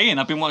what I'm saying.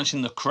 I've been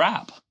watching the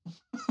crap.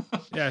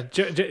 Yeah,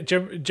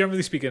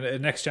 generally speaking,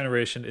 Next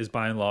Generation is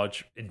by and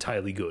large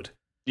entirely good.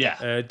 Yeah.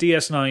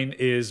 DS9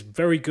 is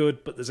very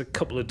good, but there's a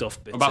couple of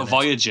duff bits. What about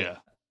Voyager?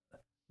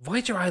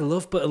 Voyager I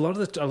love, but a lot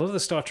of the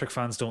Star Trek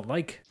fans don't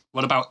like.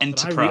 What about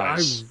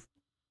Enterprise?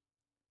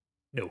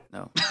 No.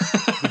 No.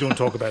 We don't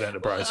talk about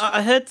Enterprise.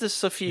 I heard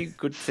there's a few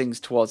good things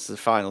towards the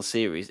final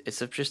series. It's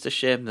just a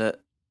shame that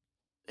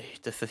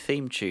the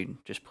theme tune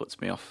just puts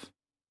me off.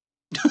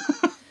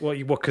 What?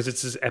 Because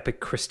it's this epic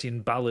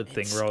Christian ballad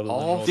thing rather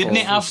than. Didn't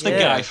it have the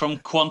guy from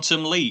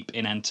Quantum Leap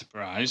in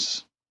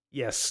Enterprise?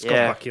 Yes,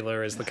 Scott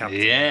Bakula is the captain.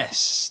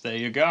 Yes, there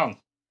you go.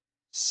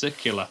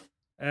 Secular.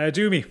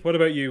 Doomy, what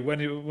about you?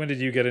 When did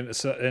you get into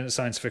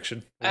science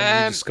fiction? When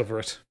did you discover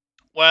it?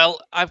 Well,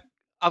 I've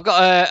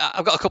got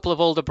a couple of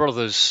older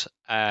brothers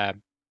that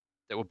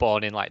were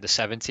born in like the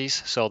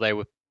 70s, so they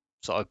were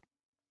sort of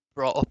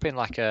brought up in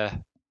like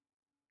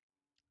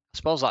I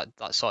suppose that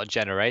sort of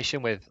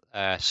generation with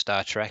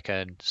Star Trek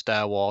and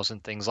Star Wars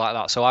and things like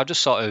that. So I've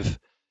just sort of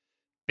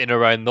been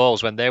around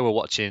those when they were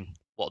watching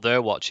what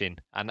they're watching,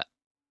 and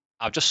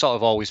I've just sort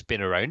of always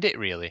been around it,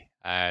 really.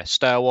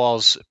 Star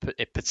Wars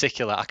in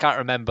particular, I can't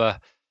remember.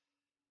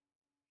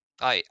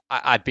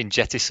 I'd been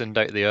jettisoned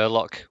out the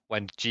airlock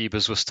when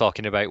Jeebus was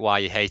talking about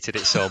why he hated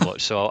it so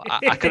much, so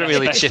I couldn't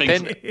really chip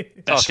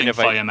in talking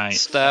about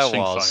Star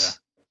Wars.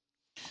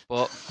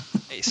 But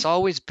it's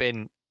always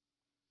been...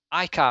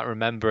 I can't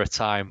remember a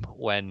time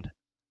when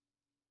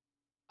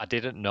I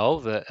didn't know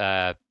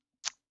that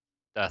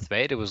Darth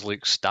Vader was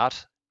Luke's dad.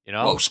 You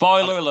know,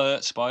 spoiler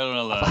alert! Spoiler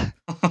alert!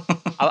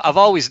 I've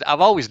always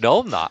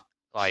known that.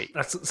 Like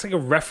it's like a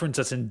reference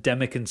that's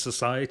endemic in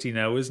society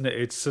now, isn't it?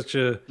 It's such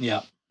a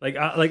Like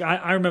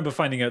I remember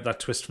finding out that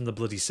twist from the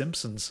bloody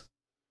Simpsons.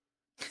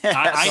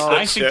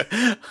 I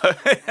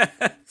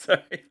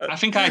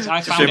think I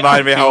found just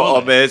remind me how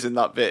amazing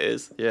that bit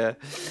is. Yeah.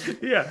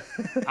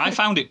 I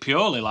found it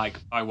purely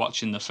like by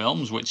watching the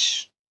films,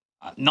 which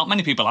not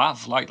many people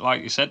have. Like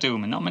you said,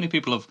 Doom, and not many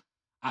people have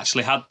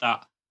actually had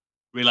that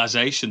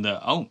realization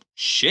that, oh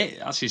shit,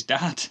 that's his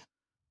dad.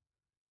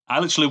 I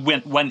literally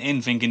went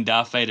in thinking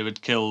Darth Vader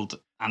had killed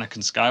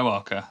Anakin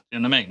Skywalker. You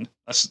know what I mean?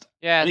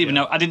 I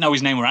didn't know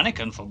his name was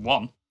Anakin for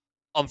one.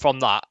 And from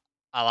that,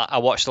 I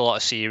watched a lot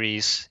of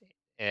series.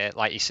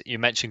 Like you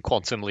mentioned,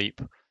 Quantum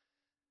Leap.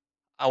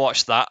 I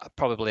watched that.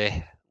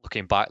 Probably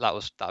looking back, that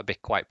would be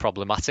quite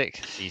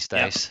problematic these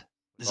days. Yep.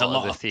 There's a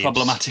lot of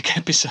problematic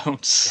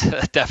episodes.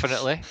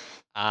 Definitely.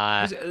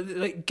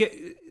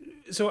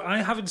 So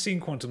I haven't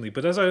seen Quantum Leap,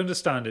 but as I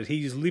understand it,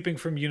 he's leaping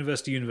from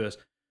universe to universe.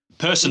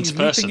 Person to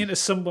person. Leaping into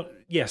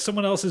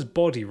someone else's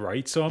body,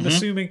 right? So I'm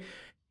assuming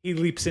he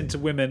leaps into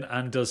women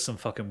and does some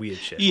fucking weird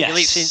shit. Yes. He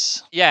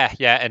leaps in,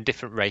 and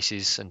different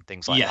races and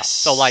things like that.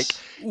 So like,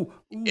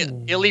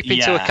 he'll leap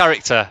into a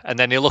character and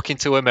then he'll look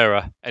into a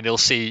mirror and he'll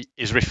see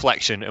his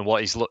reflection and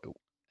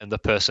and the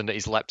person that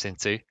he's leapt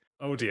into.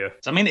 Oh dear.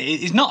 I mean,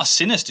 it's not a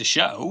sinister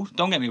show.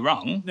 Don't get me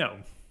wrong. No,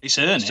 it's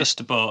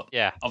earnest, but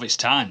of its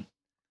time.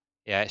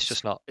 Yeah, it's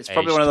just not. It's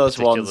probably one of those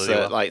ones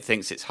that like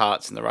thinks its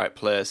heart's in the right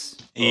place.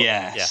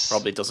 Yes.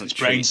 Probably doesn't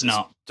treat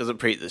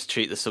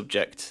the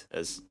subject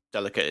as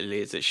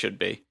delicately as it should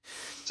be.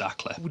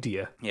 Exactly. Oh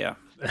dear. Yeah.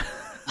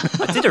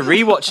 I did a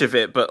rewatch of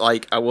it, but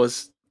like I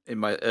was in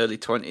my early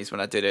 20s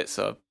when I did it,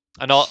 so.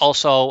 And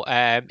also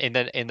in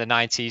the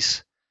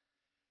 90s,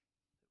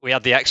 we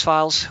had the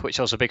X-Files, which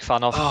I was a big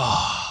fan of.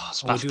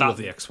 I do love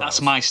the X-Files.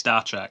 That's my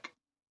Star Trek.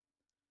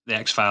 The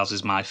X-Files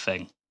is my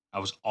thing. I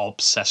was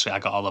obsessed with it. I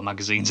got all the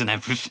magazines and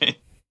everything.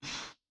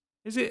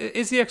 Is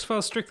the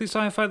X-Files strictly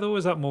sci-fi though, or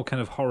is that more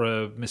kind of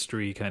horror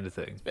mystery kind of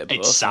thing?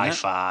 It's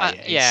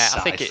sci-fi.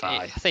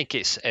 I think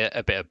it's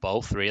a bit of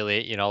both,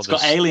 really. You know, it's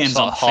got aliens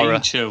on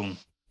theme tune,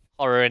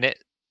 horror in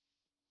it,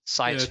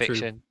 science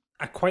fiction. True.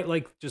 I quite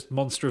like just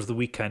monster of the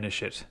week kind of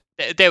shit.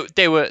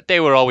 They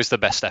were always the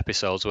best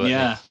episodes, weren't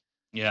they?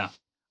 Yeah.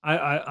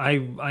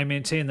 I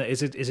maintain that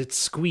is it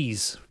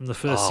Squeeze from the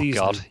first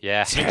season? Oh God,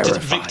 yeah.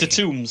 Victor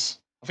Toombs.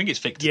 I think it's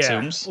Victor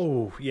Toombs.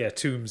 Oh yeah,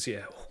 Toombs.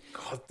 Yeah. Oh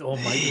God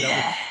Almighty,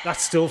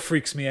 that still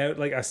freaks me out.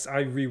 Like I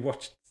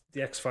rewatched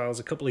the X-Files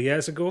a couple of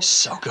years ago.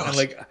 So good. And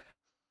like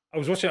I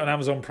was watching it on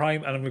Amazon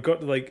Prime, and we got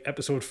to like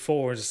episode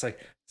 4, and just like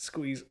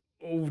Squeeze.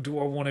 Oh, do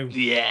I want to?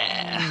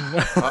 Yeah.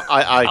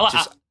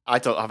 I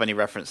don't have any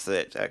reference to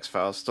the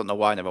X-Files. Don't know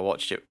why I never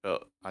watched it,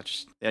 but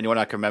the only one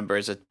I can remember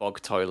is a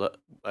bog toilet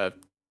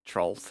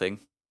troll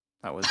thing.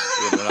 That was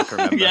the only one I can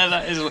remember. Yeah,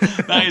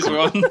 that is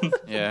one.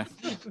 Yeah.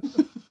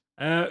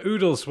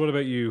 Oodles, what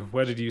about you?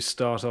 Where did you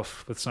start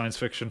off with science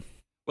fiction?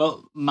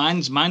 Well,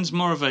 mine's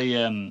more of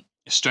a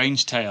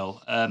strange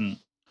tale.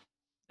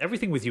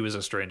 Everything with you is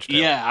a strange tale.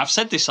 Yeah, I've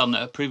said this on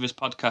a previous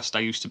podcast I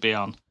used to be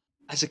on.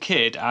 As a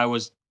kid, I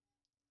was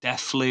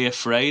deathly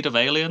afraid of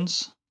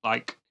aliens.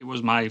 Like, it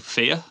was my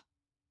fear.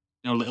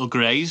 You know, little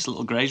greys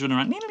running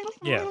around.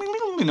 Yeah.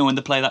 You know, when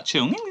they play that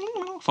tune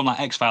from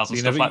like X-Files and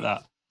stuff like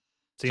that.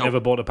 So you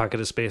never bought a packet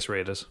of Space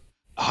Raiders?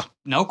 Oh,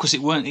 no, because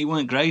it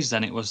weren't greys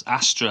then. It was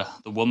Astra,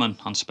 the woman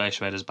on Space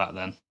Raiders back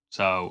then.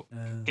 So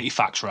get your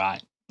facts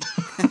right.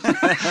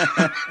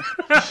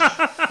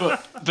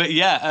 but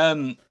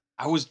yeah,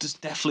 I was just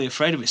definitely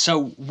afraid of it.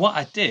 So what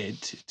I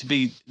did to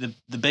be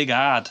the big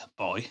hard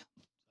boy,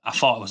 I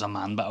thought I was a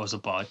man, but I was a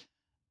boy.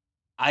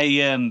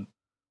 I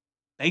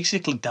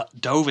basically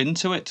dove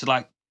into it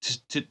to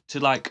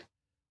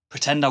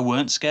pretend I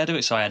weren't scared of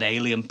it. So I had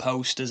alien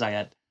posters. I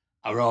had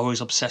I was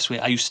always obsessed with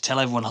it. I used to tell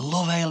everyone I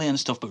love Alien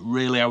stuff, but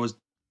really I was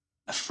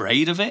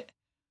afraid of it,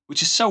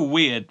 which is so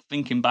weird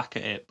thinking back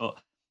at it. But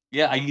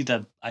yeah,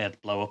 I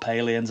had blow up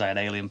aliens, I had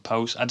alien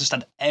posts, I just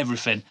had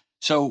everything.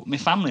 So my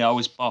family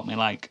always bought me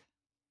like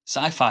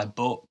sci-fi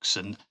books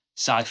and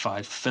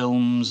sci-fi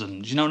films,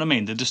 and do you know what I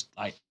mean? They're just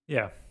like,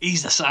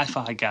 he's the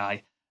sci-fi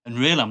guy, and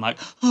really I'm like,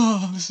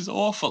 oh, this is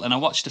awful. And I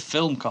watched a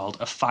film called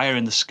A Fire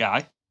in the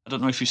Sky. I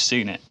don't know if you've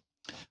seen it.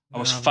 I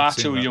was far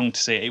too young to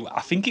see it.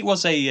 I think it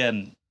was a.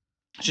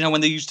 Do you know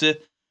when they used to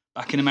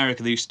back in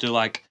America? They used to do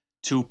like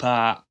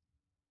 2-part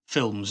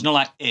films.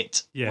 Like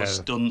It was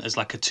done as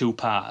like a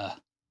 2-parter.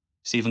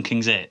 Stephen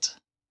King's It.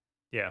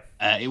 Yeah.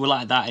 It was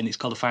like that, and it's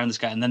called A Fire in the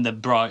Sky. And then they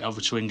brought it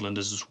over to England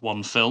as just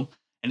one film,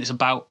 and it's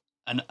about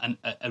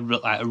a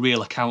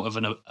real account of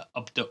an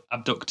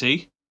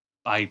abductee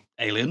by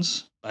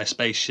aliens, by a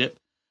spaceship,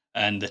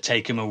 and they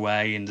take him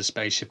away in the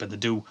spaceship, and they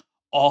do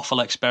awful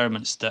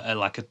experiments that are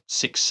like a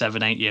 6,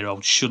 7,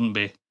 8-year-old shouldn't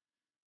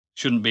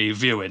be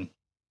viewing.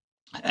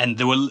 And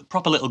there were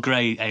proper little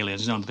grey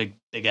aliens, the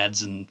big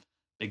heads and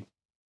big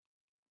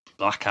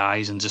black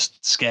eyes, and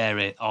just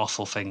scary,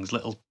 awful things,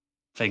 little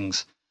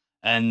things.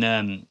 And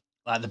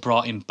like they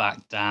brought him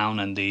back down,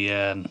 and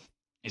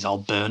he's all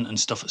burnt and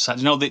stuff.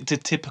 The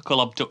typical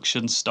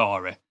abduction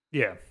story.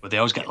 Yeah, where they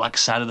always get like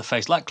side of the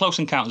face, like Close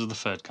Encounters of the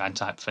Third Kind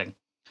type thing.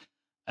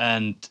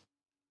 And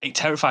it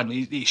terrified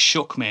me. It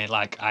shook me.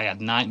 Like I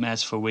had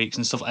nightmares for weeks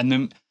and stuff.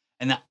 And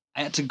I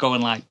had to go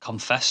and like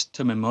confess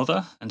to my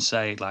mother and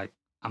say like,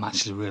 I'm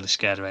actually really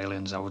scared of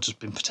aliens. I've just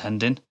been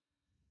pretending.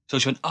 So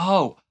she went,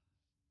 oh,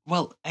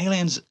 well,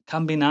 aliens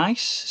can be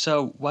nice.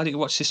 So why don't you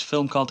watch this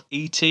film called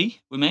E.T.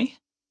 with me?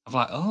 I'm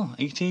like, oh,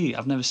 E.T.,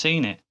 I've never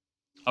seen it.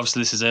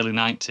 Obviously, this is early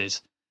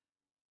 90s.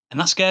 And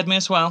that scared me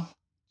as well.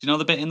 Do you know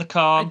the bit in the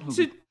car?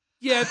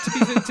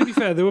 To be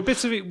fair, there were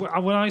bits of it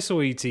when I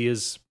saw E.T.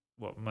 as,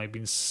 what, might have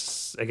been,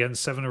 again,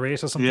 7 or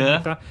 8 or something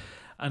like that.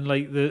 And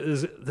like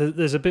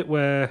there's a bit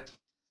where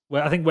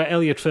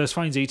Elliot first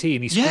finds E.T.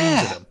 and he screams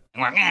at him. Oh,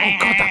 God,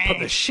 that put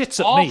the shits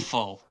at me.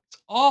 Awful. It's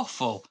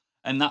awful.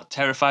 And that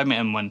terrified me.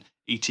 And when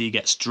E.T.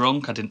 gets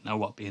drunk, I didn't know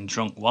what being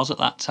drunk was at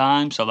that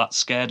time, so that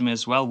scared me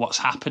as well. What's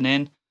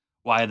happening?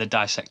 Why are they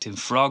dissecting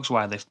frogs?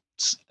 Why are they...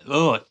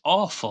 Oh,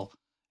 awful.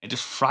 It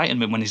just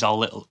frightened me when he's all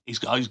little. He's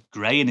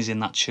grey and he's in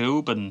that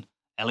tube and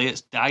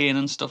Elliot's dying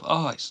and stuff.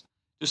 Oh, it's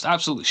just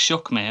absolutely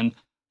shook me. And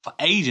for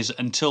ages,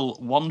 until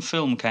one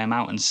film came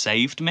out and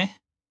saved me.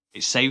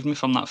 It saved me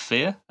from that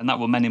fear, and that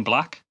were Men in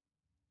Black.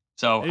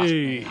 So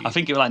I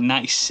think it was like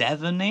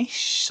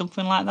 97-ish,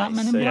 something like that,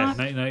 Men in Black. Yeah,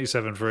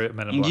 1997 for it,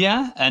 Men in Black.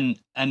 Yeah,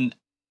 and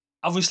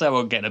obviously I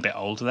was getting a bit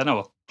older then. I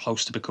was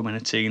close to becoming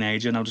a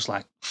teenager, and I was just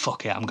like,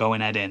 fuck it, I'm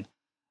going head in.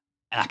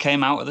 And I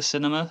came out of the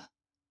cinema,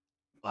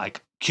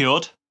 like,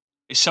 cured.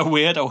 It's so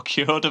weird, I was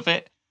cured of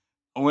it.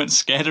 I weren't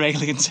scared of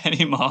aliens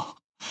anymore.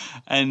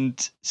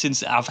 And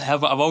since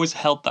I've always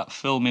held that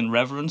film in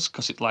reverence,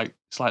 because it's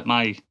like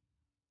my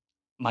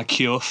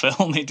cure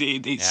film.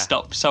 It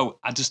stopped. So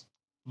I just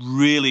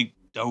really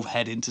dove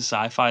head into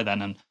sci-fi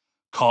then and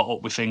caught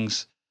up with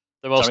things.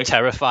 The most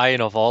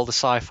terrifying of all the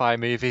sci-fi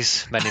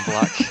movies, Men in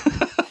Black.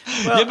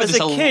 Well, as a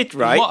kid,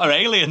 right? What are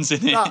aliens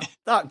in it?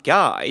 That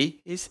guy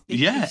is...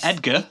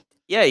 Edgar.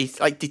 Yeah, he's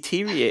like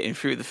deteriorating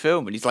through the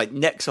film, and he's like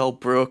neck's all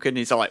broken.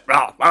 He's all like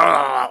rah,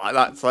 rah, like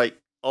that. It's like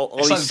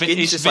all his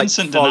skin's just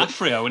Vincent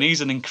D'Onofrio, and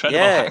he's an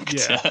incredible actor.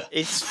 Yeah.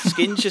 His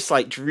skin's just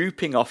like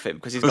drooping off him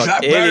because he's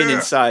got alien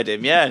inside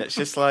him. Yeah, and it's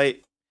just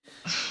like...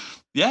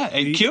 Yeah,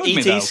 it cured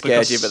me, though. E.T.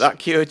 scared you, but that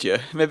cured you.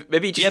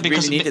 Maybe you just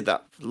really needed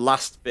that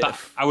last bit.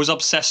 I was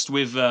obsessed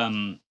with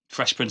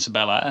Fresh Prince of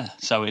Bel-Air,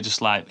 so it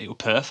just like, it was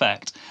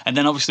perfect. And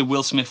then obviously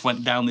Will Smith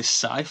went down this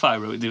sci-fi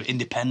route, the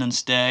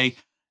Independence Day,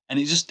 and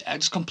it just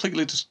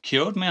completely just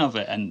cured me of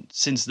it. And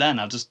since then,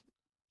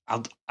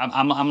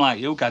 I'm like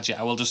you, Gadget.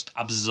 I will just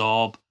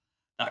absorb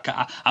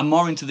that. I'm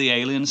more into the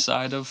alien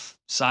side of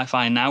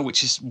sci-fi now,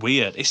 which is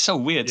weird. It's so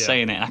weird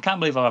saying it. And I can't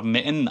believe I'm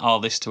admitting all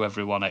this to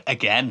everyone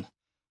again.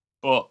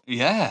 But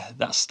yeah,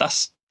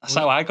 that's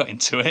how I got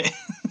into it.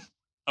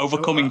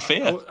 Overcoming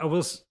fear. I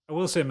will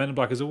say Men in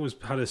Black has always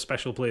had a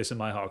special place in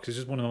my heart because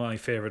it's just one of my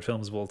favourite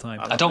films of all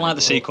time. I don't like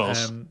the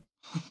sequels.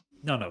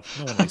 No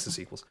one likes the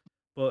sequels.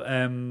 But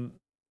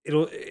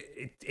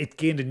it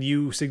gained a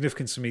new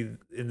significance for me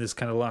in this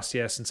kind of last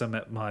year since I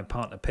met my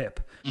partner Pip,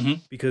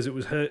 because it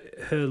was her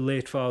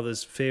late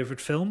father's favourite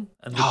film,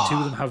 and the two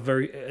of them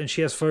have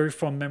she has very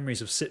fond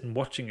memories of sitting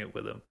watching it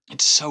with him.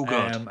 It's so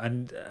good,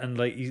 and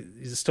like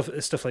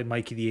stuff like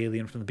Mikey the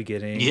Alien from the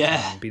beginning,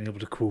 and being able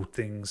to quote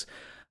things,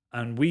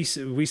 and we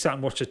sat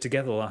and watched it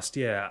together last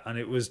year, and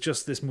it was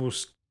just this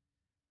most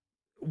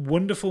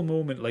wonderful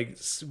moment, like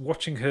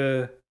watching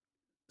her.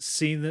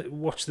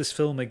 Watch this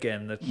film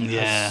again that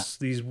has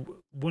these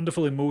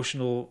wonderful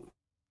emotional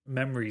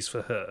memories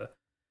for her,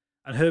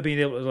 and her being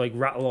able to like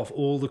rattle off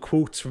all the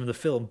quotes from the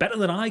film better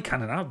than I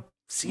can, and I've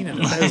seen it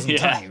 1,000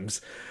 times,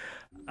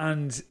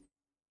 and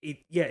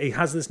it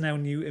has this now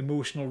new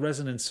emotional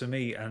resonance for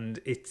me, and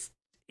it's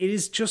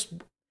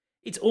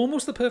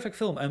almost the perfect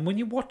film. And when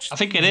you watch, I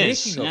think it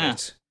is.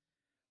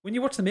 when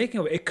you watch the making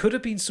of it, it could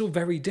have been so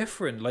very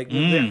different. Like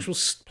the actual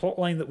plot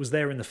line that was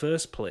there in the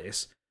first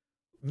place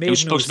made It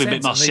was supposed no to be a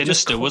bit more sense, and they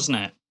just sinister, wasn't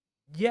it?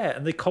 Yeah,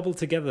 and they cobbled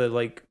together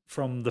like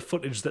from the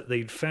footage that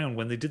they'd found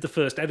when they did the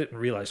first edit and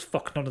realized,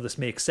 fuck, none of this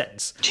makes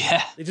sense.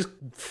 Yeah. They just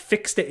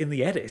fixed it in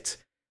the edit,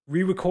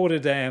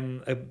 re-recorded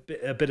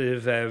a bit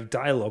of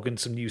dialogue and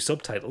some new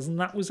subtitles, and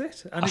that was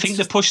it. And I think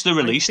they pushed the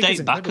release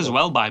date back as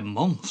well by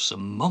months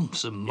and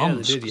months and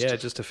months. Yeah, they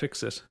did, just to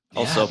fix it.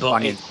 Also,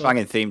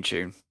 banging theme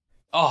tune.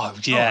 Oh,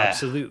 yeah. Oh,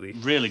 absolutely.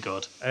 Really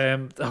good.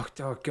 Oh,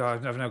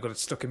 God, I've now got it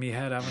stuck in my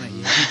head, haven't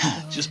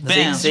I? Just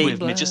bounce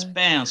with me, just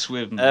bounce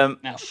with me.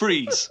 Now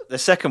freeze. The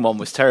second one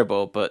was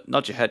terrible, but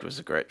Nod Your Head was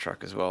a great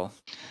track as well.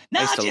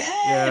 Nod Your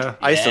Head!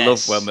 I used to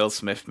love when Will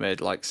Smith made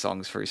like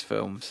songs for his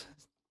films.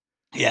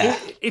 Yeah.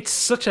 It's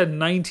such a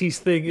 90s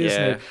thing,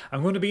 isn't it?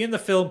 I'm going to be in the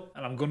film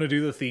and I'm going to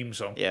do the theme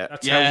song. Yeah.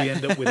 That's how we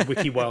end up with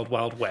Wiki Wild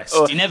Wild West.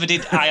 He never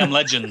did I Am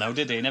Legend, though,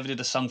 did he? He never did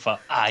a song for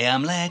I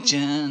Am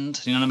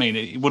Legend. You know what I mean?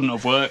 It wouldn't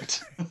have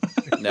worked.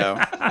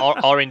 No.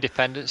 or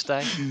Independence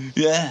Day.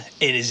 Yeah,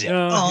 it is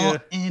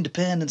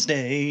Independence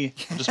Day.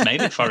 I just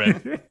made it for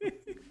him.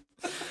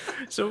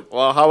 So,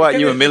 well, how about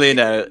You a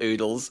Millionaire,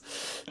 Oodles?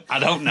 I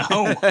don't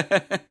know.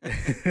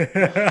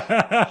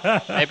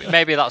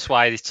 maybe that's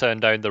why they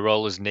turned down the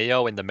role as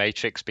Neo in The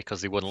Matrix,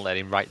 because they wouldn't let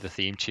him write the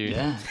theme tune.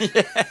 Yeah.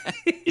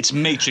 It's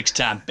Matrix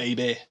time,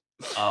 baby.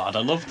 Oh, I'd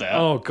have loved that.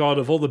 Oh, God,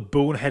 of all the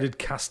boneheaded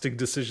casting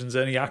decisions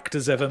any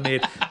actor's ever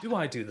made, do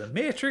I do The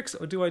Matrix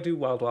or do I do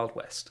Wild Wild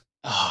West?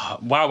 Oh,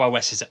 Wild Wild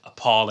West is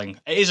appalling.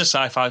 It is a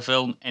sci-fi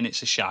film, and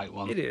it's a shite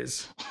one. It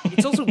is.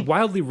 It's also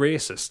wildly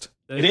racist.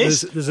 It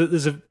is.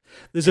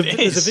 There's a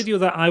video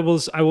that I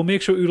will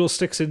make sure Oodle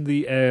sticks in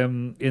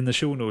the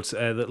show notes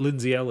that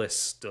Lindsay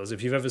Ellis does.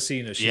 If you've ever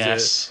seen her,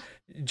 she's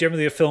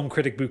generally a film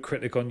critic, book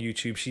critic on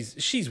YouTube.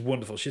 She's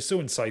wonderful. She's so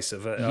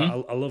incisive.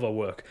 I love her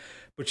work.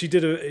 But she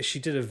did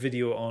a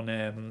video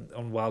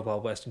on Wild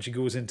Wild West, and she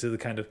goes into the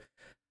kind of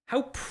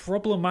how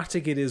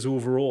problematic it is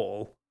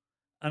overall,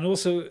 and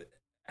also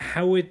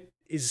how it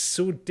is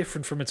so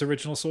different from its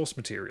original source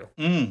material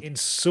in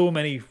so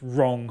many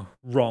wrong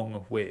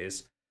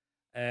ways.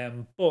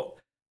 But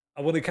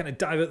I want to kind of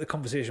divert the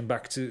conversation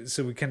back to,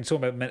 so we can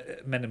talk about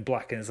Men in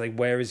Black, and it's like,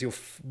 where does your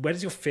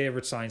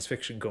favorite science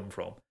fiction come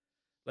from?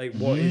 Like,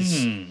 what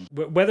is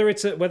whether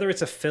it's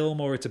a film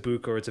or it's a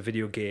book or it's a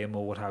video game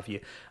or what have you.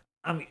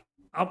 I mean,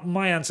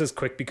 my answer is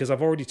quick because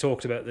I've already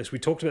talked about this. We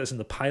talked about this in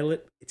the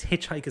pilot. It's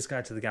Hitchhiker's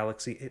Guide to the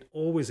Galaxy. It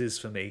always is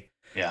for me.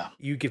 Yeah.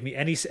 You give me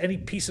any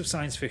piece of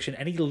science fiction,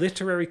 any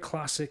literary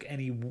classic,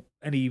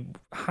 any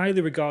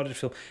highly regarded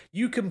film.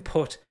 You can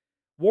put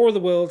War of the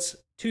Worlds,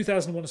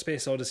 2001: A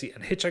Space Odyssey,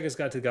 and Hitchhiker's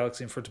Guide to the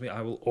Galaxy in front of me.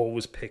 I will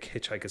always pick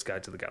Hitchhiker's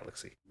Guide to the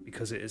Galaxy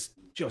because it is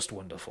just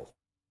wonderful.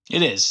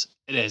 It is,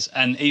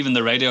 and even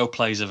the radio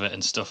plays of it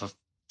and stuff are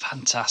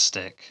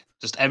fantastic.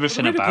 Just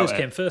everything about it. The radio plays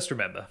came first,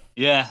 remember?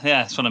 Yeah,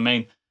 that's what I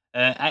mean.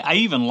 I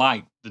even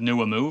like the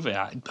newer movie.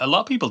 A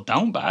lot of people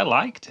don't, but I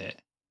liked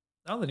it.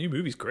 Oh, the new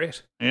movie's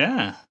great.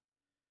 Yeah.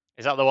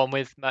 Is that the one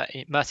with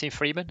Martin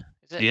Freeman?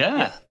 Is it?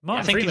 Yeah.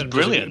 Martin I think Freeman he's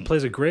brilliant.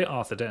 Plays a great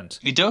Arthur Dent.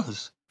 He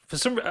does. For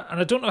some, and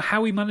I don't know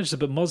how he managed it,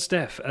 but Mos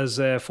Def as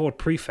Ford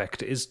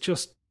Prefect is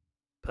just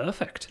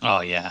perfect.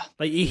 Oh yeah,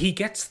 like he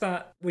gets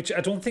that, which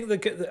I don't think I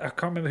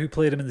can't remember who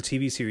played him in the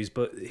TV series,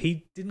 but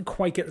he didn't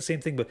quite get the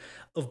same thing. But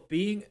of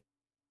being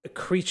a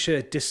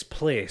creature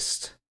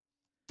displaced,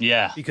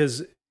 yeah.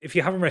 Because if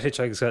you haven't read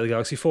Hitchhiker's Guide to the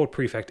Galaxy, Ford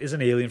Prefect is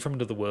an alien from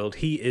another world.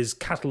 He is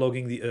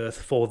cataloguing the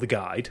Earth for the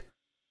guide,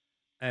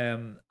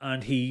 and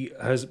he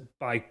has,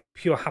 by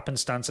pure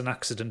happenstance and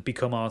accident,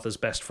 become Arthur's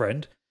best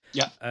friend.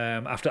 Yeah.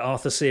 After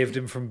Arthur saved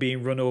him from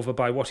being run over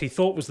by what he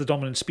thought was the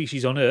dominant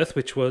species on Earth,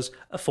 which was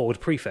a Ford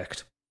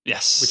Prefect.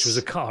 Yes. Which was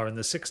a car in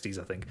the 60s,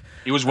 I think.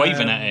 He was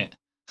waving at it.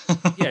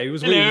 Yeah, he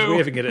was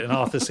waving at it, and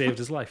Arthur saved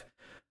his life.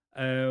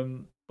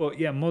 But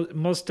yeah,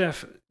 Mos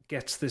Def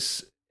gets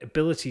this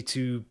ability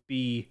to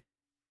be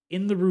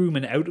in the room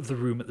and out of the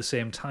room at the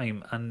same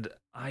time, and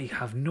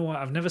I've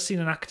never seen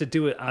an actor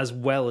do it as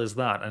well as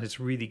that, and it's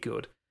really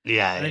good.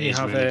 Yeah, and then you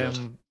have really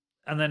good.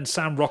 And then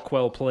Sam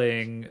Rockwell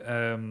playing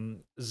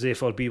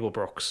Zaphod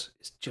Beeblebrox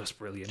is just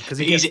brilliant because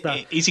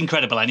he's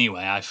incredible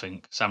anyway. I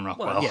think Sam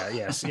Rockwell. Well,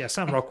 yeah.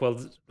 Sam Rockwell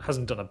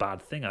hasn't done a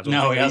bad thing. I don't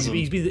no, think. He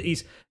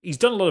hasn't. He's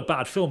done a lot of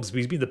bad films, but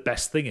he's been the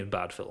best thing in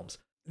bad films.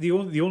 The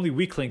only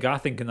weak link I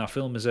think in that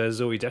film is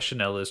Zooey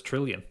Deschanel as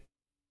Trillian.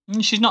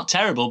 She's not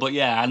terrible, but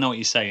yeah, I know what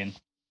you're saying.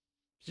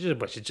 She's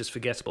just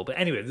forgettable. But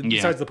anyway,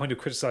 besides the point of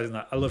criticizing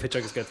that, I love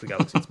Hitchhiker's Guide to the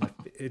Galaxy.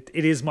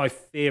 It is my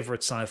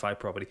favorite sci-fi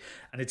property,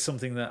 and it's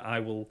something that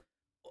I will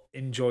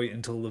enjoy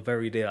until the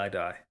very day I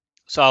die.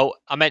 So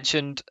I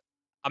mentioned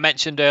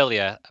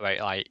earlier about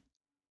like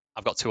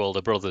I've got two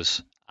older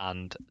brothers,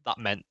 and that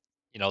meant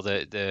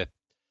the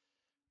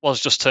one's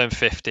just turned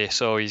 50,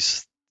 so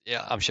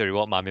I'm sure he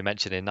won't mind me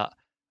mentioning that.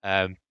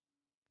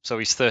 So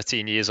he's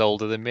 13 years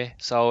older than me.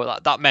 So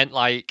that meant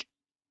like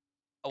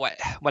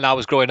when I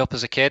was growing up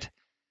as a kid,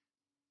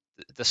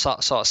 the sort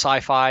of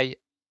sci-fi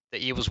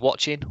that he was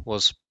watching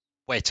was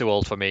way too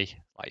old for me.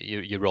 Like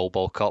your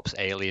RoboCops,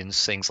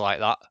 Aliens, things like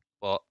that.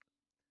 But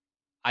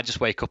I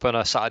just wake up on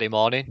a Saturday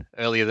morning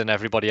earlier than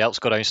everybody else,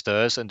 go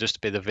downstairs and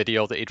just be the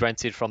video that he'd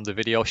rented from the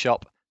video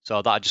shop.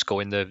 So that'd just go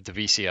in the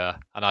VCR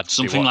and I'd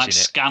something be watching like it.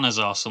 Scanners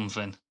or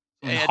something.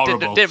 It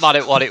Horrible. didn't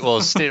matter what it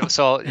was.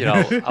 So,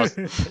 I was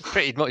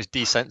pretty much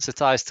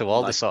desensitized to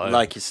all the sort of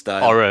like your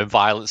style. horror and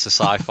violence of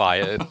sci-fi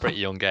at a pretty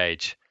young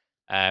age.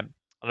 And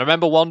I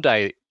remember one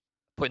day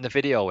putting the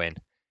video in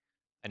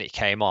and it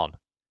came on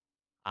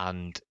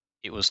and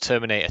it was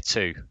Terminator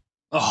 2.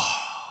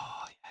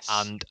 Oh, yes.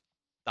 And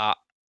that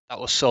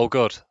was so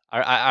good.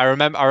 I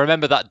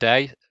remember that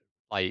day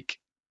like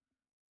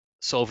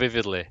so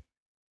vividly,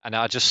 and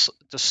I just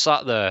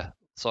sat there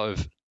sort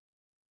of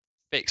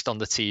fixed on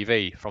the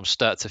TV from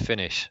start to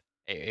finish.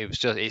 It was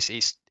just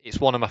it's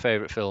one of my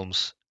favorite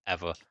films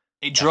ever.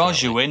 It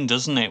draws you in,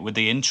 doesn't it, with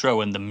the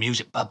intro and the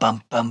music? Bum,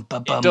 bum, bum,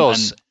 bum, It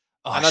does.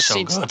 And it's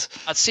so good.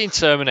 I'd seen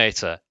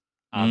Terminator,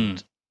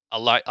 and I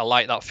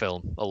like that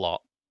film a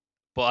lot,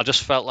 but I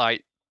just felt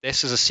like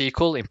this is a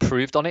sequel,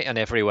 improved on it in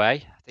every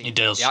way. I think It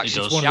does. It's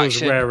one of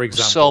those rare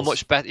examples. So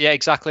much better. Yeah,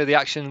 exactly. The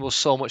action was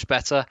so much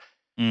better.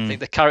 I think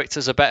the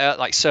characters are better.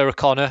 Like Sarah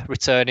Connor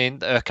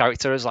returning, her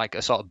character as like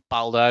a sort of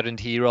bald-hardened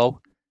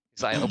hero.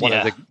 It's like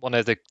one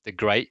of the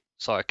great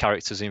sort of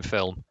characters in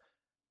film.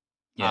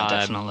 Yeah,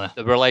 definitely.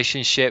 The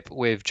relationship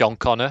with John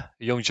Connor,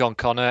 young John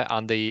Connor,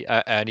 and the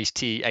Ernie's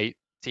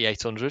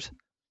T800.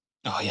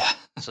 Oh yeah,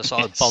 it's a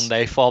sort of bond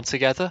they form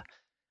together.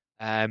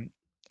 And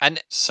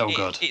so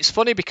good. It's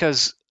funny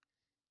because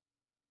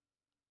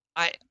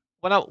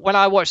when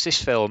I watched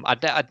this film,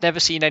 I'd never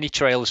seen any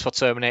trailers for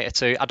Terminator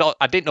 2.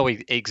 I didn't know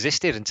it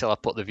existed until I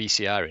put the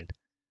VCR in.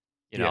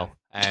 You know.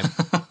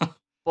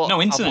 But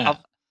no internet.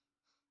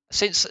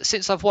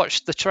 Since I've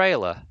watched the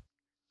trailer,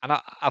 and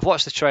I've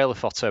watched the trailer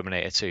for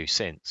Terminator 2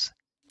 since,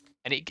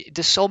 and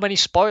there's so many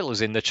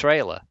spoilers in the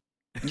trailer.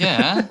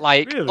 Yeah,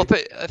 like really?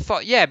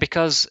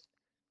 Because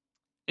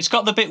it's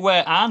got the bit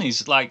where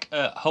Arnie's like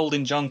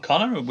holding John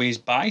Connor with his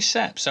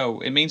bicep, so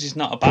it means he's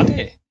not a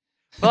baddie.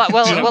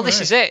 Well, this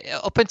is it.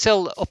 Up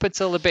until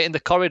the bit in the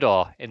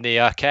corridor in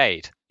the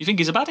arcade. You think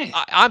he's a baddie?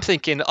 I'm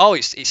thinking,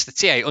 it's the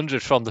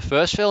T800 from the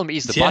first film.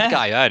 He's the bad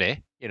guy,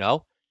 Ernie. You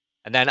know.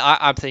 And then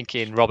I'm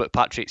thinking Robert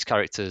Patrick's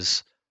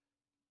character's.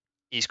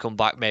 He's come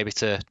back maybe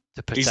to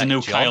protect. He's the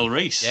new John. Kyle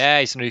Reese. Yeah,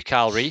 he's the new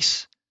Kyle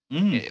Reese.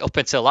 Up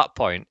until that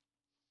point,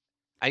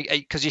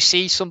 because you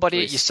see somebody,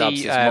 you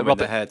see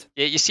Robert. Head.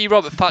 Yeah, you see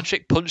Robert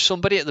Patrick punch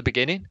somebody at the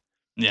beginning.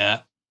 Yeah.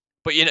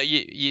 But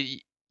you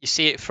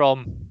see it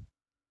from.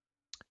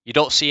 You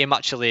don't see him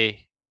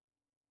actually.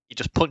 He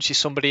just punches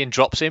somebody and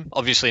drops him.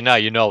 Obviously, now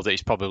you know that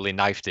he's probably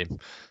knifed him.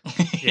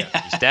 Yeah,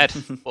 he's dead.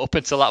 But up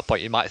until that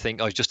point, you might think,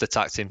 he's just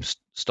attacked him,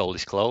 stole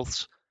his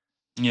clothes.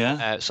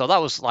 Yeah. So that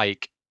was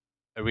like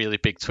a really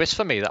big twist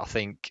for me that I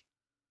think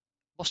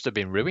must have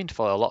been ruined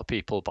for a lot of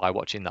people by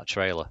watching that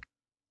trailer.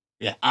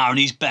 Yeah,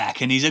 Arnie's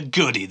back and he's a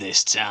goodie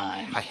this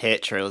time. I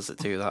hate trailers that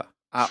do that.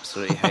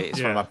 Absolutely hate it.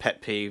 It's one of my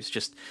pet peeves.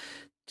 Just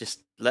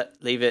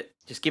leave it.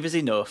 Just give us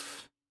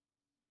enough.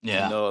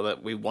 Yeah. To know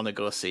that we want to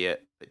go see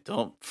it. But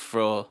don't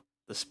throw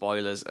the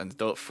spoilers and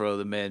don't throw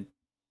the main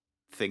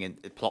thing in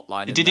the plot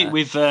line. They did it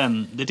with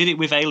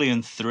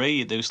Alien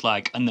 3. There was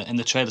like, and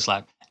the trailer's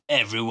like,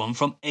 everyone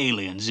from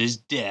Aliens is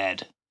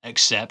dead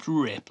except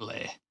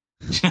Ripley.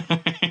 It's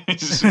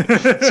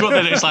what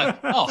they do. It's like,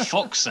 oh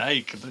fuck's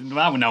sake!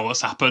 Now we know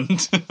what's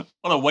happened.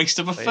 What a waste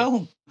of a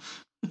film.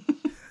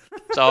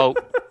 So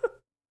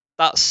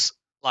that's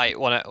like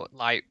one of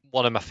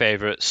my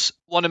favourites.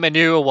 One of my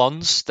newer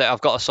ones that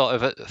I've got a sort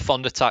of a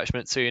fond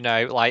attachment to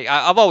now. Like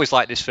I've always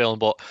liked this film,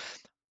 but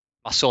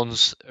my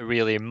son's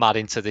really mad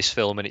into this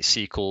film and its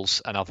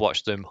sequels, and I've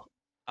watched them.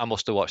 I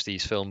must have watched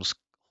these films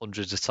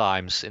hundreds of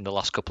times in the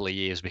last couple of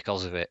years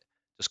because of it,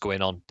 just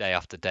going on day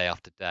after day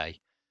after day.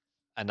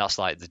 And that's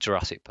like the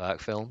Jurassic Park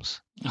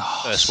films.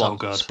 Oh, First so one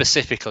good.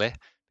 Specifically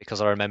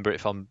because I remember it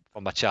from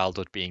my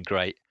childhood being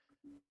great.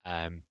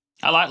 I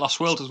like Lost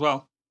World as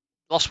well.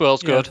 Lost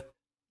World's good.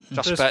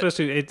 First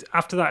two,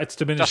 after that, it's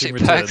diminishing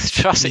returns.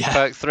 Jurassic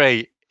Park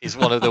 3 is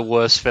one of the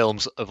worst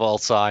films of all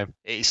time.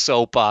 It is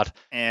so bad.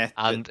 Yeah,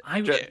 and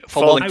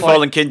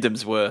Fallen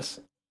Kingdom's worse.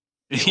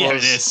 It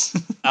is.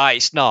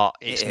 It's not.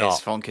 It's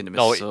not. Fallen Kingdom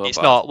is so it's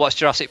bad. not. What's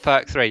Jurassic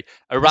Park 3?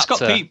 A raptor. It's got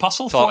Pete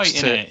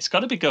Postlethwaite in it. It's got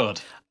to be good.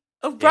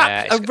 A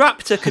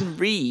raptor can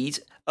read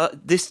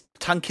this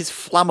tank is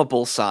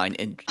flammable sign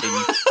in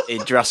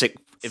Jurassic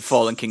in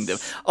Fallen Kingdom.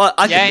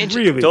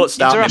 Don't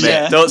start me,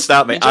 mate. Don't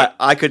start me.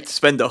 I could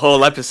spend a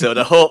whole episode,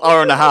 a whole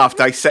hour and a half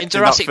dissecting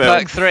Jurassic that film.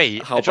 Park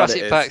 3.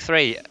 Jurassic Park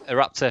 3, a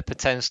raptor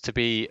pretends to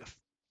be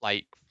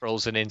like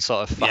frozen in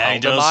sort of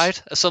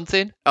formaldehyde or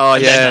something. Oh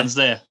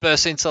yeah,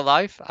 bursts into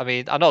life. I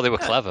mean, I know they were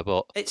clever,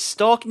 but it's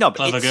stalking. No,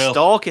 but it's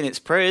stalking its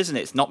prey, isn't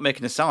it? It's not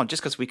making a sound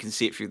just because we can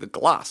see it through the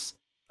glass.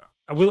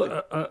 I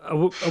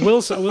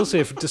will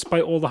say,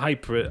 despite all the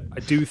hype for it, I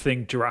do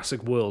think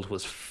Jurassic World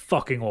was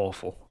fucking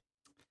awful.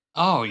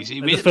 Oh,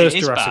 the first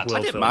Jurassic World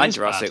I didn't mind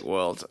Jurassic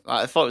World.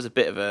 I thought it was a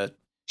bit of a.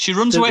 She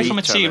runs away from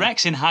a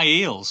T-Rex in high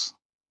heels.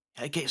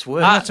 It gets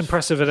worse. That's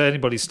impressive at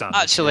anybody's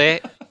standards. Actually,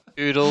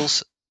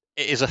 Oodles,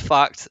 it is a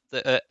fact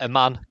that a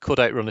man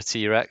could outrun a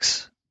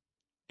T-Rex.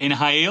 In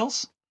high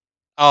heels?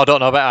 Oh, I don't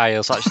know about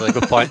IELTS, actually.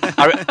 Good point.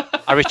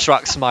 I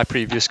retract my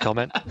previous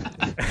comment.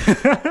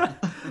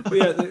 But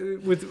yeah,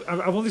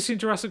 I've only seen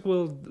Jurassic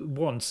World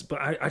once, but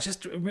I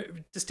just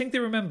distinctly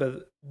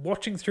remember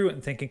watching through it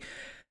and thinking,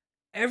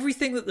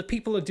 everything that the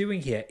people are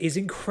doing here is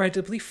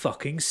incredibly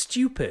fucking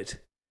stupid.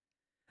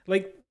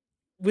 Like,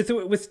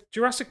 with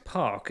Jurassic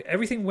Park,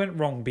 everything went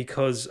wrong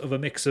because of a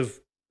mix of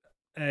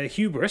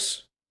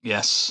hubris,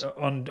 yes,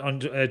 on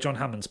John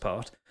Hammond's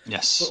part,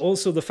 yes, but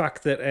also the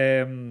fact that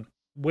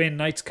Wayne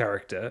Knight's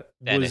character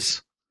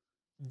Dennis.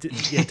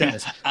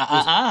 Dennis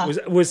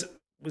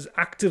was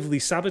actively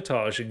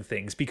sabotaging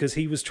things because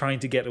he was trying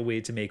to get away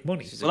to make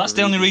money. Well, that's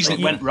the only reason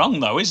it went wrong,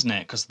 though, isn't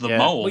it? Because the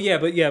mole. Well,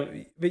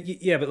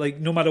 but like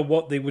no matter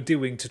what they were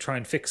doing to try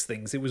and fix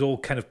things, it was all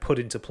kind of put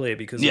into play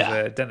because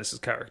of Dennis's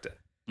character.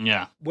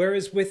 Yeah.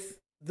 Whereas with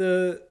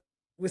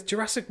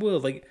Jurassic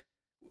World, like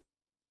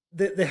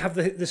they have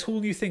this whole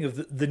new thing of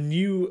the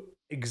new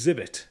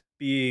exhibit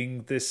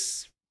being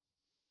this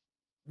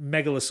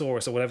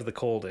Megalosaurus or whatever they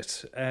called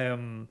it.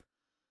 And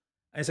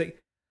it's like,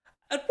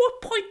 at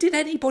what point did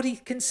anybody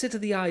consider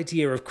the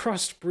idea of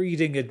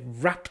crossbreeding a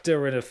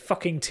raptor and a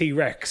fucking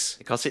T-Rex?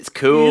 Because it's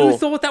cool. Who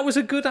thought that was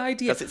a good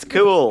idea? Because it's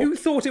cool. Who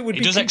thought it would be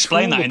He does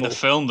explain that in the controllable?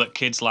 film, that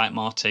kids like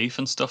more teeth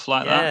and stuff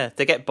like that. Yeah,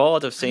 they get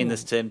bored of seeing the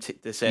same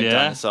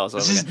dinosaurs.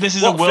 This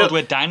is a world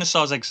where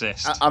dinosaurs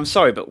exist. I'm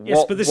sorry, but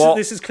Yes, but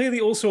this is clearly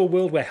also a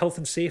world where health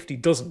and safety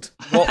doesn't.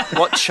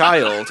 What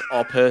child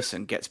or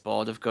person gets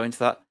bored of going to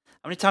that?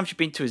 How many times have you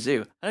been to a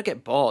zoo? I don't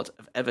get bored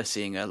of ever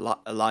seeing a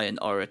lion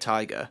or a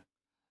tiger.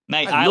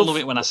 Mate, I love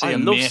it when I see a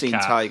meerkat. I love seeing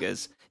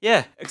tigers.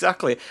 Yeah,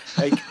 exactly.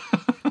 Like,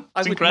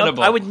 It's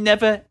incredible. I would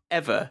never,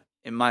 ever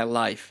in my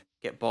life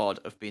get bored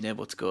of being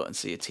able to go and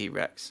see a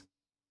T-Rex.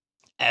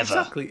 Ever.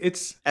 Exactly.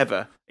 It's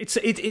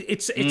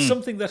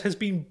something that has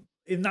been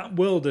in that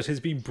world that has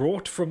been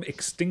brought from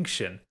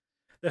extinction,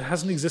 that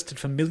hasn't existed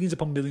for millions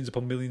upon millions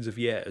upon millions of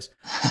years.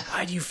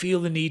 Why do you feel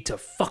the need to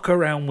fuck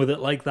around with it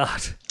like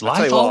that?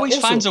 Life always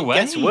finds a way.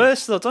 It gets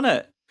worse though, doesn't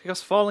it?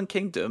 Because Fallen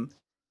Kingdom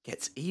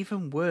gets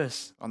even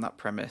worse on that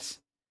premise.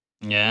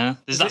 Yeah,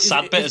 there's that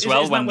sad bit as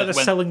well when they're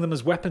selling them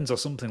as weapons or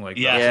something like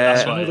that. Yeah,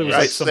 that's what it is.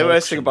 Right, the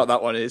worst thing about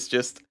that one is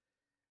just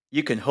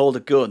you can hold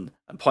a gun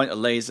and point a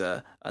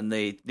laser, and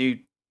the new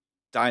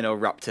Dino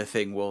Raptor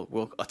thing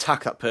will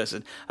attack that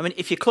person. I mean,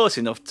 if you're close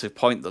enough to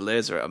point the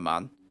laser at a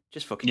man,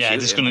 just fucking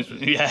shoot him.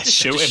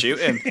 Shoot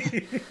him.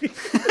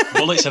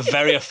 Bullets are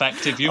very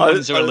effective.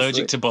 Humans are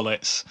allergic to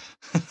bullets.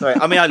 Sorry,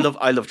 I mean, I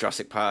love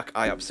Jurassic Park.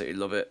 I absolutely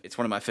love it. It's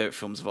one of my favourite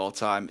films of all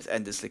time. It's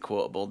endlessly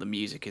quotable. The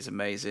music is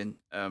amazing.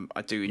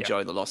 I do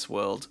enjoy The Lost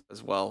World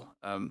as well.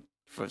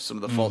 For some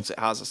of the faults it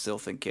has, I still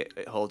think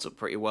it holds up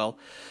pretty well.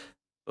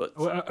 But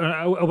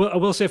I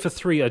will say for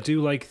 3, I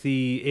do like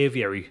the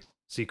aviary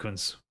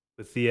sequence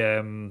with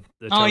the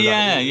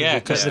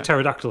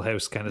pterodactyl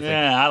house kind of thing.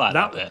 Yeah, I like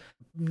that bit.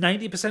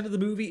 90% of the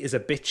movie is a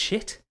bit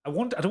shit. I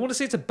don't want to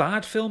say it's a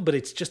bad film, but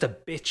it's just a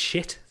bit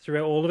shit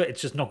throughout all of it.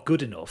 It's just not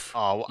good enough.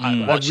 Oh,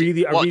 I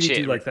really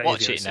do like that.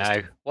 Watch it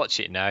now.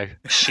 Watch it now.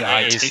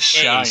 Shite. It is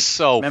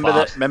so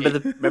bad. Remember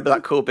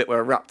that cool bit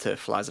where a raptor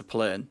flies a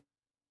plane,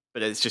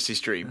 but it's just his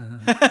dream.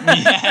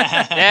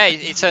 Yeah,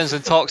 he turns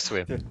and talks to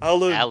him.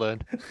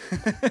 Ellen.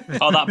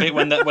 Oh, that bit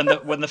when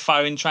the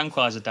firing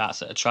tranquilizer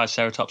darts at a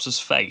Triceratops's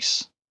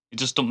face. It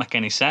just doesn't make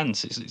any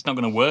sense. It's not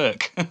going to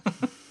work.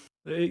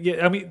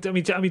 Yeah, I mean, to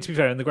be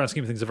fair, in the grand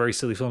scheme of things, they're very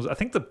silly films. I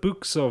think the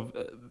books are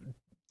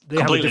they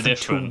completely have a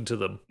different tone to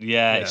them.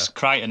 Yeah, it's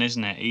Crichton,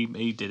 isn't it?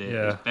 He did it.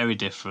 Yeah. It's very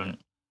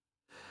different.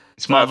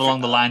 It's more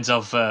along the lines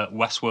of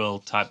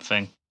Westworld type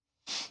thing.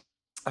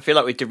 I feel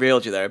like we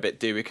derailed you there a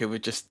bit, do we? Because we're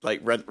just like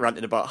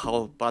ranting about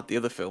how bad the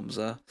other films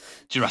are.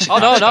 Jurassic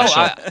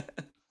Park.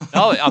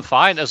 No, I'm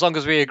fine as long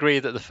as we agree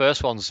that the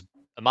first one's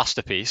a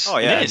masterpiece. Oh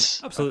yeah, it is.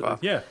 Absolutely.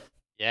 Yeah.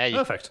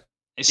 Perfect.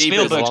 It's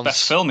Spielberg's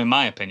best film, in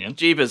my opinion.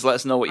 Jeebus, let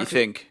us know what you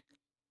think.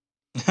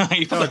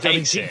 He probably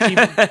hates it.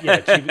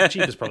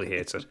 Jeebus probably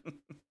hates it.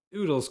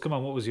 Oodles, come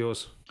on, what was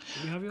yours?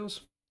 Do we have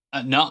yours?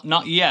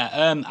 Not yet.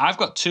 I've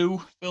got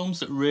 2 films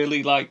that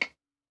really like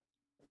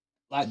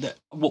the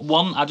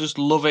one. I just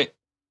love it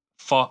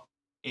for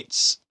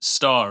its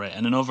story,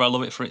 and another I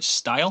love it for its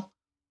style.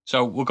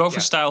 So we'll go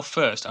for style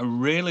first. I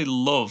really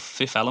love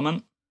Fifth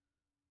Element.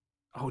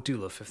 Oh, I do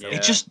love Fifth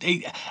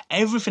Element.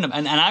 Everything,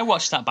 and I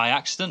watched that by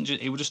accident.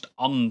 It was just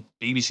on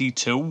BBC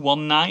 2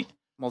 one night.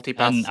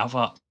 Multipass. And I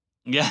thought,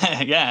 and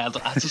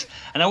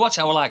I watched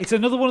it. I was like, it's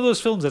another one of those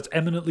films that's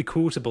eminently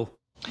quotable.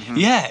 Mm-hmm.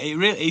 Yeah, it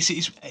really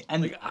is.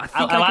 And like,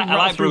 I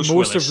like Bruce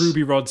most Willis. Of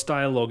Ruby Rod's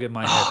dialogue in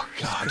my head. Oh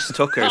God, Chris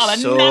Tucker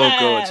is so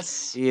good.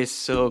 He is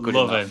so good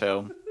in that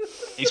film.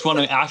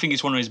 I think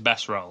it's one of his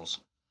best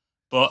roles.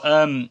 But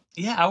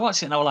I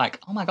watched it and I was like,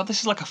 oh my God, this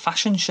is like a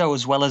fashion show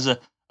as well as a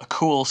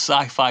cool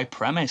sci-fi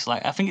premise.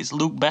 Like, I think it's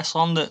Luc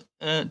Besson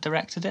that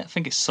directed it. I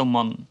think it's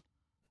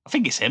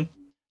him,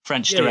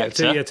 French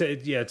director.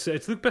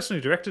 It's Luc Besson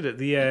who directed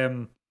it.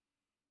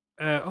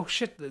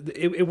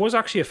 It was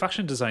actually a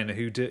fashion designer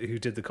who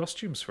did the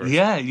costumes for it.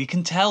 Yeah, you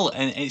can tell,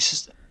 and it's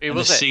just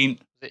Was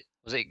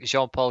it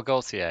Jean-Paul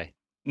Gaultier?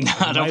 No,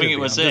 I don't think it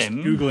was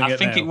him. Googling I it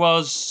think now. it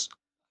was.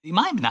 He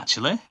might have been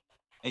actually.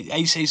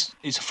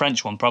 It's a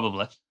French one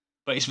probably,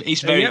 but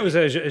it's very. Yeah,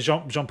 it was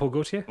Jean Paul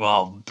Gaultier.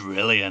 Well,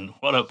 brilliant!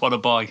 What a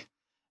boy.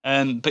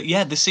 But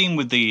yeah, the scene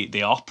with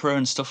the opera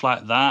and stuff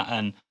like that,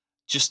 and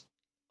just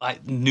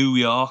like New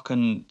York,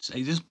 and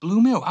it just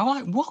blew me up. I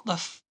was like, what the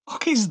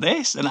fuck is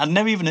this? And I'd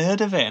never even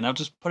heard of it, and I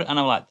just put it, and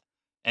I'm like,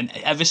 and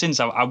ever since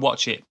I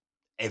watch it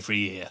every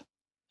year,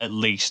 at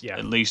least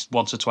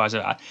once or twice.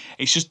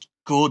 It's just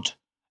good,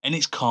 and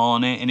it's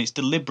corny, and it's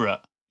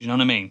deliberate. You know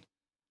what I mean?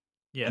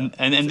 Yeah,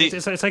 and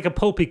it's like a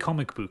pulpy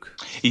comic book.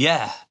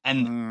 Yeah,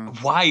 and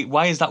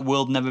why has that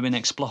world never been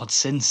explored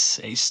since?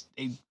 It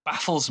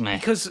baffles me.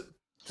 Because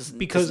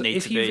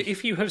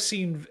if you have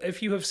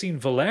seen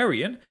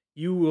Valerian,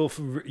 you will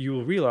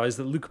realize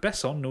that Luc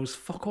Besson knows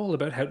fuck all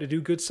about how to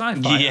do good sci-fi. Yeah,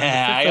 and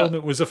the fifth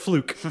element was a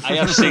fluke. I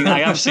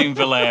have seen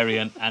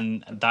Valerian,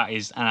 and that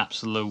is an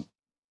absolute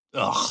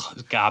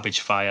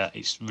garbage fire.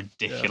 It's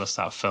ridiculous,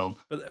 that film.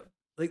 But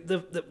like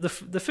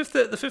the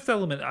fifth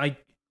element,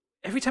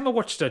 every time I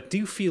watch it, I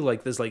do feel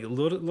like there's like a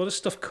lot of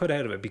stuff cut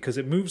out of it because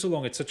it moves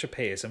along at such a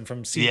pace and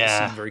from scene to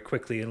scene very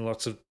quickly and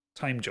lots of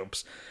time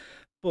jumps.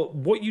 But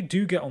what you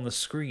do get on the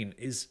screen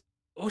is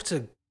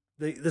utter.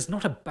 There's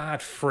not a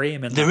bad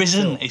frame in there that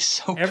isn't. film. It's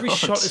so every good.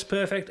 shot is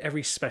perfect.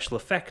 Every special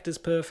effect is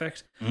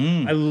perfect.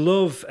 I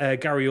love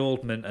Gary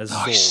Oldman as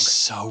Zorg. He's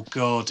so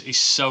good. He's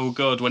so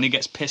good when he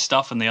gets pissed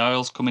off and the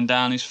oil's coming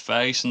down his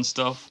face and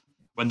stuff.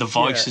 When the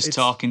voice is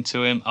talking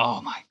to him.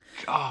 Oh my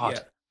god.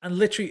 Yeah. And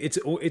literally, it's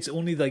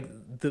only like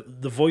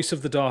the voice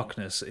of the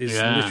darkness is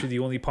literally the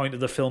only point of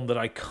the film that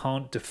I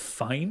can't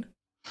define.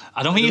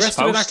 I don't think you're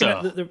supposed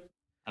to.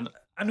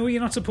 I know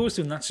you're not supposed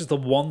to, and that's just the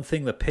one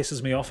thing that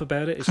pisses me off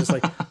about it. It's just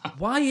like,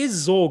 why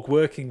is Zorg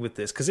working with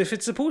this? Because if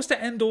it's supposed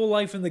to end all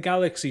life in the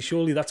galaxy,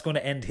 surely that's going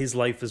to end his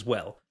life as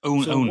well.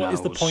 So what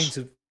is the point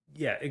of...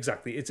 Yeah,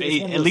 exactly. It's at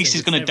least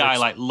he's going to die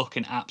like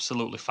looking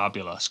absolutely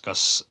fabulous,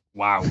 because,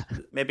 wow.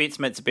 Maybe it's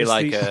meant to be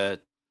like a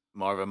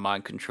more of a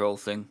mind control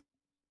thing.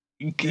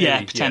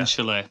 Yeah,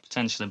 potentially,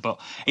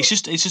 but it's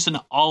just an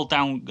all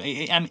down.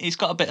 It's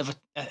got a bit of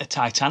a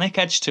Titanic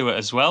edge to it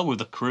as well with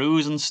the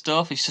cruise and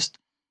stuff. It's just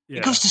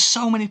it goes to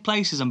so many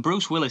places, and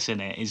Bruce Willis in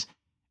it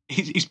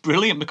he's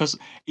brilliant because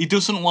he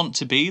doesn't want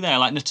to be there.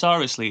 Like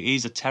notoriously,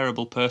 he's a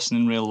terrible person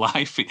in real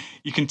life.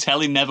 You can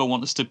tell he never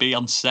wants to be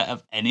on set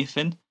of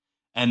anything,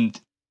 and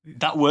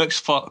that works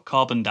for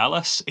Corbin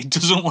Dallas. He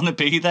doesn't want to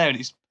be there, and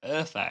it's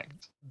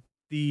perfect.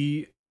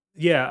 I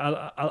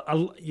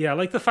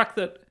like the fact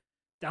that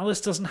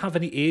Dallas doesn't have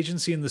any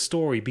agency in the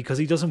story because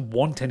he doesn't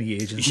want any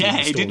agency. Yeah, in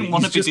the story. He didn't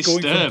want to be just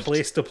disturbed. Going from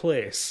place to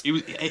place.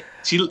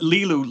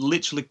 Lilu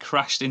literally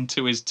crashed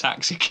into his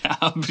taxi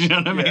cab. You know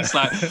what I mean? It's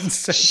like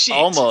shit.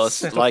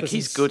 Almost like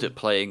he's good at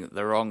playing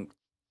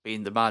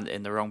being the man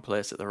in the wrong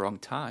place at the wrong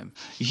time.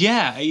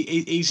 Yeah,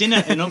 he's in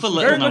another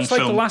little very known much like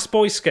film. The Last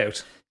Boy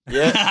Scout.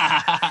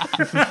 Yeah.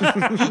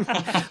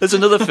 There's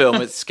another film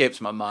that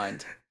escapes my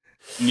mind.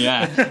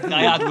 Yeah,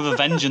 I Had With a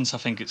Vengeance, I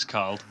think it's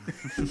called.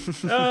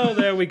 Oh,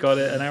 there we got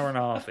it. An hour and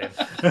a half in.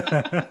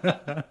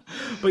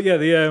 But yeah,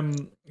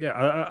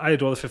 I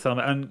adore the Fifth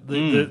Element,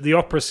 and the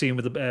opera scene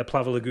with the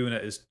Plava Laguna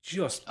is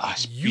just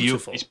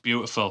beautiful. It's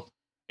beautiful.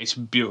 It's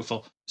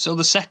beautiful. So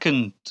the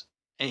second,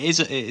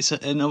 it's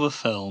another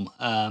film,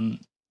 and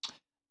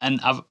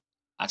I've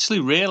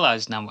actually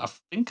realised now. I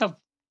think I've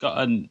got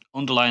an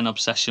underlying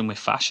obsession with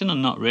fashion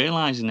and not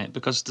realising it,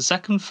 because the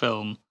second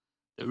film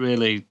that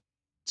really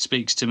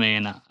speaks to me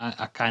and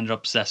I kind of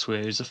obsessed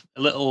with is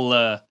a little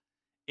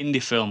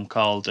indie film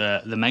called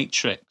The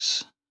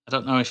Matrix. I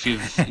don't know if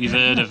you've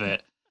heard of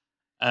it.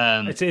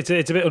 It's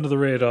a bit under the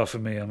radar for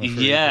me, I'm afraid.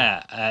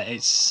 Yeah,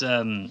 it's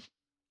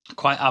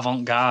quite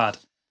avant-garde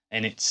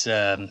in its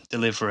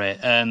delivery.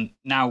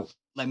 Now,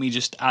 let me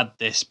just add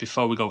this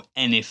before we go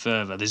any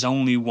further. There's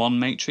only one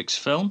Matrix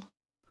film,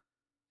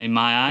 in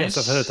my eyes.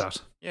 Yes, I've heard that.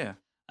 Yeah.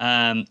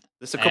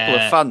 There's a couple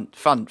of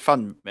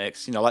fun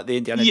makes, like the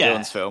Indiana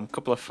Jones film. A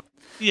couple of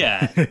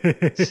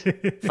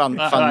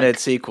fan-made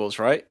sequels,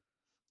 right?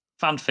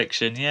 Fan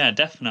fiction, yeah,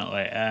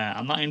 definitely.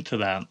 I'm not into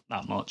that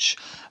much,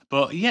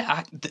 but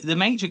yeah, the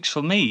Matrix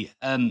for me,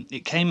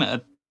 it came at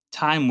a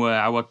time where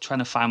I was trying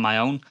to find my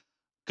own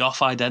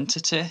goth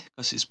identity,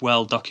 because it's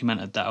well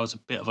documented that I was a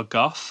bit of a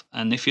goth,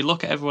 and if you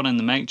look at everyone in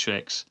the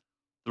Matrix,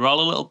 they're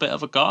all a little bit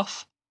of a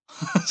goth.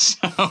 So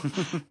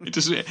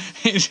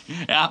it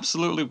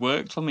absolutely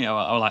worked for me. I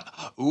was like,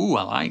 "Ooh,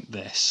 I like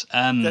this."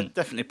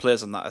 Definitely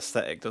plays on that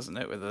aesthetic, doesn't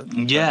it? With the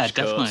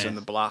definitely, and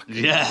the black,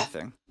 and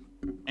everything.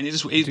 And it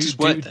just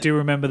worked. Do you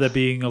remember there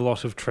being a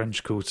lot of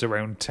trench coats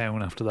around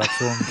town after that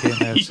film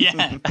came out?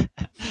 Yeah.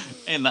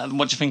 And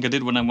what do you think I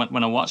did when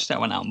I watched it? I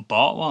went out and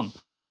bought one.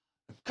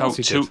 Coat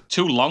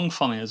too long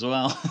for me as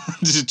well.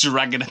 Just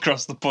dragging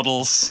across the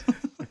puddles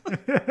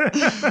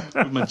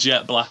with my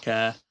jet black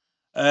hair.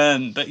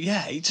 But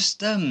yeah, it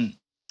just I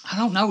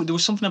don't know. There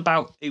was something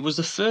about it. Was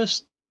the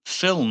first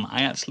film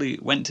I actually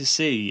went to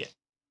see,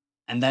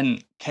 and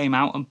then came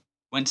out and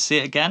went to see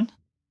it again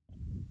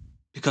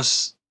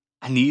because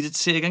I needed to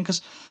see it again.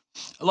 Because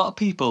a lot of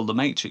people, The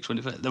Matrix,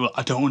 when they were,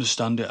 I don't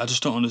understand it. I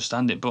just don't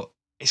understand it. But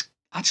it's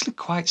actually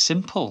quite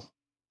simple.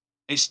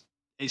 It's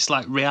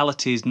like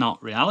reality is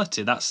not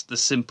reality. That's the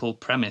simple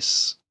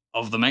premise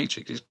of The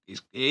Matrix.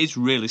 It is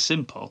really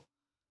simple.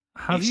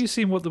 Have you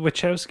seen what the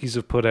Wachowskis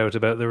have put out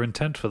about their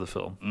intent for the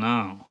film?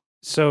 No.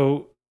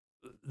 So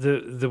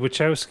the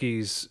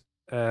Wachowskis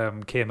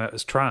came out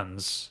as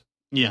trans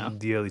in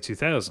the early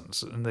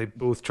 2000s, and they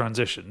both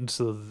transitioned.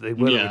 So they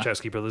were the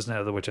Wachowski brothers,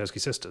 now the Wachowski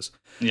sisters.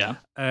 Yeah.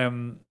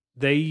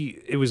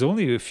 It was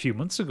only a few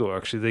months ago,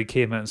 actually, they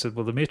came out and said,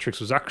 well, The Matrix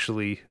was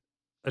actually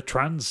a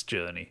trans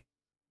journey.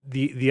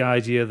 The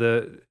idea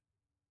that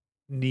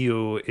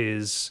Neo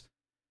is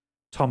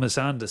Thomas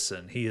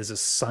Anderson, he is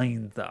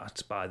assigned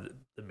that by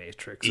the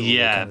Matrix.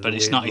 Yeah, but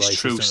it's not his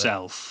true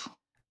self.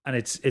 And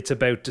it's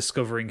about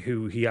discovering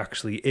who he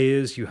actually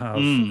is. You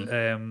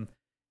have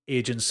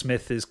Agent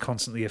Smith is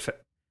constantly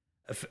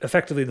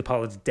effectively in the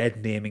pilot's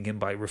dead naming him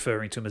by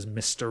referring to him as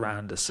Mr.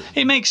 Anderson.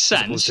 It makes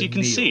sense. You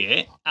can see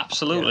it,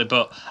 absolutely. Yeah.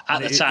 But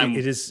at the time...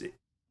 It is...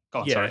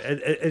 Go on,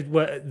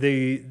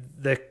 sorry.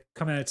 They're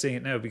coming out saying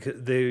it now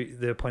because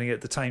they're pointing out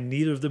at the time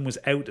neither of them was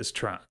out as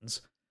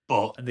trans.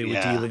 And they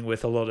were dealing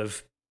with a lot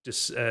of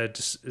is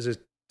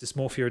it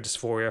dysmorphia or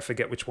dysphoria? I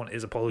forget which one it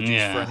is.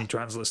 Apologies for any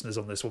trans listeners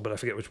on this one, but I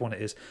forget which one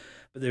it is.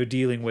 But they were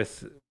dealing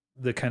with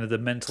the kind of the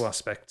mental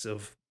aspects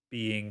of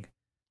being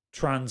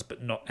trans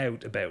but not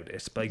out about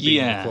it, like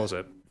being in the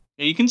closet.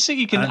 Yeah,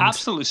 you can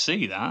absolutely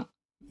see that.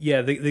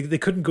 Yeah, they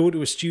couldn't go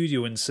to a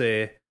studio and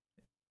say,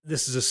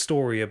 this is a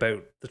story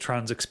about the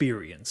trans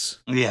experience.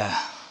 Yeah.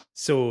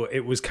 So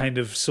it was kind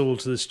of sold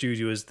to the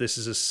studio as this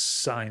is a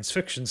science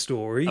fiction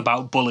story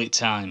about bullet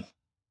time.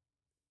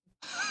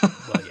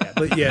 Well, yeah,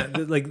 but yeah,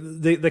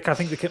 like I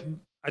think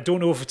I don't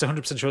know if it's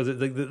 100% sure that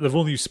they've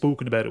only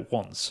spoken about it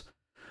once.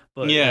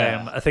 But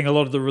I think a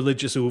lot of the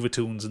religious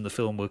overtones in the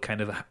film were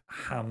kind of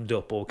hammed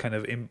up or kind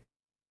of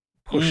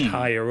pushed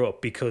higher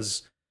up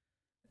because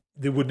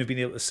they wouldn't have been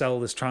able to sell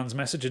this trans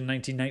message in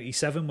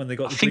 1997 when they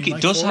got the green light. I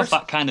think it does have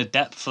that kind of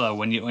depth though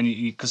when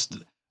you because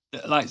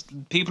like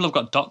people have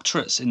got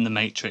doctorates in the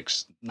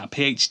Matrix,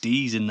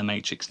 PhDs in the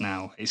Matrix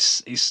now.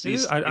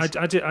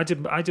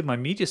 I did my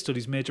media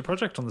studies major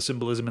project on the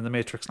symbolism in the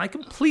Matrix, and I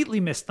completely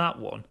missed that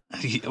one.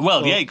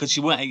 Well, yeah, because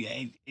you weren't.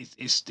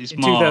 It's in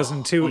more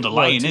 2002,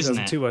 underlying, isn't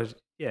it?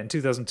 In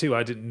 2002,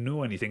 I didn't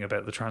know anything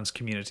about the trans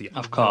community.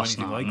 Of course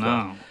not.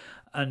 That.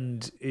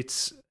 And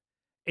it's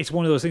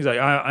one of those things. Like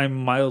I'm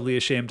mildly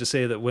ashamed to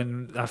say that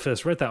when I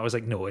first read that, I was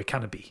like, no, it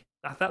can't be.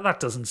 That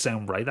doesn't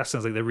sound right. That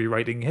sounds like they're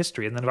rewriting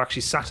history. And then I've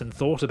actually sat and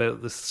thought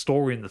about the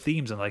story and the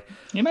themes and like...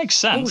 It makes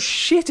sense. Oh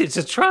shit, it's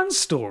a trans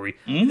story.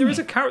 There's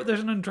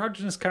an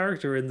androgynous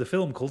character in the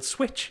film called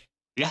Switch.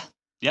 Yeah.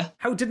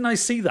 How didn't I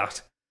see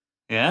that?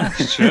 Yeah,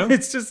 it's true.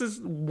 It's just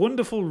this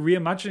wonderful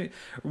reimagining...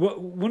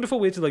 Wonderful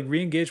way to like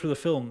re-engage with a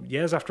film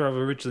years after I've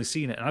originally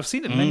seen it. And I've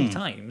seen it many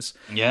times.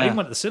 Yeah. I even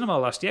went to the cinema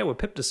last year with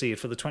Pip to see it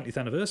for the 20th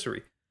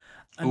anniversary.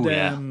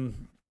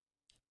 And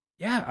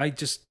I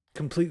just...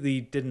 completely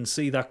didn't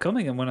see that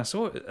coming, and when I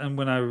saw it and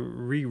when I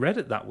reread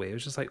it that way, it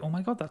was just like, oh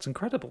my god, that's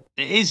incredible.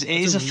 It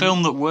is a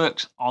film that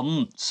works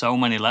on so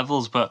many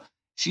levels. But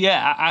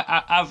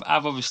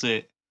I've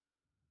obviously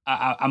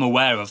I'm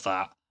aware of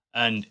that,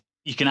 and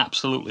you can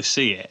absolutely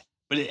see it.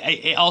 But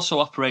it also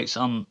operates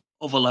on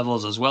other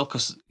levels as well,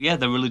 because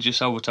the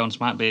religious overtones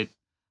might be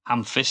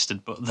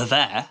ham-fisted, but they're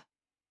there.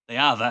 They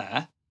are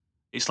there.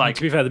 It's like,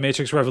 to be fair, the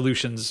Matrix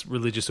Revolution's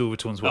religious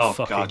overtones were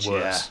fucking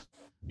worse.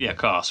 Yeah, of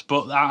course.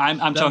 But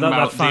I'm talking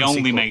about the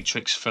only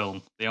Matrix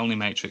film. The only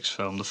Matrix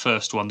film, the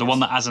first one. The one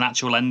that has an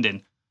actual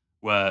ending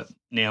where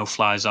Neo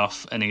flies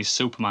off and he's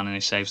Superman and he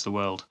saves the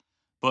world.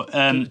 But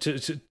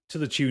to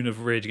the tune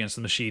of Rage Against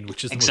the Machine,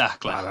 which is the most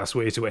badass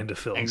way to end a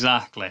film.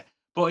 Exactly.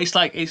 But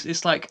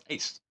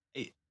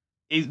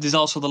there's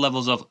also the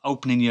levels of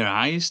opening your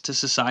eyes to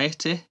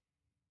society.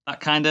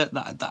 That kind of...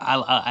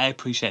 I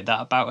appreciate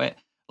that about it.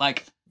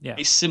 Like... Yeah.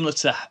 It's similar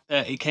to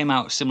it came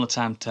out similar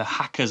time to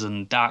Hackers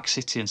and Dark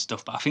City and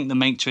stuff, but I think The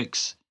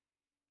Matrix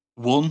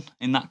won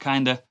in that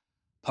kind of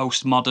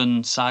postmodern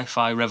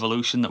sci-fi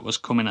revolution that was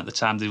coming at the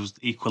time. There was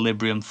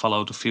Equilibrium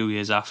followed a few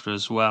years after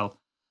as well.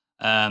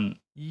 I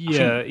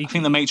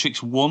think The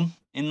Matrix won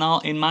in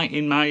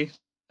my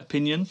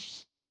opinion. I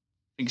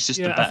think it's just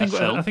a better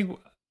film. I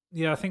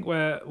think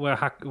where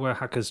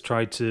Hackers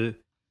tried to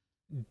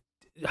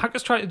do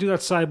that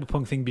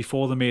cyberpunk thing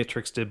before the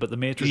Matrix did, but the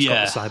Matrix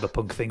got the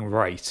cyberpunk thing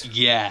right.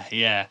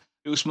 Yeah.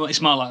 It's more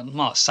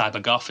like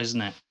cyber goth,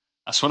 isn't it?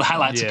 That's what I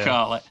like to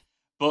call it.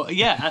 But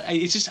yeah,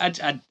 it's just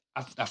I've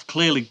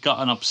clearly got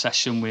an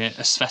obsession with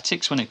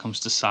aesthetics when it comes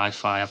to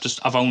sci-fi.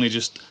 I've only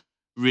just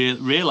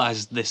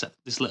realized this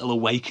little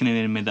awakening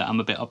in me that I'm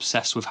a bit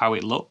obsessed with how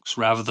it looks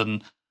rather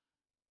than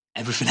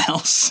everything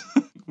else.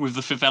 With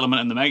the fifth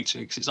element in the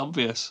Matrix, it's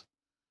obvious.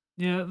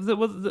 Yeah,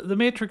 the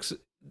Matrix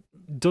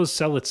does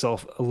sell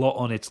itself a lot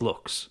on its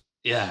looks.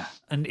 Yeah.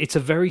 And it's a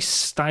very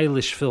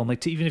stylish film.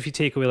 Like even if you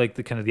take away like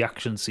the kind of the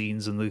action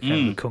scenes and the kind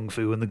of the kung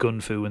fu and the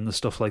gun fu and the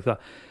stuff like that,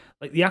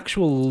 like the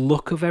actual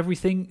look of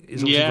everything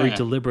is also very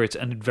deliberate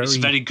and very. It's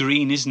very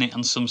green, isn't it?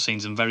 On some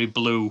scenes, and very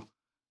blue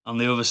on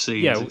the other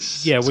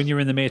scenes. Yeah. When you're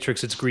in the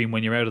Matrix, it's green.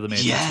 When you're out of the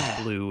Matrix,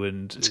 it's blue,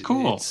 and it's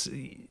cool. It's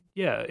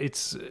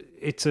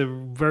a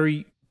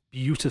very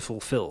beautiful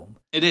film.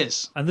 It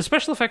is, and the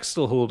special effects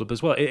still hold up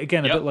as well.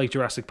 Again, a bit like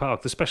Jurassic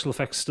Park, the special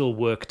effects still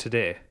work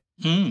today.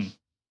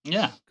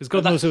 Yeah, because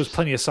God knows there was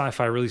plenty of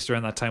sci-fi released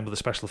around that time where the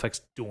special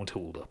effects don't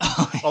hold up.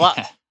 Well,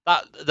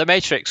 that The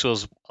Matrix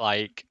was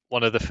like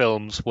one of the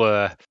films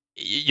where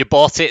you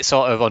bought it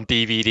sort of on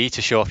DVD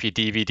to show off your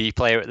DVD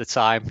player at the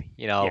time.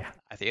 I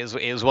think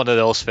it was one of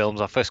those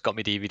films. I first got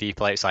my DVD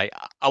player. It's like,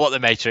 I want The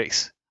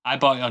Matrix. I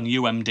bought it on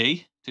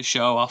UMD to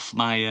show off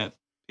my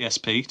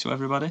PSP to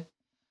everybody.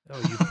 Oh,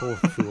 you poor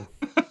fool!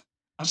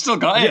 I've still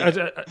got it.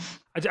 Yeah,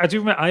 I do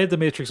remember I had The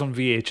Matrix on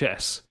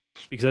VHS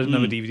because I didn't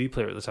have a DVD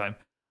player at the time.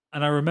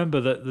 And I remember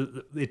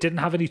that it didn't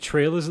have any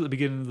trailers at the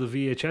beginning of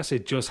the VHS.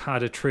 It just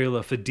had a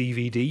trailer for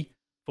DVD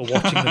for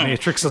watching The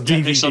Matrix on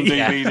DVD. On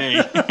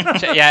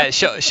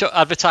DVD.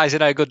 Advertising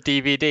how good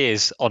DVD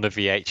is on a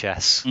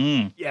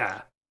VHS.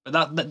 Yeah.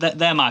 But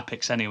they're my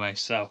picks anyway,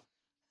 so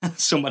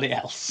somebody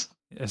else.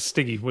 Yeah,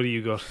 Stiggy, what do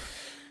you got?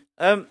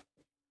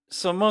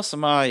 So most of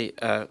my,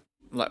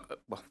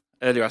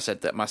 earlier I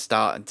said that my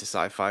start into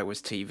sci-fi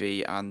was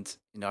TV, and,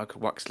 I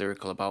could wax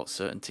lyrical about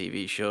certain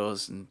TV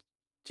shows and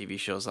TV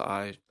shows that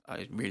I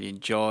really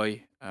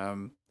enjoy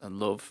and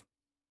love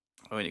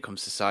when it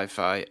comes to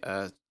sci-fi,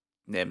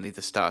 namely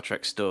the Star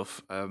Trek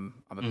stuff. I'm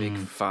a big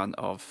fan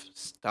of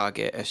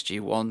Stargate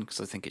SG-1 because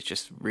I think it's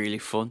just really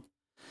fun.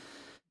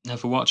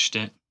 Never watched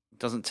it. It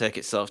doesn't take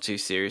itself too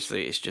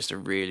seriously. It's just a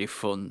really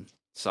fun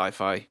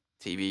sci-fi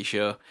TV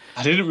show.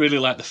 I didn't really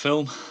like the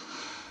film.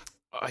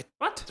 I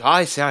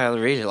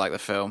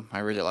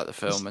really like the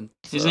film. And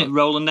isn't it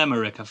Roland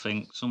Emmerich? I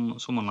think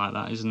someone like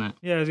that, isn't it?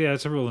 Yeah,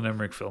 it's a Roland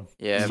Emmerich film.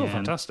 Yeah, it's still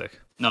fantastic.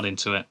 Not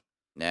into it.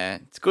 Nah,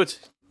 it's good.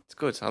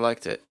 I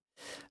liked it.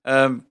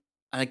 And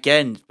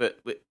again, but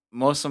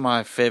most of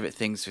my favorite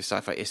things with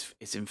sci-fi is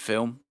in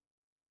film.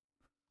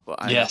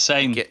 But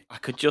same. I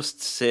could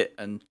just sit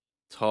and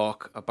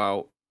talk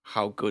about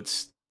how good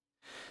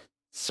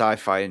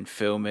sci-fi in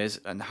film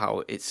is and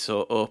how it's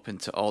so open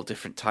to all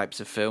different types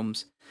of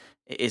films.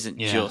 It isn't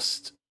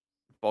just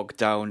bogged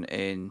down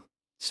in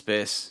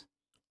space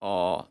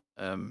or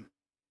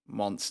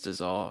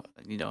monsters or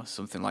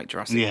something like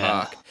Jurassic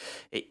Park.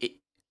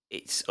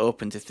 It's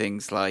open to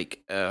things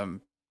like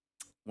one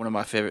of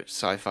my favorite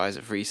sci-fis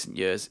of recent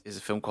years is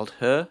a film called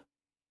Her.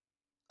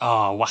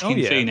 Oh,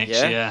 Joaquin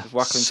Phoenix,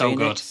 Joaquin so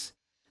Phoenix. Good.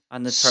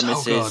 And the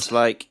premise is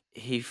like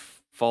he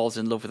falls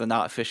in love with an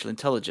artificial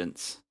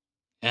intelligence.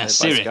 Yeah, by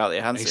Scarlett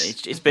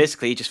Johansson. It's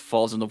basically he just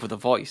falls in love with a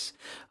voice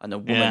and a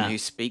woman who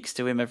speaks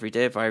to him every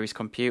day via his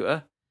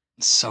computer.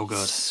 So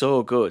good.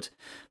 So good.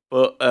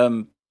 But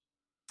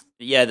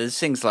there's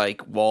things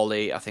like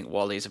WALL-E. I think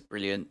WALL-E is a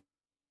brilliant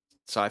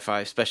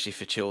sci-fi, especially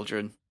for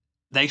children.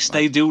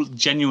 They do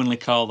genuinely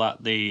call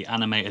that the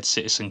animated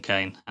Citizen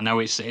Kane. I know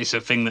it's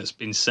a thing that's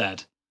been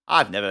said.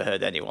 I've never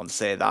heard anyone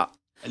say that.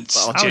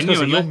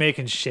 You're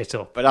making shit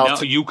up.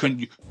 But you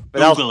can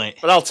Google it.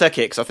 But I'll take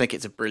it because I think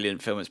it's a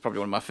brilliant film. It's probably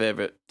one of my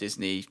favourite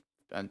Disney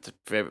and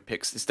favourite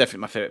Pixar. It's definitely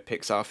my favourite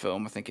Pixar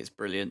film. I think it's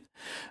brilliant.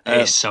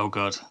 It's so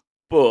good.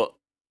 But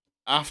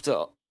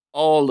after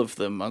all of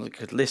them, I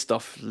could list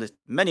off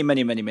many,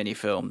 many, many, many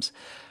films.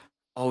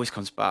 Always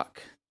comes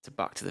back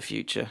to the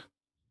Future.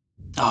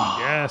 Oh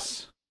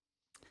yes.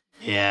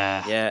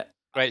 Yeah.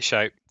 Great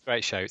shout.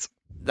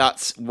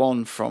 That's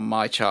one from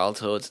my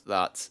childhood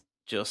that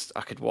just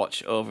I could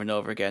watch over and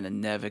over again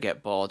and never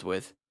get bored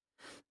with.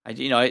 I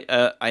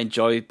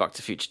enjoy Back to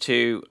the Future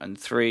 2 and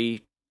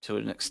 3 to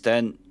an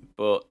extent,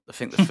 but I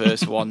think the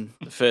first one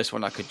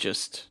I could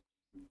just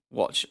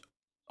watch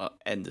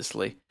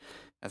endlessly.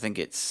 I think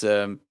it's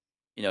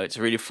it's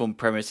a really fun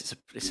premise.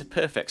 It's a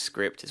perfect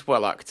script. It's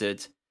well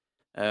acted.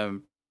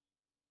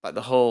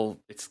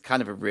 It's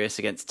kind of a race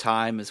against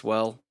time as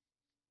well.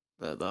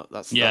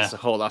 That's the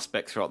whole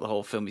aspect throughout the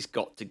whole film. He's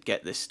got to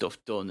get this stuff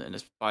done,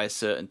 and by a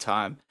certain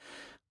time,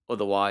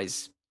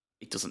 otherwise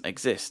it doesn't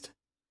exist.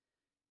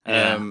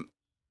 And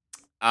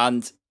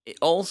it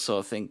also,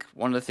 I think,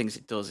 one of the things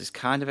it does is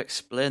kind of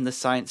explain the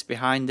science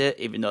behind it,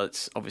 even though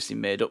it's obviously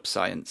made up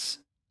science.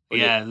 But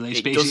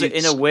it does it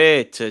in a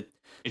way to.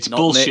 It's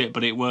bullshit,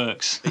 but it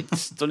works.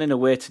 It's done in a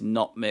way to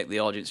not make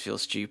the audience feel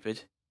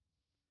stupid.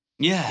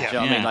 Yeah, do you know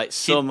what I mean? Like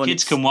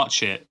kids can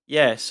watch it.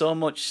 Yeah, so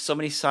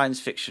many science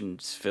fiction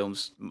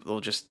films.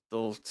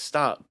 They'll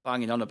start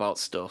banging on about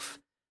stuff,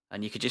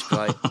 and you could just be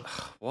like,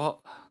 "What?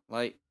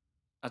 Like,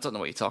 I don't know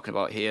what you're talking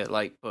about here."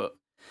 Like, but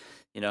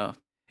yeah,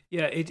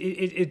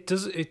 it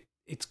does.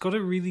 It's got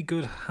a really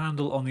good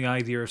handle on the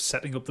idea of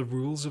setting up the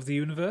rules of the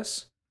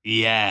universe.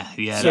 Yeah.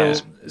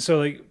 So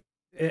like,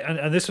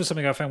 and this was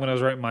something I found when I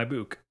was writing my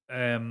book.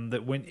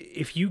 That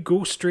if you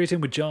go straight in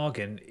with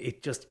jargon,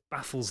 it just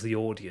baffles the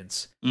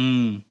audience.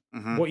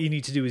 Mm-hmm. What you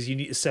need to do is you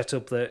need to set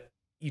up that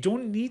you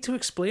don't need to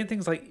explain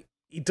things like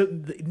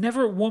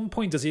never at one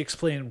point does he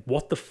explain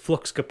what the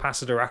flux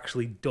capacitor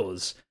actually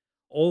does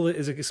All it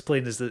is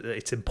explained is that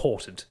it's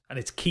important and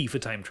it's key for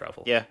time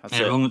travel. Yeah, that's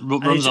It it.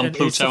 runs on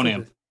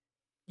plutonium.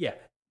 Yeah.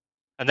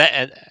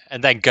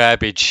 And then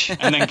garbage.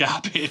 And then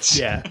garbage.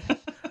 Yeah.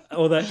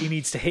 Or that he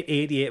needs to hit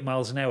 88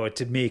 miles an hour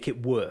to make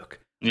it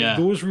work. Yeah.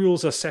 Those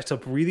rules are set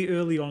up really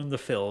early on in the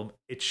film.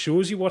 It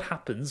shows you what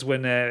happens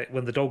when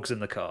the dog's in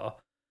the car.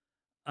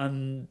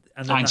 And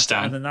then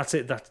Einstein. That's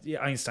it.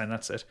 Einstein,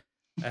 that's it.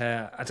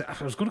 I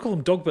was going to call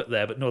him Dogbit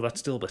there, but no,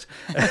 that's Dilbit.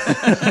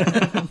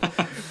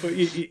 But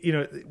you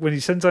know, when he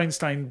sends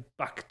Einstein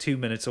back 2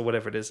 minutes or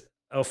whatever it is,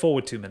 or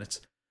forward 2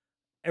 minutes,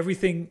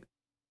 everything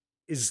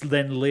is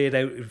then laid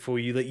out for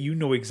you that you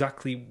know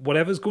exactly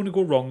whatever's going to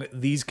go wrong.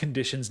 These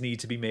conditions need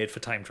to be made for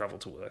time travel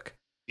to work.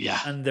 Yeah.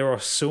 And there are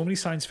so many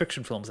science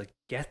fiction films that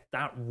get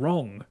that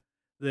wrong.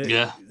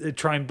 They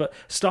try and, but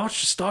Star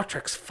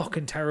Trek's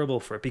fucking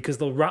terrible for it because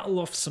they'll rattle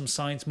off some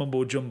science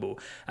mumbo jumbo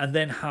and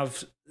then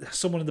have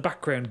someone in the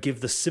background give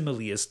the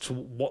simile as to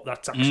what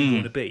that's actually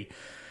going to be.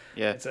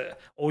 Yeah,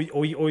 or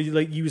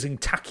like using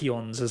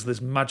tachyons as this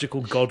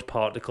magical god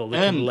particle that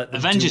can let them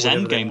Avengers do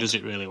whatever Endgame does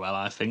it really well,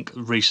 I think,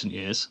 recent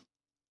years.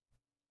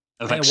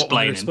 Of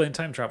explaining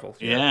time travel.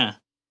 Yeah.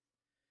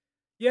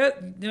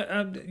 And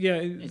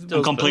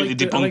completely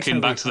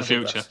debunking Back to the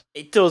Future.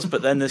 It does,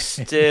 but then there's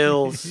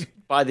still,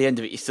 by the end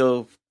of it, you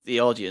still, the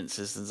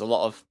audiences, there's a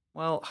lot of,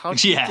 well, how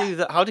did you do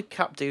that? How did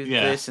Cap do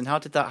this? And how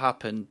did that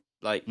happen?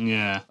 Like,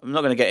 I'm not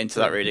going to get into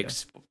that really,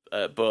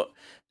 but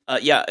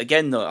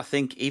again, though, I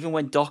think even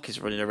when Doc is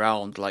running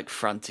around like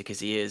frantic as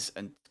he is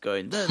and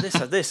going, this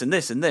and this and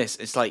this and this,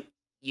 it's like,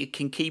 you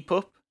can keep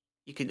up.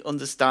 You can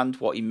understand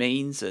what he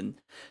means, and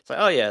it's like,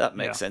 oh yeah, that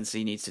makes sense.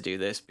 He needs to do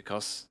this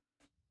because,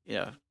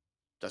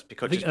 that's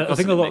because I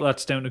think a lot of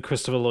that's down to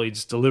Christopher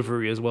Lloyd's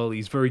delivery as well.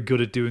 He's very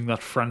good at doing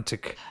that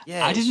frantic.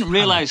 Yeah, I didn't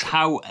realise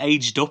how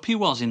aged up he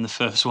was in the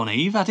first one,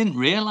 Eve. I didn't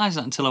realise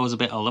that until I was a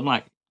bit old. I'm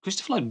like,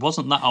 Christopher Lloyd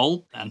wasn't that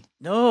old then.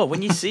 No,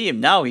 when you see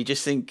him now, you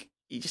just think,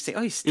 oh, he's still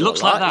he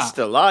looks alive. like that. He's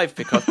still alive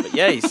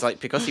he's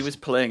like because he was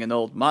playing an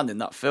old man in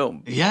that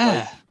film.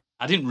 Yeah.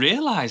 I didn't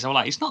realise. I was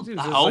like, he's not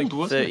that old,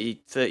 was he?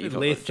 30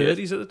 late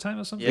 30s at the time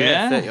or something?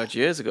 Yeah, 30 odd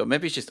years ago.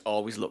 Maybe he's just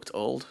always looked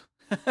old.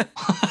 But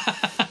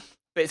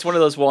it's one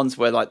of those ones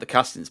where like the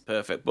casting's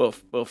perfect.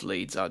 Both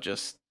leads are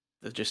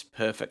they're just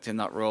perfect in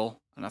that role,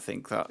 and I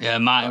think that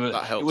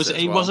that helps.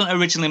 He wasn't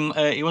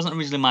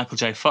originally Michael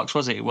J. Fox,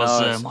 was it? It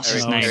was what's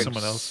his name?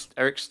 Someone else.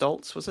 Eric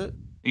Stoltz, was it?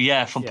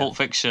 Yeah, from Pulp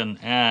Fiction.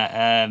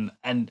 Yeah,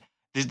 and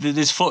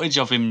there's footage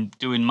of him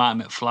doing Marty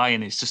McFly,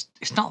 and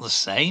it's not the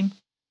same.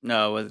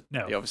 No.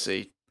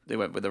 Obviously they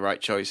went with the right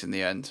choice in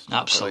the end.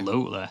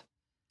 Absolutely.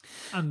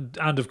 And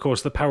of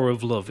course, The Power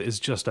of Love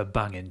is just a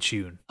banging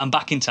tune. And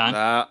Back in Time.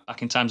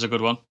 Back in Time's a good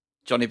one.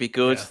 Johnny Be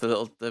Good, the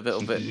little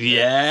bit.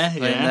 Yeah.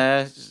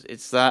 There.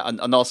 It's that,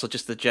 and also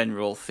just the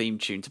general theme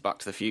tune to Back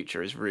to the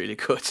Future is really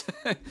good.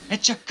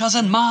 It's your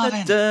cousin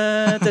Marvin.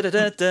 And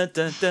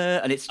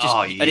it's just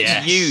and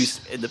it's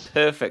used in the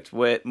perfect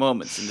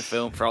moments in the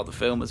film throughout the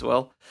film as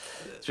well.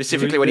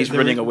 Specifically when he's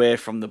running away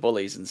from the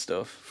bullies and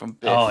stuff. From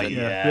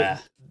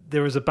Biff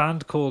There was a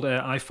band called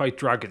I Fight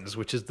Dragons,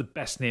 which is the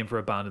best name for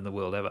a band in the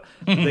world ever.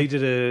 They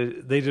did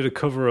a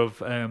cover of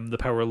The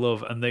Power of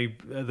Love, and they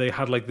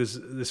had like this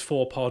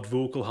 4-part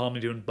vocal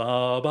harmony doing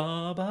ba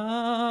ba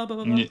ba ba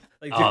ba.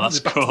 Like that's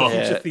the cool.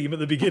 theme at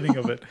the beginning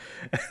of it.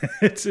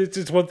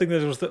 It's one thing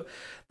that was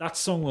that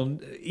song will,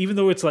 even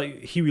though it's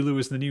like Huey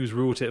Lewis and the News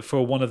wrote it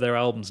for one of their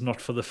albums, not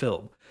for the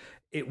film,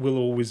 it will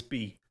always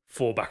be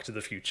for Back to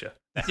the Future.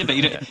 Yeah, but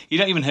you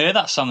don't even hear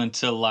that song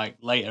until like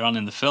later on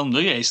in the film, do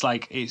you? It's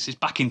like it's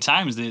Back in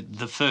Time is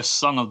the first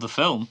song of the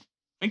film.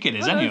 I think it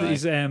is anyway.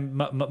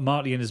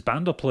 Marty and his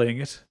band are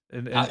playing it.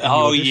 In they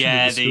are.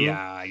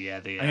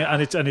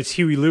 And it's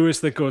Huey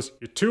Lewis that goes,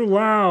 "You're too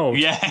loud."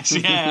 Yes,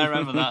 I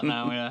remember that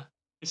now. Yeah,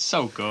 it's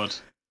so good.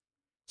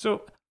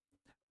 So,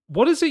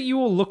 what is it you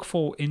all look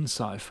for in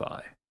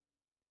sci-fi?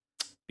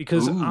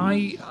 Because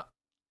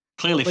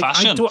Clearly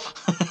fashion.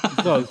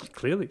 Well,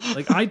 clearly.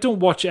 Like, I don't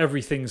watch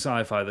everything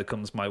sci-fi that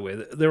comes my way.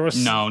 There are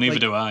neither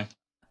do I.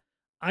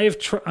 I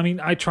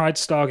tried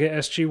Stargate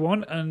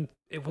SG-1 and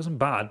it wasn't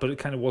bad, but it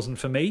kind of wasn't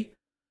for me.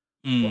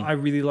 But I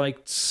really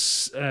liked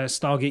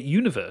Stargate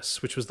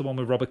Universe, which was the one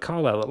with Robert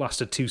Carlyle that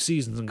lasted 2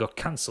 seasons and got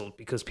cancelled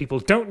because people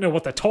don't know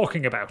what they're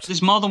talking about.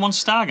 There's more than one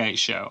Stargate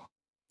show.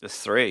 There's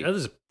 3. Yeah,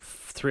 there's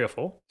 3 or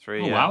 4.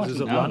 3. Oh, wow. There's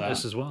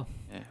Atlantis as well.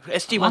 Yeah.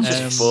 SG-1's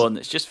just fun.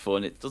 It's just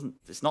fun.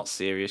 It's not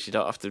serious. You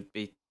don't have to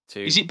be too.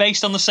 Is it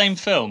based on the same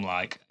film?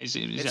 Like, is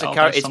it? It's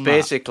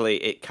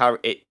basically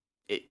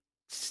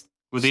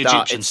with the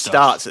Egyptian stuff. It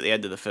starts at the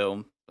end of the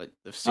film. Like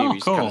the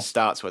series kind of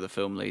starts where the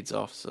film leads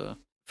off. So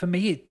for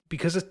me,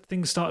 because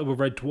things started with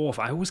Red Dwarf,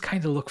 I always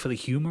kind of look for the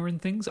humor in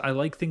things. I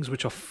like things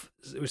which are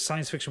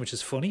science fiction, which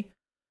is funny.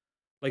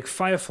 Like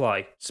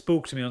Firefly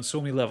spoke to me on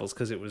so many levels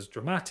because it was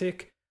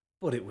dramatic,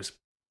 but it was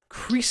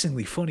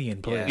increasingly funny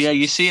in places. Yeah,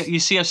 you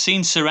see, I've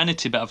seen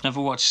Serenity, but I've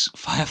never watched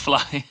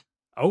Firefly.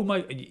 Oh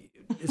my!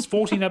 It's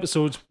 14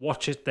 episodes.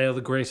 Watch it; they're the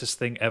greatest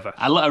thing ever.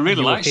 I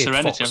really like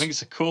Serenity. Fox. I think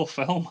it's a cool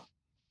film.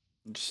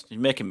 You're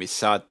making me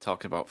sad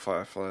talking about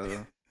Firefly,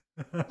 though.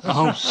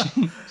 Oh,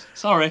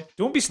 sorry.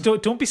 Don't be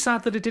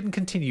sad that it didn't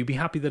continue. Be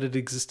happy that it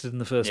existed in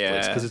the first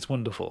place because it's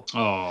wonderful.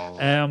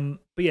 Oh.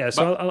 But yeah,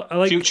 so I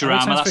like Futurama.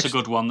 I like That's a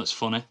good one. That's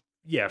funny.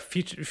 Yeah,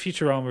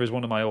 Futurama is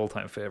one of my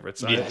all-time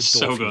favorites. I adore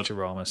so good.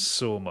 Futurama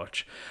so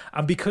much,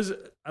 and because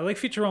I like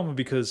Futurama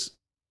because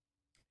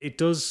it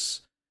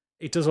does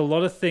a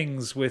lot of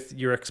things with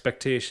your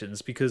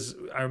expectations. Because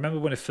I remember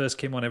when it first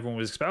came on, everyone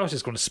was expecting, I was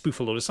just going to spoof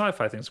a load of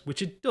sci-fi things,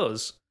 which it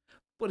does,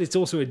 but it's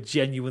also a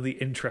genuinely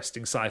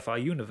interesting sci-fi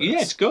universe.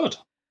 Yeah, it's good.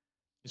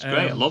 It's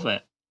great. I love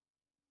it.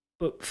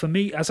 But for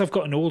me, as I've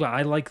gotten older,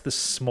 I like the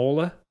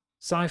smaller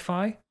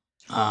sci-fi,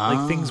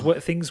 like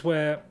things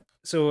where.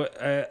 So,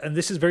 and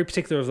this is very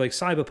particular of like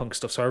cyberpunk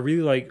stuff. So I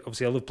really like.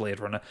 Obviously, I love Blade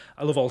Runner.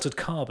 I love Altered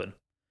Carbon,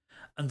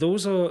 and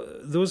those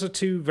are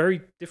two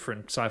very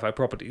different sci-fi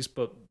properties,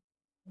 but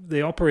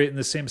they operate in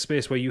the same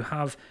space where you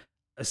have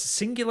a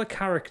singular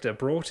character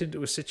brought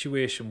into a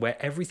situation where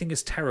everything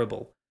is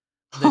terrible.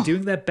 They're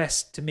doing their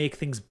best to make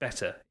things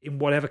better in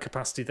whatever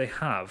capacity they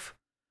have,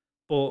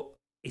 but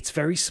it's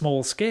very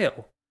small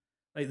scale.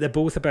 Like they're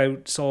both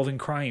about solving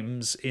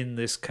crimes in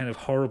this kind of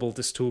horrible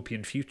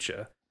dystopian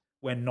future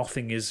where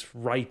nothing is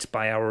right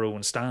by our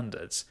own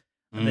standards.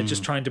 And they're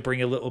just trying to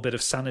bring a little bit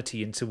of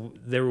sanity into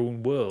their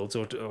own worlds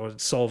or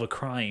solve a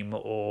crime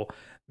or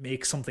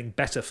make something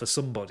better for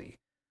somebody.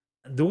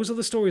 And those are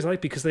the stories I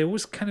like because they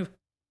always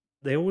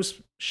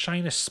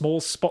shine a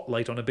small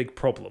spotlight on a big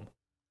problem.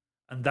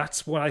 And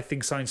that's what I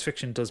think science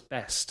fiction does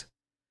best.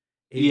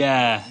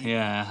 Yeah,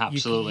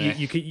 absolutely.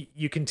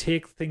 You can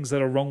take things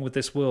that are wrong with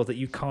this world that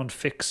you can't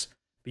fix,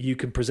 but you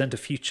can present a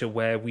future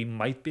where we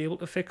might be able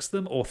to fix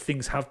them, or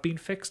things have been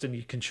fixed, and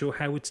you can show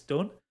how it's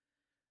done.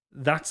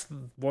 That's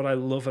what I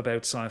love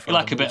about sci-fi. You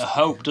like a bit of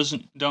hope,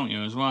 don't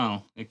you, as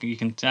well? You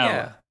can tell.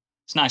 Yeah.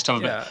 It's nice to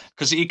have a bit,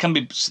 because it can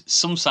be,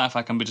 some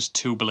sci-fi can be just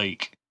too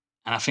bleak,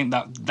 and I think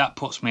that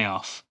puts me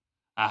off.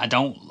 I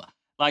don't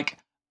like.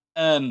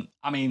 I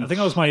mean, I think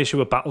that was my issue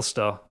with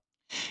Battlestar.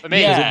 For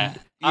me, there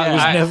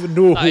was never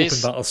no hope in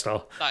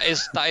Battlestar.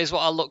 That is what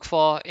I look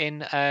for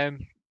in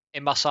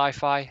my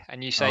sci-fi.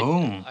 And you say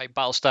like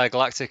Battlestar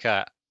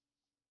Galactica.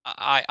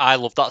 I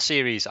love that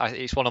series.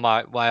 It's one of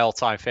my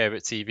all-time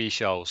favorite TV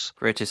shows.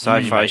 Greatest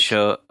sci-fi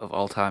show of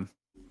all time.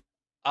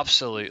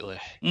 Absolutely.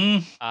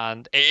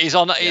 And it is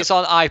on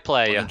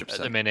iPlayer 100%.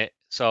 At the minute,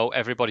 so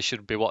everybody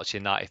should be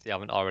watching that if they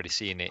haven't already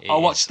seen it.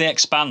 I'll watch The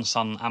Expanse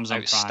on Amazon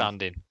Prime.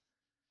 Outstanding.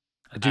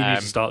 I do need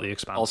to start The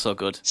Expanse. Also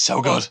good.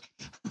 So good.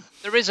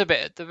 There is a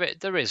bit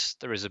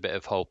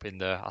of hope in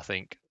there, I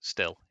think,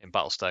 still in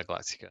Battlestar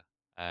Galactica.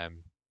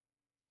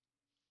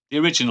 The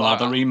original or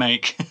the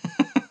remake?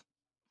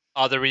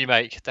 Oh, the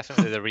remake,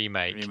 definitely the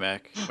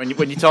remake. When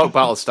you talk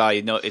Battlestar,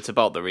 you know it's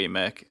about the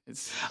remake.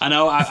 I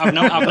know. I've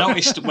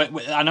noticed.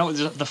 I know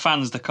the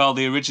fans they call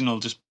the original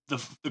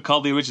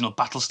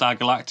Battlestar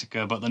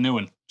Galactica, but the new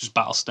one just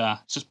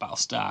Battlestar. It's just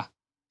Battlestar.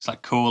 It's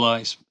like cooler.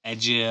 It's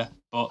edgier.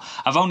 But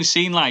I've only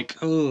seen let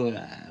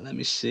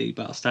me see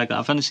Battlestar.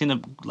 I've only seen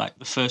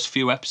the first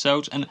few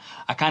episodes, and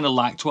I kind of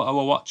liked what I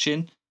was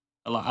watching.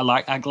 I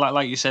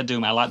like you said,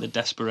 Doom. I like the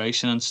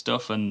desperation and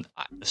stuff, and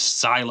the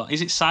Cylons.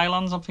 Is it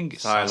Cylons? I think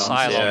it's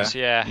Cylons.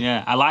 Yeah.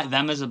 Yeah, I like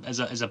them as a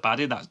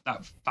baddie.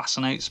 That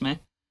fascinates me.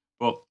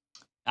 But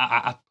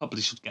I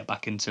probably should get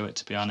back into it,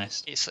 to be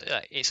honest.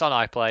 It's on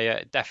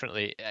iPlayer.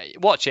 Definitely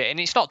watch it, and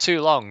it's not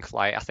too long.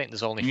 Like I think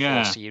there's only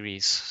 4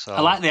 series. So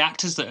I like the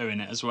actors that are in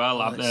it as well.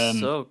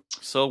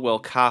 So well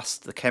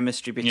cast. The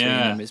chemistry between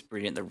them is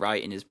brilliant. The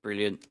writing is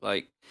brilliant.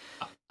 Like.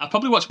 I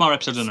probably watched more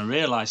episodes than I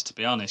realised, to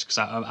be honest,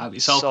 because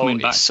it's all coming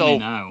back to me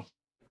now.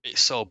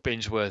 It's so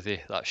binge-worthy,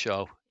 that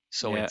show.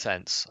 So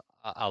intense.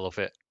 I love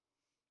it.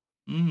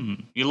 You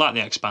like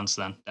The Expanse,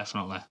 then,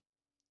 definitely.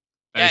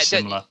 Very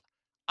similar.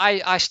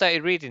 I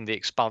started reading The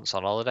Expanse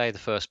on holiday, the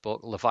first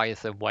book,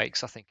 Leviathan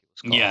Wakes, I think it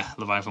was called. Yeah,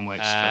 Leviathan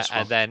Wakes. First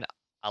and then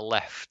I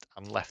left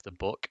the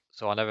book,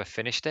 so I never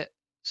finished it.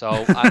 So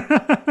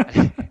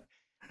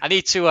I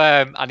need to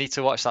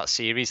watch that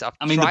series.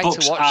 The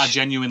books are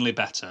genuinely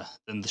better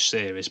than the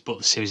series, but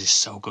the series is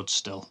so good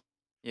still.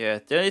 Yeah,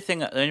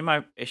 the only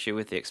my issue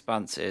with The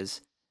Expanse is,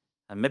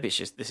 and maybe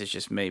this is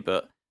just me,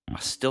 but I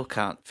still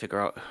can't figure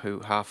out who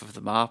half of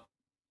them are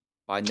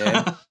by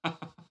name.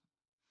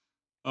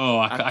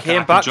 I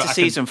came back to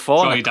season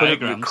 4 and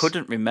I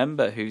couldn't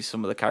remember who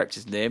some of the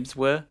characters' names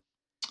were.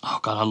 Oh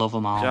God, I love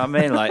them all. Do you know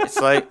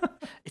what I mean?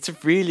 It's a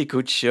really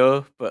good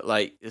show, but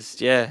it's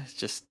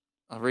just.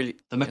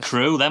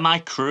 They're my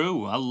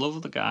crew. I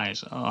love the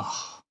guys.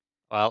 Oh.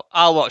 Well,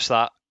 I'll watch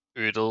that,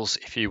 Oodles,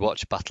 if you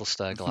watch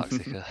Battlestar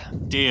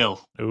Galactica.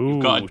 Deal. Ooh,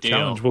 we've got a deal.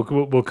 Challenge.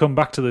 We'll come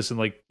back to this in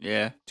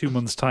 2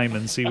 months' time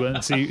and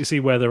see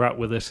where they're at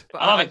with it.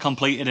 I'll have it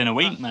completed in a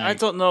week, mate. I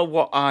don't know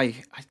what I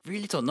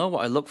really don't know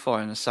what I look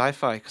for in a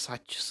sci-fi, because I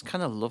just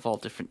kind of love all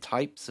different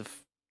types of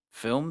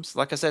films.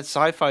 Like I said,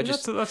 sci-fi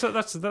just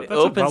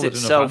opens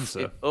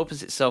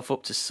itself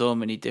up to so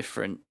many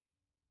different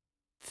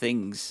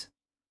things.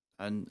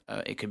 And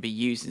it can be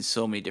used in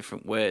so many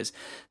different ways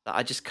that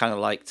I just kind of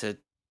like to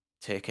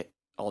take it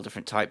all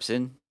different types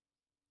in.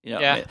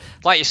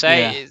 Like you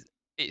say,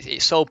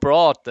 it's so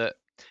broad that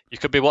you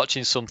could be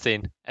watching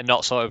something and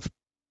not sort of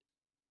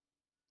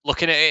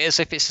looking at it as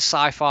if it's a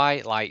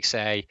sci-fi, like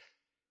say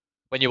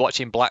when you're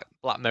watching Black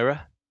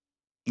Mirror.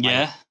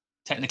 Yeah,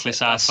 technically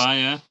sci-fi.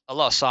 Yeah, a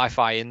lot of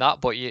sci-fi in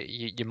that, but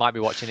you might be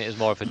watching it as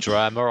more of a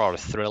drama or a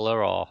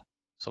thriller or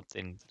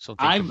something.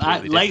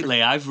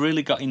 Lately, I've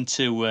really got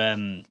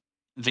into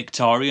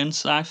Victorian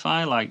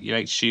sci-fi, like your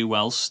H.G.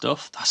 Wells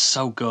stuff. That's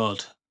so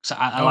good. So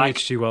I like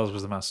H.G. Wells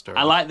was the master.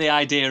 I like the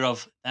idea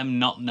of them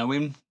not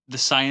knowing the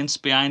science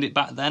behind it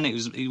back then. It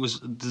was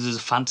there's a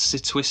fantasy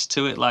twist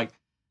to it, like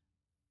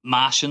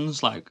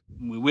Martians. Like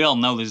we all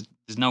know there's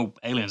no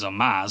aliens on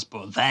Mars,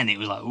 but then it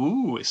was like,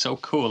 ooh, it's so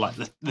cool. Like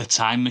the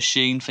time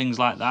machine, things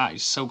like that.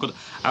 It's so good.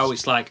 How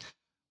it's like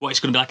what it's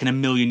going to be like in a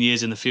million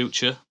years in the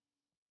future.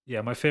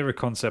 Yeah, my favorite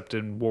concept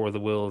in War of the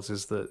Worlds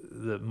is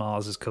that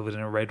Mars is covered in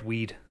a red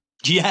weed.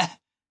 Yeah,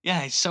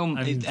 it's so,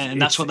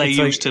 and that's what they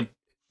use to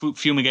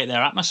fumigate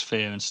their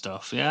atmosphere and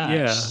stuff.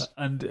 Yeah,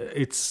 and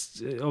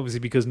it's obviously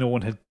because no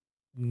one had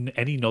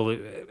any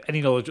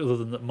knowledge other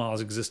than that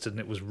Mars existed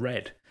and it was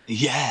red.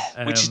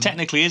 Yeah, which it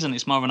technically isn't.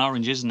 It's more of an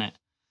orange, isn't it?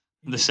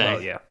 They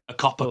say a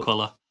copper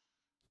colour.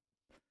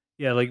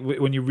 Yeah, like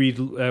when you read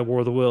War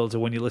of the Worlds or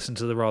when you listen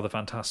to the rather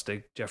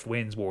fantastic Jeff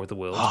Wayne's War of the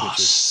Worlds, which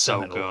is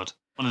so good.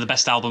 One of the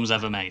best albums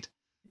ever made.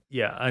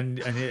 Yeah, and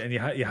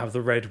you have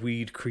the red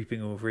weed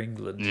creeping over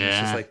England. Yeah. It's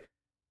just like,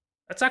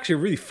 that's actually a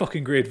really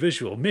fucking great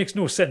visual. Makes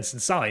no sense in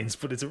science,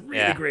 but it's a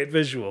really great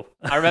visual.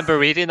 I remember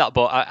reading that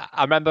book.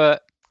 I remember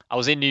I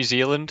was in New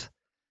Zealand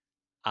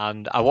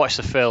and I watched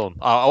the film.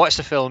 I watched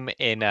the film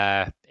in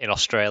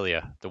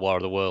Australia, The War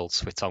of the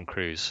Worlds with Tom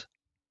Cruise.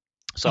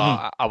 So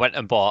I went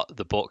and bought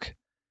the book.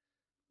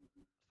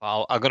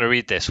 I'm going to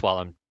read this while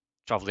I'm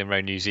traveling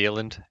around New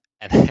Zealand,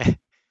 and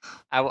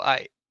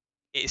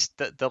it's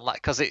the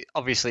because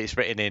obviously it's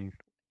written in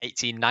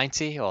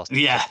 1890 or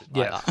something like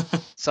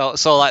that.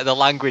 So like the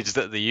language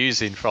that they're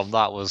using from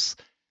that was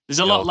there's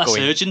a lot less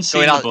urgency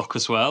in the book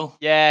as well.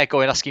 Yeah,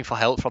 asking for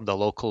help from the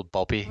local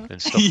Bobby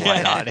and stuff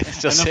like that. And it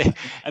was just it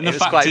was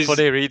quite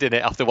funny reading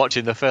it after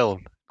watching the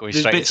film. Going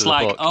straight bits into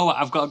the book. Oh,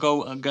 I've got to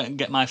go and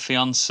get my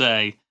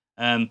fiance.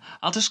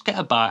 I'll just get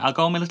a bike. I'll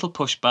go on my little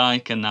push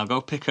bike and I'll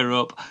go pick her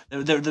up.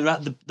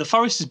 The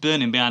forest is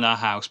burning behind our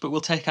house, but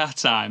we'll take our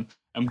time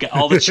and get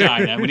all the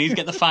china. We need to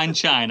get the fine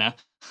china.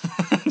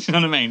 Do you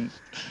know what I mean?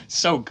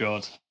 So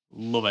good.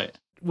 Love it.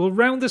 We'll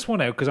round this one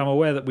out because I'm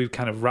aware that we've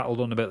kind of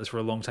rattled on about this for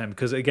a long time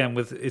because, again,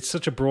 it's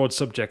such a broad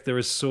subject. There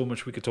is so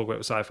much we could talk about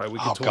with sci-fi. We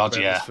could talk about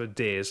this for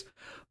days.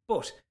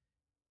 But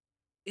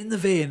in the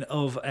vein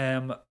of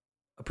a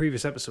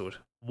previous episode,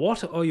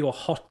 what are your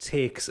hot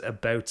takes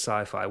about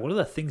sci-fi? What are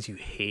the things you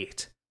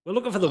hate? We're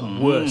looking for the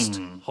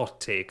worst hot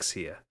takes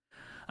here.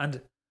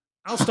 And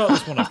I'll start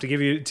this one off to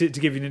give you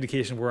an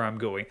indication of where I'm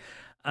going.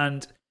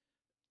 And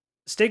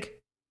Stig,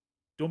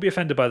 don't be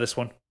offended by this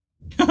one.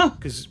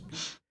 Because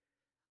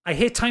I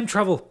hate time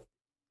travel.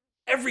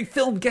 Every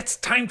film gets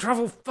time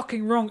travel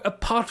fucking wrong,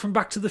 apart from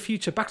Back to the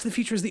Future. Back to the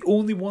Future is the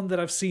only one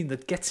that I've seen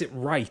that gets it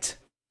right.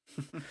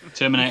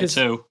 Terminator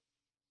 2.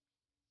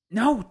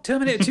 No,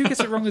 Terminator 2 gets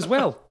it wrong as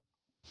well.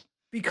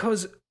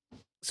 Because,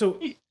 so,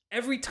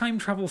 every time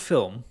travel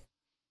film,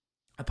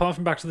 apart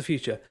from Back to the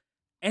Future,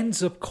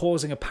 ends up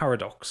causing a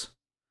paradox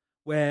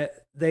where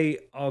they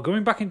are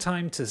going back in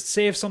time to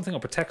save something or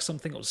protect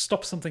something or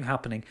stop something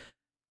happening.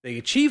 They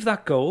achieve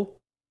that goal,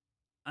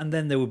 and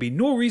then there would be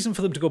no reason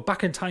for them to go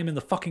back in time in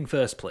the fucking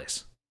first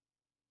place.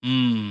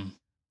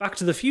 Back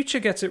to the Future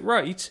gets it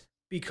right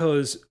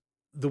because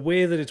the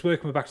way that it's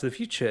working with Back to the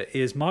Future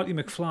is Marty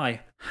McFly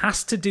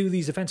has to do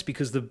these events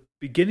because the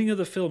beginning of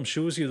the film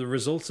shows you the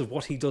results of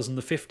what he does in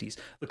the 50s.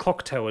 The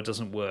clock tower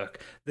doesn't work.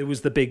 There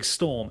was the big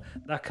storm,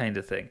 that kind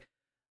of thing.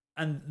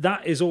 And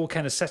that is all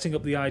kind of setting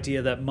up the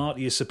idea that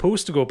Marty is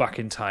supposed to go back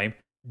in time,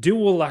 do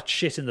all that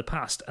shit in the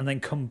past, and then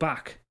come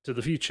back to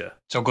the future.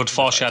 So good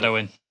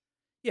foreshadowing.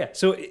 Yeah,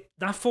 so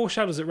that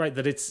foreshadows it right,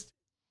 that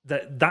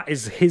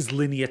is his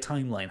linear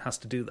timeline, has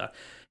to do that.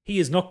 He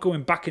is not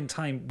going back in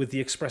time with the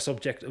express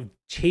object of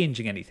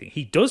changing anything.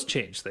 He does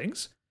change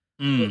things,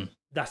 but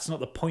that's not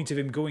the point of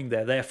him going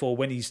there. Therefore,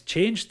 when he's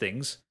changed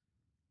things,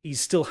 he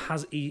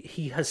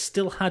has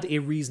still had a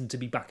reason to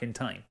be back in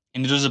time.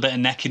 And he does a bit of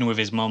necking with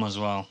his mum as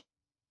well.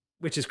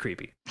 Which is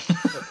creepy.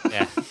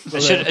 Yeah.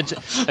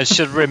 It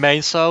should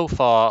remain so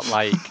for,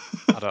 like,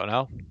 I don't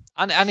know.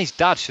 And his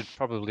dad should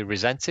probably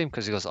resent him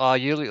because he goes, "Oh,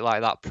 you look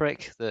like that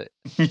prick that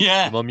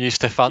your mum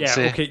used to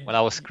fancy when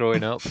I was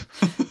growing up."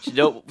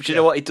 Do you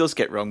know what he does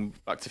get wrong,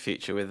 Back to the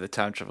Future, with the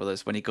time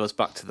travelers when he goes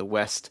back to the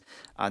West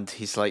and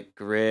he's like,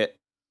 great.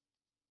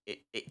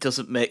 It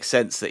doesn't make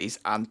sense that his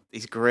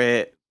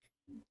great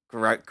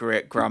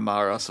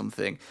grandma or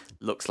something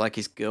looks like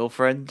his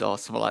girlfriend or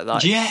something like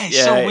that. Yeah,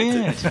 it's so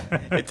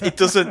weird. It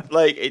doesn't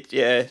like it.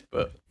 Yeah,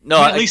 but no.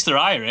 I mean, at least they're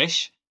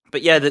Irish.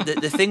 But yeah,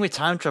 the thing with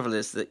time travel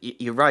is that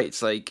you're right.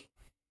 It's like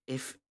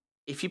if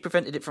you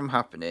prevented it from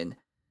happening,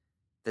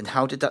 then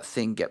how did that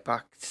thing get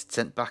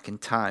sent back in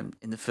time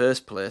in the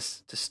first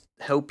place to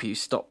help you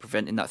stop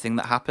preventing that thing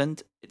that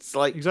happened? It's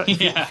like exactly.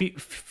 Yeah.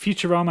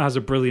 Futurama has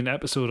a brilliant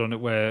episode on it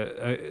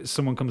where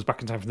someone comes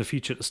back in time from the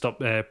future to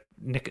stop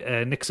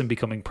Nixon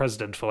becoming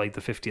president for like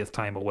the 50th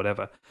time or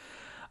whatever,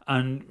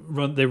 and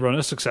they run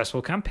a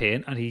successful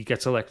campaign, and he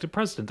gets elected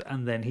president,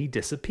 and then he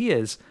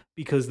disappears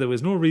because there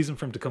was no reason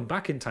for him to come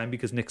back in time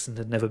because Nixon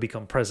had never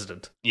become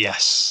president.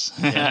 Yes,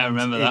 I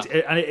remember that.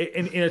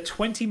 In a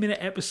 20-minute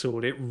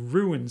episode, it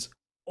ruins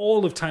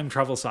all of time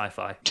travel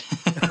sci-fi.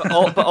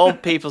 but all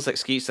people's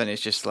excuse then is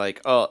just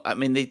like, oh, I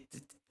mean, they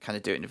kind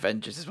of do it in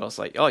Avengers as well. It's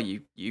like, oh,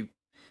 you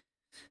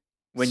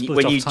when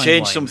you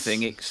change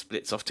something, it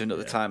splits off to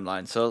another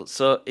timeline. So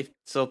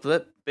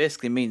that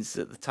basically means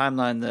that the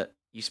timeline that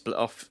you split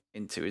off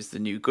into is the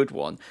new good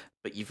one,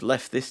 but you've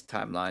left this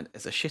timeline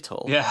as a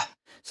shithole. Yeah.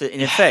 So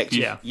in effect,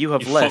 you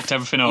have left fucked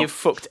everything up. You've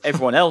fucked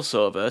everyone else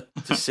over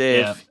to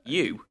save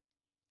you.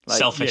 Like,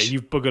 selfish. Yeah,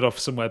 you've buggered off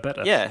somewhere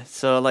better.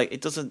 So like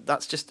it doesn't.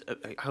 That's just.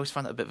 I always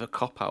find that a bit of a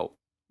cop out.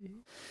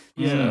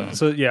 Yeah.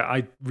 So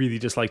I really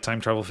dislike time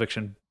travel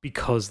fiction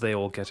because they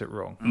all get it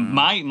wrong.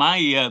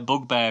 My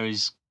bugbear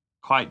is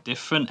quite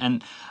different,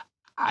 and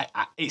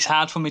it's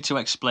hard for me to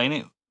explain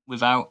it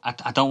without.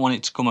 I don't want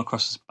it to come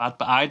across as bad,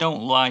 but I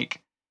don't like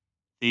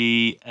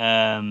the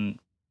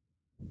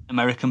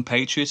American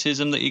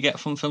patriotism that you get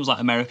from films like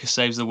America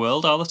Saves the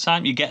World all the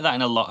time. You get that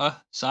in a lot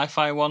of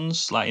sci-fi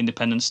ones, like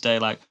Independence Day,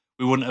 like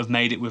we wouldn't have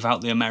made it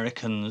without the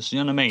Americans. You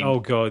know what I mean? Oh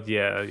God,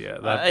 yeah.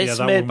 It's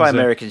made by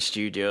American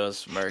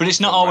studios, but it's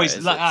not always.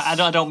 Like,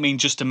 I don't mean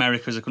just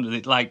America as a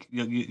country. Like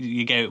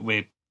you get it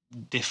with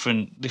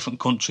different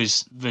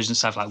countries'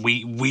 versions of like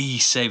we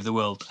save the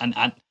world, and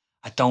I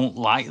don't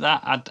like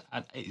that.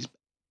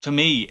 For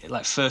me,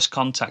 like First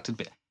Contact,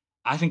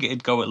 I think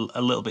it'd go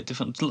a little bit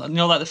different. You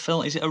know, like the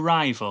film, is it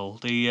Arrival?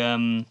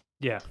 The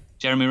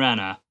Jeremy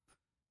Renner.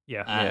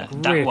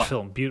 Great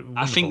film. Beautiful.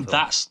 I think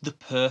that's the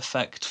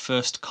perfect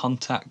First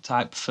Contact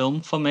type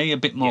film for me. A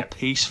bit more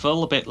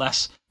peaceful, a bit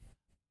less.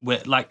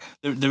 Like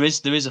there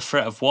is a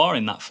threat of war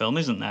in that film,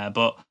 isn't there?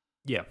 But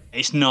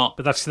it's not.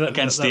 But that's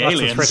against the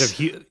aliens.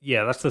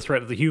 That's the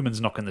threat of the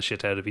humans knocking the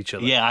shit out of each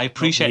other. Yeah, I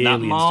appreciate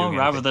that more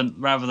rather than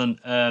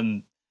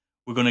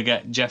we're going to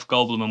get Jeff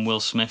Goldblum and Will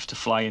Smith to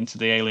fly into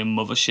the alien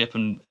mothership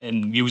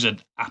and use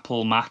an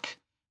Apple Mac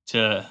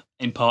to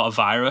import a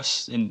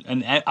virus. And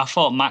I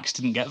thought Macs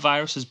didn't get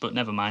viruses, but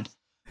never mind.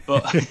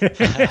 But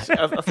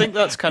I think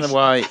that's kind of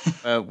why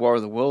War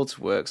of the Worlds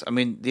works. I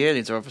mean, the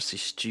aliens are obviously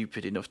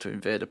stupid enough to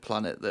invade a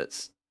planet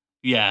that's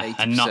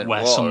and not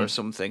where or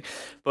something,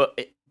 but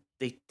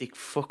they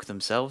fuck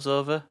themselves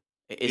over.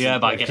 It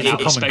isn't by getting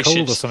out of spaceships.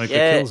 Cold or something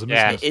that kills them.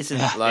 It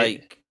isn't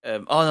like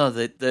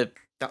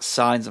that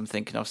Signs I'm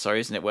thinking of. Sorry,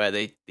 isn't it? Where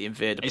they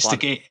invade a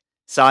planet.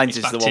 Signs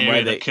is the one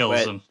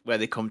where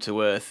they come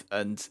to Earth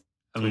and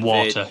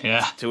water,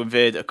 to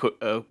invade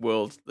a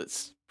world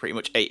that's pretty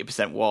much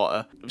 80%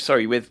 water. I'm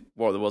sorry, with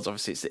War of the Worlds,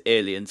 obviously it's the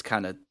aliens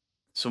kind of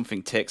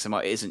something takes them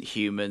out. It isn't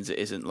humans. It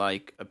isn't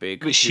like a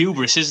big. It's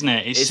hubris, isn't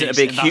it? It's a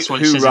big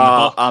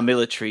hoorah. Our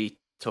military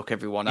took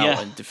everyone out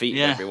and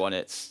defeated everyone.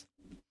 It's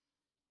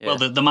well,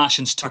 the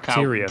Martians took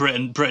out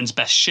Britain's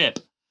best ship.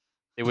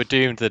 They were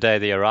doomed the day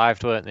they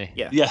arrived, weren't they?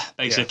 Yeah,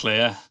 basically.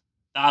 Yeah.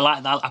 I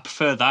like that. I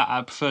prefer that.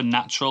 I prefer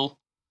natural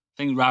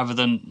thing rather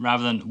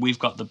than we've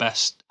got the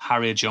best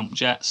Harrier jump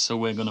jets, so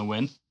we're going to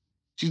win.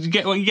 You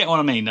get what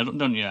I mean,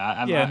 don't you?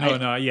 I get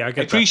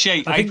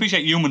that. I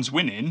appreciate humans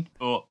winning,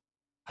 but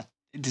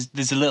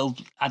there's a little.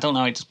 I don't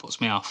know. It just puts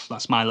me off.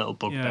 That's my little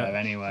bugbear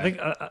anyway.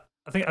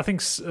 I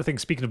think.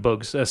 Speaking of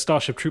bugs,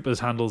 Starship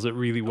Troopers handles it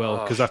really well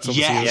because that's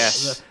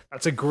obviously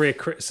that's a great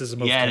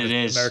criticism of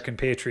American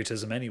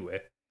patriotism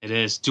anyway. It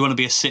is. Do you want to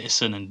be a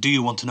citizen and do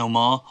you want to know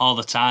more all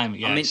the time?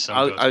 Yeah, I mean,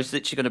 I was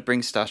literally going to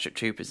bring Starship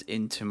Troopers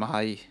into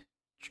my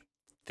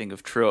thing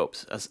of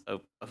tropes as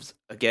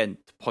again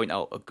to point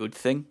out a good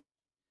thing.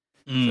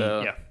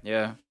 Yeah.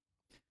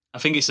 I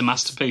think it's a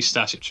masterpiece,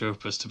 Starship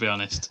Troopers. To be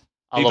honest,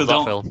 I love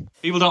that film.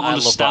 People don't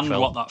understand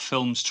what that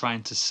film's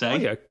trying to say. Oh,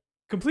 yeah.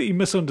 Completely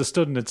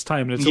misunderstood in its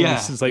time, and it's only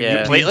since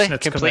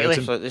completely.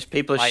 So there's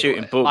people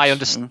shooting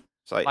bugs.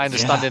 My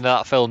understanding of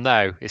that film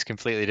now is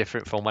completely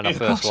different from when I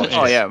first watched it.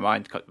 Oh yeah,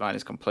 mine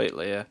is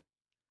completely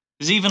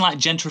There's even like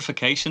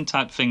gentrification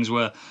type things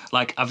where,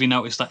 like, have you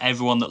noticed that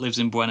everyone that lives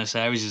in Buenos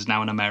Aires is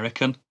now an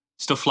American?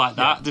 Stuff like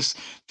that. There's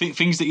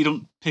things that you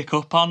don't pick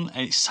up on.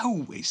 And it's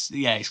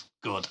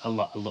good. I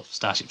love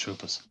Starship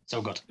Troopers.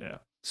 So good. Yeah.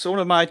 So one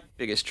of my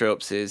biggest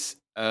tropes is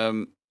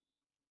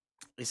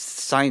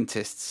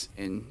scientists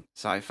in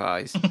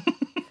sci-fis.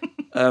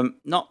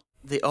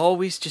 They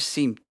always just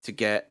seem to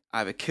get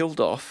either killed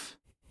off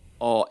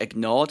or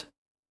ignored.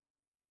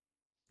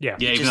 Yeah,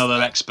 even though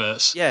they're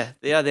experts. Yeah,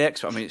 they are the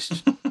experts. I mean,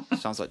 it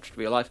sounds like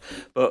real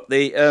life, but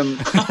the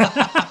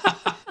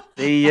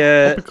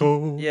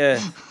Topical. Yeah,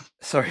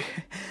 sorry.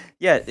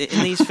 Yeah,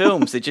 in these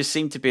films, they just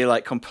seem to be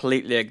like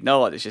completely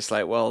ignored. It's just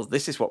like, well,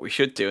 this is what we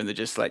should do, and they're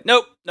just like,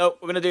 nope, we're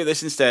going to do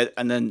this instead.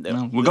 And then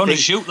we're going to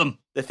shoot them.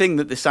 The thing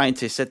that the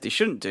scientists said they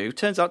shouldn't do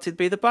turns out to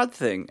be the bad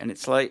thing, and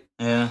it's like,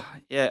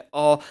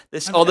 or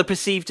they're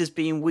perceived as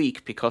being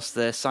weak because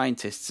they're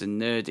scientists and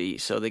nerdy,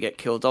 so they get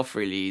killed off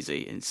really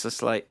easy. And it's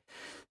just like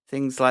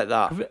things like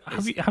that.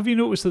 Have you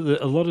noticed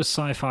that a lot of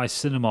sci-fi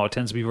cinema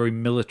tends to be very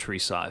military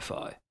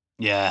sci-fi?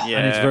 Yeah,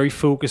 and it's very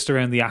focused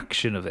around the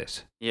action of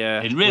it.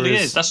 Yeah, it really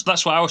is. That's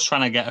what I was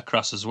trying to get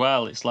across as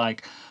well. It's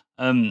like,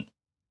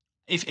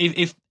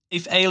 if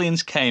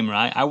aliens came,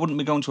 right, I wouldn't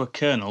be going to a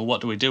colonel.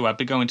 What do? I'd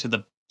be going to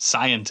the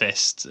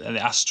scientists,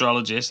 the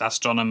astrologists,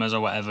 astronomers,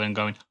 or whatever, and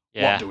going,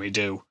 what do we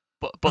do?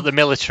 But the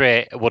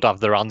military would have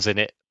their hands in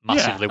it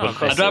massively. Yeah,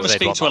 I'd rather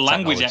speak to a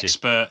language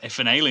expert if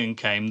an alien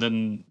came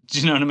than, do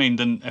you know what I mean,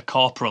 than a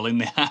corporal in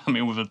the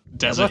army with a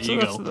desert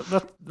eagle.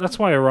 That's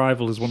why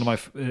Arrival is one of my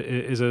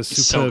is a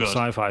superb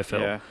sci-fi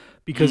film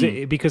because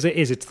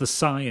it's the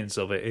science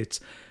of it. It's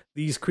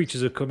these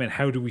creatures have come in.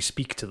 How do we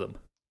speak to them?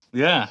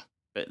 Yeah,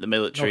 but the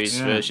military's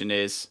version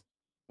is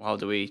how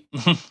do we?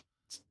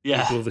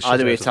 How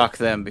do we attack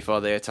them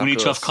before they attack us? We need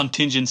to have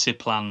contingency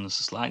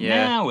plans. It's like,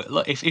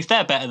 look, if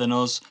they're better than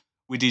us,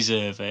 we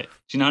deserve it.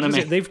 Do you know what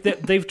I mean?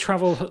 They've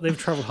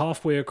travelled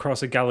halfway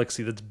across a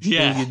galaxy that's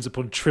billions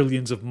upon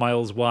trillions of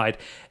miles wide.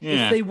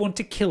 Yeah. If they want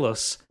to kill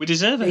us, we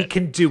deserve it. They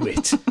can do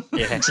it.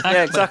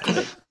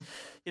 exactly.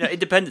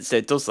 Independence Day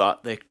does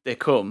that. They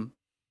come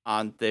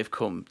and they've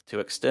come to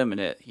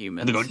exterminate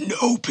humans. And they go,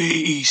 no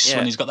peace.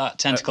 When he's got that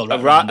tentacle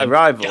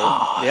Arrival.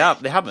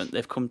 They haven't.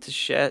 They've come to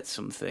share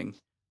something.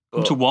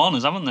 Come to warn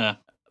us, haven't they?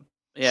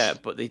 Yeah,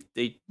 but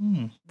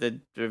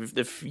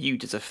they're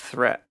viewed as a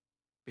threat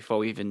before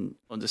we even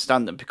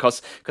understand them, because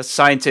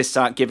scientists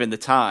aren't given the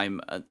time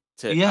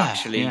to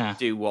actually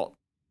do what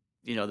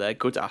they're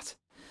good at,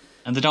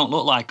 and they don't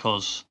look like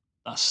us.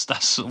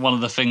 That's one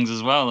of the things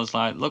as well. It's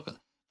like, look,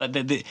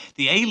 the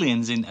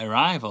aliens in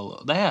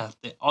Arrival, they are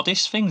the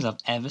oddest things I've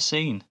ever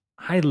seen.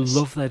 I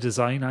love their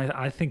design.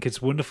 I think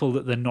it's wonderful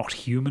that they're not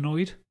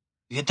humanoid.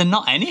 Yeah, they're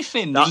not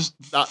anything.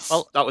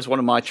 That was one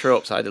of my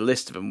tropes. I had a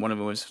list of them. One of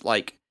them was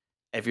like,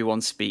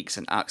 everyone speaks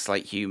and acts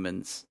like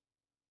humans.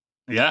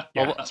 Yeah,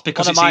 well, that's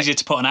because it's easier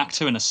to put an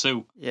actor in a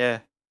suit. Yeah.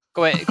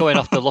 Going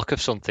off the look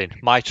of something,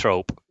 my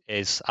trope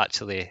is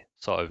actually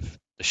sort of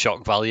the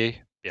shock value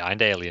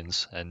behind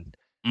aliens and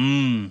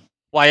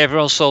why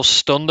everyone's so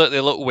stunned that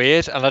they look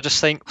weird. And I just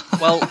think,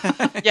 well,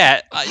 yeah,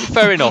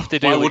 fair enough, they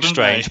do look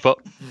strange, but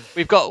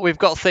we've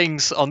got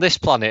things on this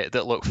planet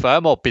that look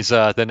far more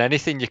bizarre than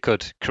anything you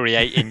could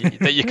create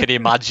that you could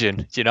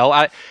imagine.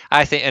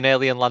 I think an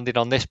alien landing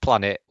on this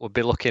planet would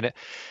be it'd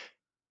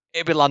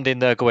be landing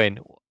there going,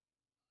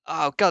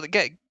 oh God,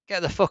 get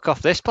the fuck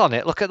off this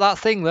planet. Look at that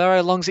thing there,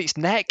 how long's its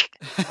neck?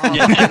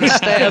 The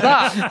state of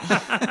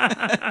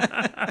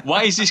that.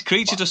 Why is this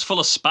creature just full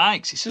of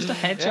spikes? It's just a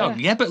hedgehog.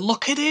 Yeah, but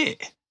look at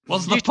it.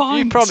 What's the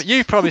point?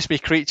 You promised me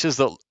creatures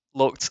that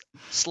looked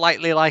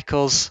slightly like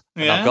us,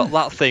 and I've got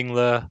that thing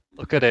there.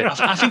 Look at it.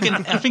 I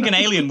think an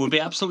alien would be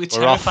absolutely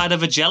terrified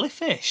of a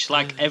jellyfish,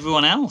 like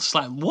everyone else.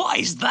 Like, what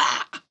is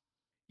that?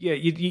 Yeah,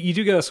 you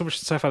do get so much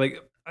sci-fi.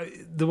 Like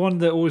the one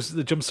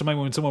that jumps to mind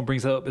when someone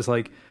brings that up is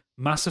like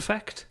Mass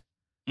Effect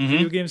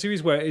video game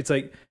series, where it's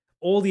like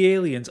all the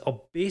aliens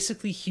are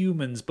basically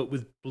humans but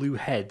with blue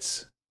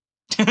heads.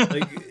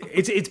 Like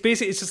it's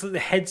basically, it's just that the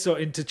heads are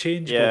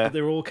interchangeable, but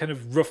they're all kind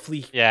of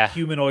roughly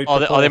humanoid. Or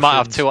they might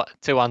have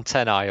two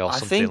antennae or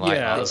something like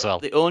that as well.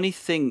 The only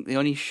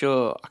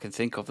show I can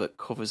think of that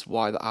covers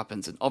why that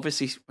happens, and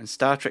obviously when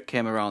Star Trek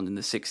came around in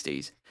the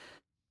 60s,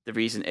 the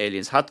reason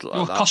aliens had to look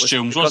like that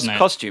costumes, wasn't it?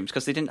 Costumes,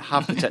 because they didn't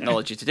have the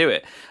technology to do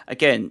it.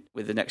 Again,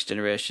 with the Next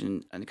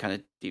Generation and kind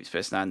of Deep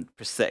Space Nine,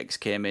 prosthetics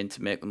came in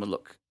to make them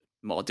look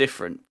more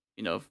different.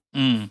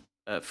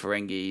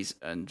 Ferengis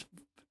and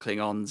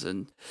Klingons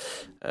and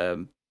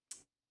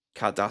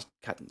Cardassians.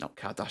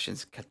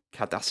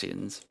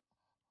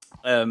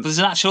 There's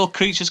an actual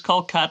creatures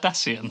called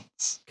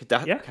Cardassians.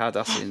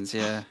 Cardassians,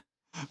 yeah.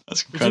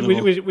 That's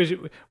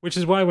incredible. Which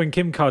is why when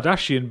Kim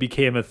Kardashian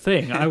became a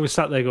thing, I was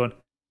sat there going,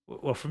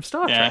 well, from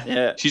Star Trek.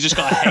 Yeah. She's just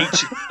got a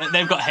H.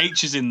 They've got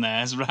H's in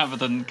there rather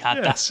than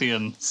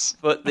Cardassians.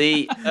 But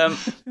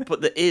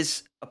but there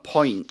is a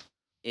point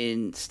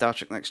in Star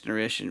Trek Next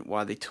Generation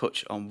why they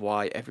touch on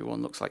why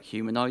everyone looks like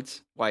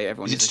humanoids. Why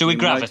everyone is it to do with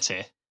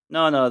gravity?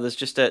 No.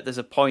 There's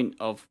a point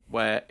of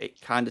where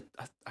it kind of.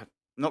 I'm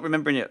not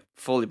remembering it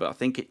fully, but I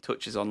think it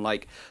touches on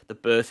like the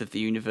birth of the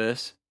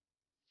universe.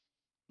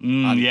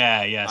 And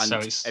so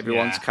it's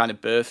everyone's kind of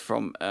birth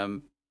from a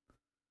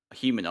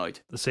humanoid,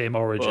 the same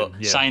origin.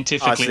 But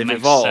scientifically, as they've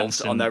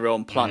evolved on their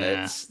own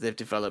planets, they've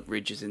developed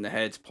ridges in their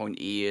heads,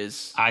 pointy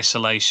ears,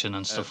 isolation,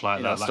 and stuff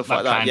like that. Stuff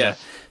like that. Yeah.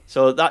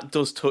 So that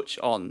does touch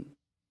on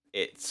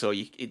it. So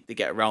they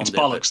get around it's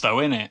bollocks, though,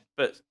 isn't it?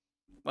 But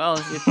all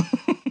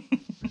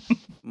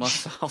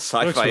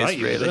sci-fi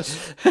is really.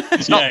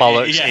 It's not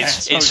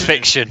bollocks. It's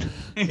fiction.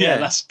 Yeah,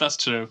 that's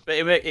true. But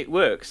it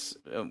works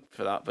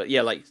for that. But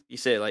yeah, like you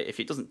say, like if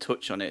it doesn't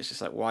touch on it, it's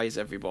just like, why is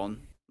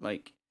everyone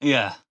like?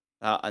 Yeah.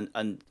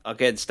 And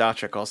again, Star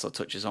Trek also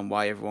touches on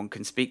why everyone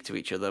can speak to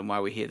each other and why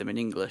we hear them in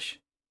English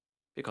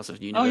because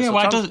of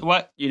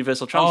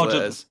universal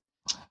translators.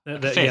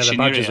 The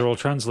badges are all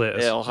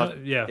translators. They all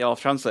have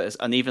translators,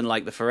 and even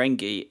like the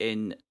Ferengi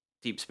in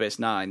Deep Space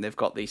Nine, they've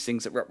got these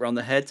things that wrap around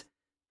their head.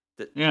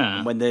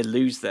 And when they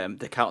lose them,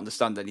 they can't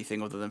understand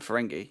anything other than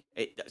Ferengi.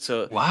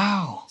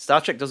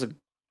 Star Trek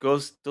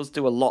does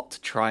do a lot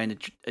to try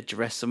and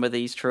address some of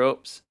these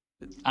tropes.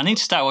 I need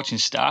to start watching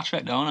Star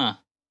Trek, don't I?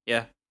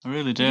 Yeah, I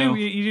really do.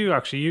 You do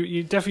actually.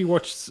 You definitely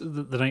watched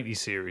the 90s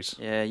series.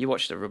 Yeah, you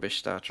watched the rubbish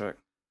Star Trek.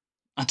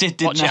 I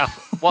did.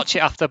 Watch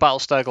it after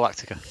Battlestar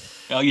Galactica.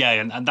 Oh yeah,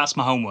 and that's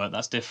my homework.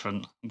 That's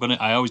different.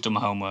 I always do my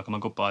homework. I'm a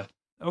good boy.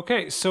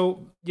 Okay,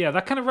 so yeah,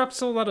 that kind of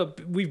wraps all that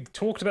up. We've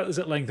talked about this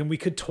at length, and we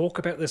could talk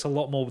about this a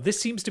lot more. This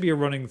seems to be a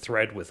running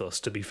thread with us.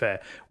 To be fair,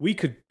 we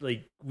could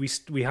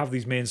we have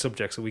these main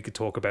subjects that we could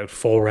talk about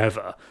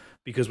forever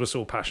because we're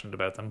so passionate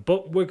about them.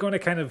 But we're going to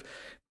kind of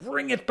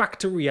bring it back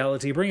to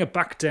reality, bring it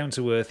back down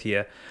to earth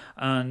here,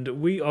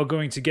 and we are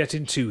going to get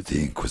into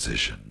the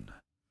Inquisition,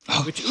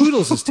 which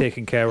Oodles is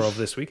taking care of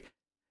this week.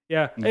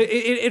 Yeah,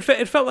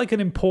 it felt like an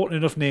important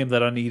enough name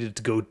that I needed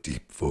to go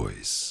deep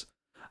voice.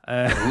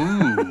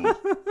 Ooh.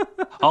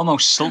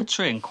 Almost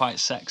sultry and quite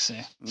sexy.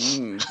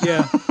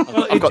 Yeah,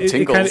 well, I've got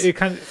tingles. It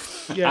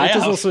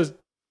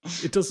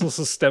does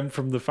also stem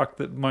from the fact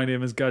that my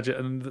name is Gadget,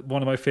 and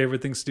one of my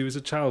favorite things to do as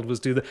a child was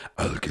do the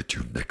 "I'll get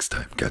you next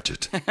time,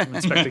 Gadget."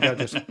 Inspector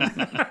Gadget.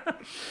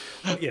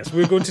 Yes,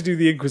 we're going to do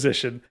the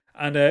Inquisition,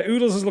 and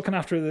Oodles is looking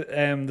after it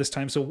this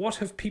time. So, what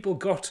have people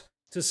got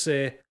to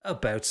say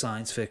about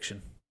science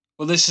fiction?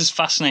 Well, this is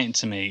fascinating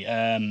to me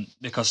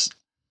because,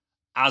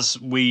 as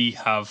we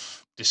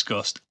have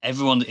discussed,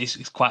 everyone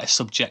is quite a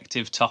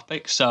subjective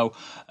topic. So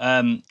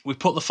we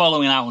put the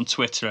following out on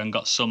Twitter and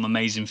got some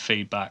amazing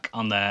feedback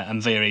on there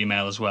and via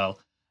email as well.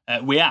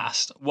 We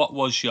asked, what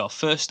was your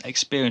first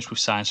experience with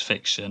science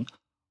fiction?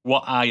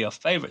 What are your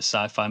favourite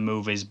sci-fi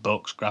movies,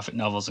 books, graphic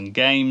novels and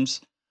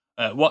games?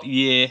 What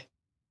year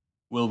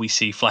will we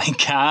see flying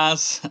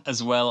cars?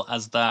 As well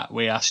as that,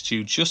 we asked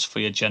you just for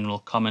your general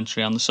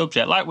commentary on the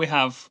subject, like we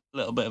have a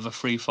little bit of a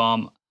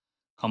free-form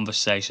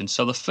conversation.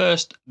 So the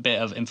first bit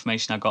of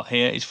information I got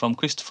here is from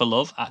Christopher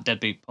Love at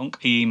Deadbeat Punk.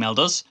 He emailed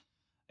us.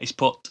 He's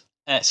put,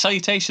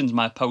 salutations,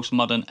 my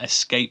postmodern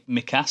escape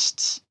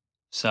micasts.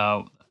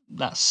 So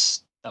that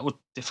was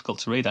difficult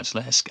to read,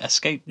 actually.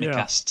 Escape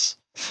micasts.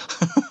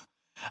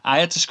 I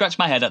had to scratch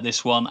my head at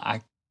this one.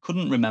 I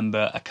couldn't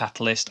remember a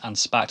catalyst and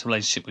sparked a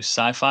relationship with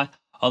sci-fi.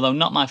 Although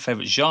not my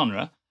favourite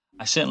genre,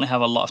 I certainly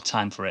have a lot of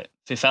time for it.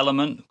 Fifth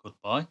Element, good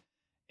boy,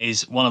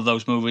 is one of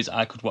those movies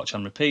I could watch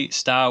on repeat.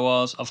 Star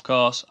Wars, of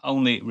course,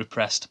 only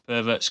repressed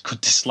perverts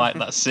could dislike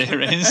that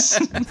series.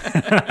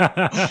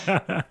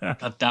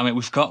 God damn it,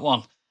 we've got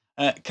one.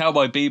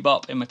 Cowboy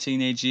Bebop in my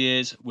teenage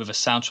years with a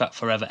soundtrack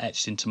forever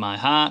etched into my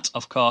heart.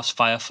 Of course,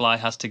 Firefly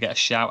has to get a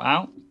shout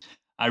out.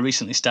 I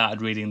recently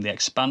started reading the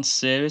Expanse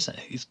series.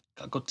 He's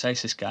got good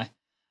taste, this guy.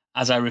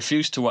 As I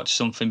refused to watch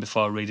something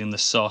before reading the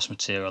source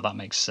material, that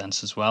makes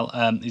sense as well.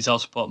 He's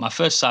also put, my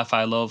first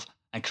sci-fi love,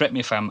 and correct me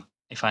if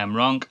I am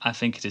wrong, I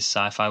think it is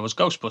sci-fi, was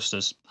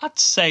Ghostbusters. I'd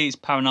say it's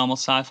paranormal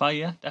sci-fi,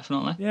 yeah,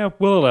 definitely. Yeah,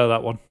 we'll allow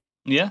that one.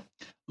 Yeah.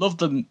 Love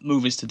the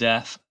movies to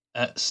death.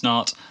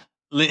 Snort.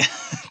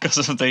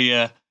 Because of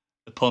the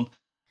pun.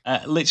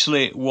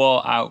 Literally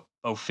wore out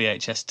both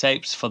VHS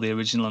tapes for the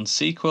original and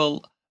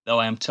sequel, though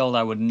I am told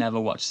I would never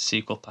watch the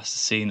sequel past the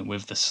scene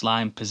with the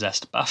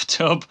slime-possessed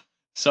bathtub.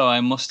 So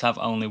I must have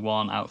only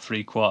worn out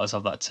 3/4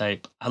 of that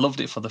tape. I loved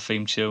it for the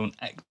theme tune,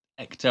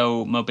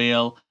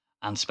 Ectomobile,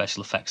 and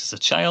special effects as a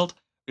child.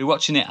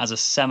 Rewatching it as a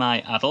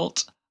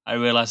semi-adult, I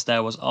realised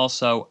there was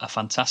also a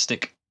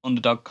fantastic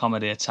underdog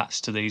comedy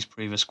attached to these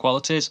previous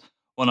qualities.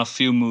 One of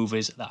few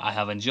movies that I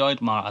have enjoyed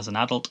more as an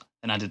adult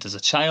than I did as a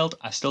child.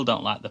 I still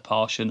don't like the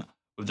portion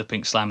with the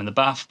pink slime in the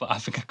bath, but I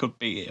think I could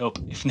beat it up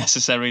if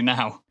necessary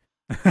now.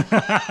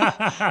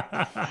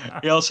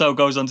 He also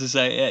goes on to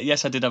say,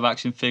 yes, I did have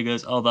action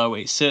figures, although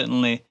it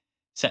certainly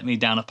set me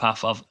down a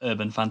path of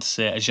urban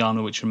fantasy, a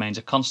genre which remains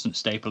a constant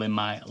staple in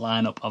my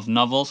lineup of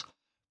novels.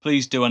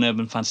 Please do an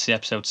urban fantasy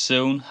episode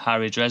soon.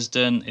 Harry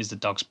Dresden is the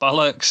dog's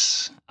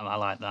bollocks. I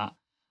like that.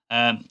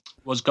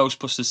 Was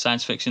Ghostbusters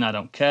science fiction? I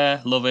don't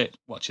care. Love it.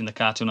 Watching the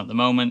cartoon at the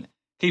moment.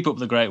 Keep up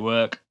the great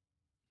work.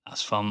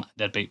 That's from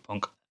Deadbeat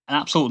Punk. An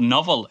absolute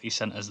novel he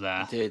sent us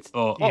there. He did.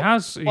 He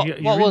has.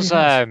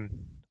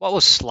 What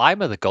was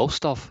Slimer the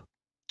ghost of?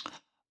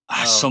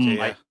 Some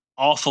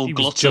awful he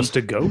glutton. Was just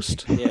a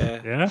ghost.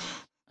 Yeah.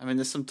 I mean,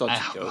 there's some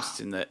dodgy ghosts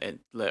in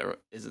later,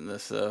 isn't there?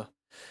 So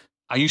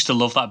I used to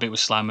love that bit with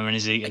Slimer and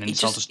he's eating and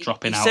it's all just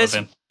dropping out of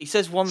him. He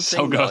says one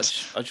So thing. good.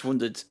 I just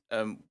wondered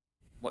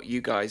what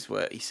you guys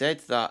were. He said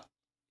that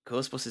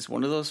Ghostbusters is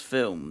one of those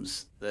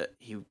films that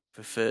he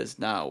prefers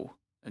now,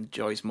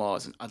 enjoys more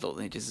as an adult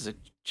than he does as a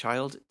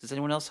child. Does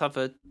anyone else have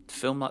a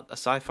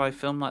sci-fi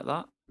film like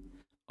that?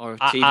 Or a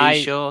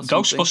TV show or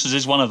something? Ghostbusters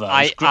is one of those.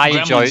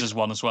 Gremlins is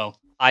one as well.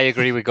 I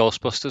agree with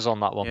Ghostbusters on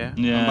that one.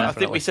 Yeah. I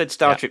think we said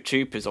Star Trek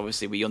Troopers,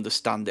 obviously we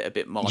understand it a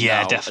bit more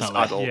now definitely.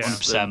 as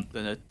adults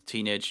than a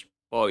teenage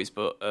boys,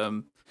 but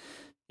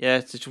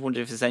just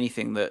wonder if there's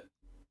anything that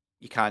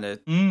you kind of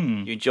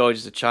you enjoyed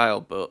as a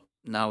child, but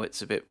now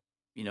it's a bit,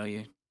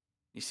 you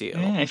see it a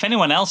lot. If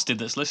anyone else did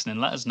that's listening,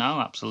 let us know.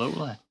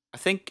 Absolutely. I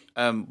think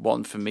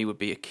one for me would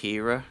be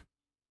Akira.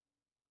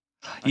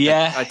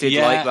 I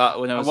did like that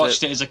when I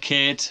watched it as a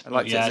kid. I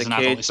liked it as a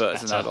kid, but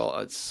as an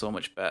adult, it's so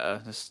much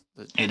better.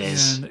 It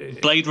is.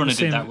 Blade Runner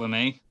did that with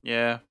me.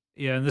 Yeah.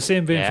 Yeah, and the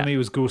same vein for me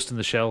was Ghost in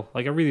the Shell.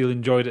 Like, I really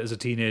enjoyed it as a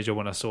teenager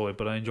when I saw it,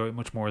 but I enjoy it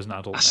much more as an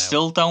adult now. I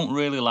still don't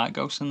really like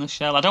Ghost in the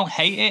Shell. I don't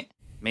hate it.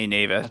 Me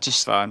neither. I'm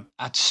just not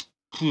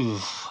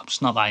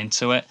that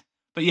into it.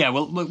 But yeah,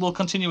 we'll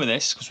continue with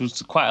this because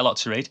there's quite a lot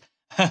to read.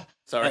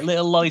 Sorry.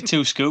 Little Lolly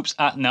 2 Scoops.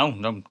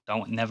 No,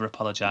 don't never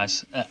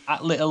apologise.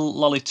 At Little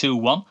Lolly 2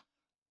 1.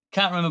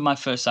 Can't remember my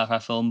first sci-fi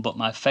film, but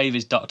my fave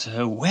is Doctor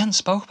Who. We haven't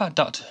spoke about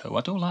Doctor Who.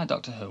 I do like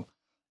Doctor Who.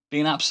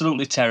 Being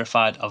absolutely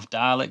terrified of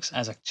Daleks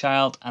as a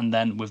child, and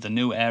then with the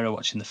new era,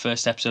 watching the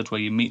first episode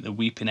where you meet the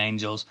Weeping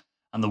Angels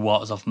and the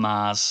Waters of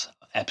Mars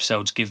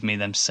episodes give me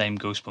them same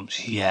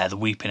goosebumps. Yeah, the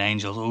Weeping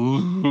Angels.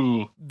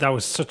 Ooh. That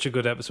was such a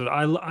good episode.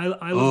 I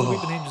love the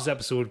Weeping Angels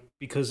episode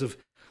because of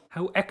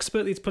how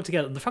expertly it's put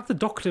together, and the fact the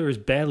Doctor is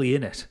barely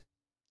in it.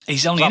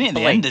 He's only in it at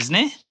the end, isn't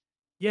he?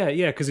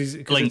 Yeah, because it's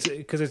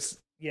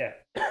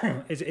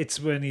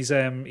when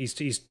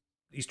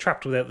he's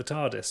trapped without the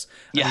TARDIS.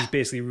 And he's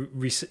basically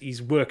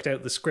he's worked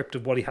out the script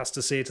of what he has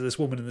to say to this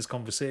woman in this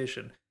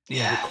conversation.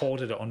 Yeah, and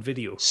recorded it on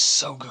video.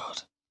 So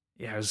good.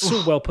 Yeah, it was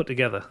so well put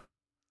together.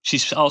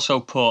 She's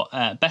also put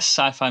best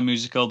sci-fi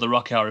musical, The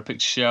Rocky Horror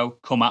Picture Show,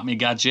 Come At Me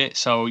Gadget.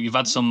 So you've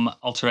had some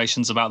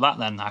alterations about that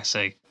then, I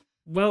see.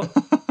 Well,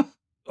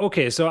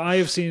 okay, so I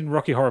have seen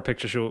Rocky Horror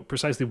Picture Show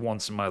precisely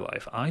once in my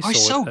life.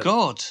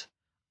 Good.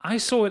 I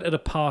saw it at a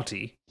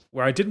party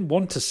where I didn't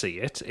want to see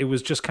it. It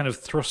was just kind of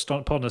thrust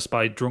upon us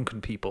by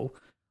drunken people.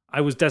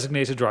 I was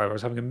designated driver. I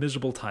was having a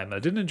miserable time. I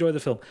didn't enjoy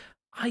the film.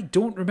 I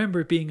don't remember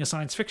it being a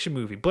science fiction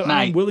movie, but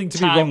I'm willing to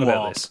be wrong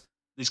about this.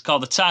 It's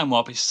called The Time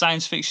Warp. It's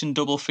science fiction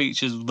double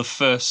features with the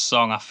first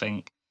song, I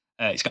think.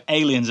 It's got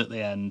aliens at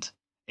the end.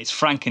 It's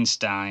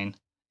Frankenstein.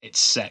 It's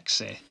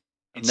sexy.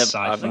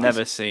 I've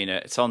never seen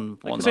it. It's on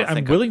one.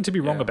 I'm willing to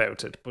be wrong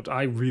about it, but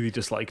I really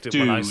disliked it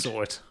when I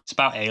saw it. It's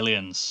about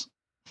aliens.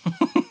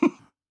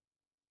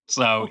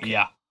 So,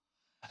 yeah.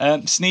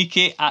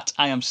 Sneaky at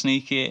I Am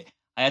Sneaky.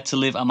 I had to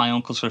live at my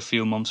uncle's for a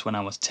few months when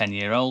I was 10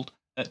 years old.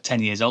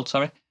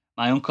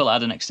 My uncle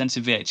had an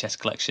extensive VHS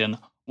collection.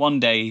 One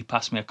day he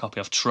passed me a copy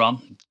of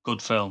Tron.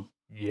 Good film.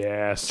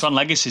 Yes. Tron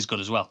Legacy is good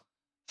as well.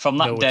 From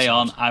that day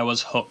on, I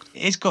was hooked.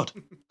 It is good.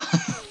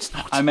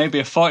 I may be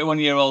a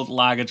 41-year-old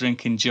lager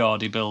drinking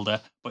Geordie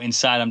builder, but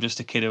inside I'm just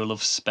a kid who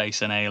loves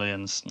space and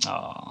aliens.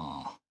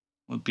 Oh,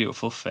 what a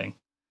beautiful thing.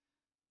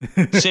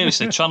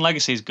 Seriously, Tron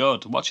Legacy is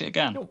good. Watch it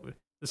again. No,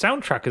 the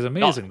soundtrack is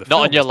amazing.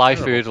 Not on your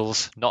life,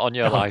 Oodles. Not on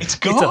your life. It's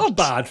good. It's a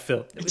bad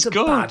film. It's a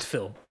bad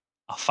film.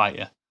 I'll fight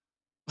you.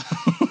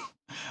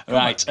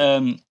 Right.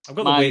 I've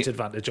got the weight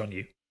advantage on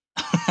you.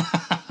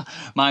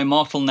 My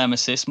mortal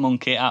nemesis,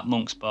 Monkey at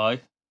Monk's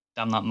Boy.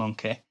 Damn that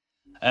monkey.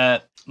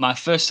 My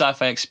first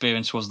sci-fi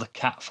experience was The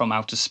Cat from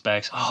Outer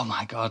Space. Oh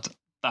my god.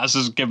 That's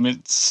just given me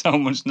so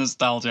much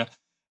nostalgia.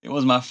 It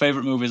was my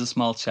favourite movie as a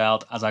small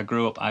child. As I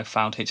grew up, I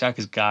found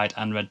Hitchhiker's Guide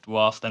and Red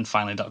Dwarf, then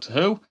finally Doctor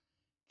Who.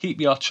 Keep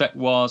your Trek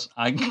Wars.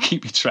 I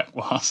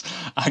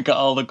got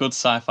all the good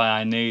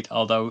sci-fi I need,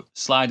 although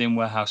slide in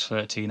Warehouse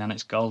 13 and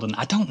it's golden.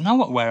 I don't know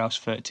what Warehouse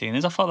 13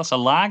 is. I thought that's a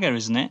lager,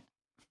 isn't it?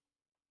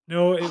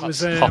 No, it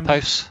was... Hop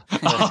House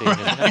 13,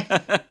 isn't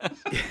it?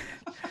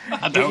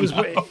 I don't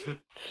know.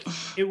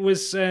 It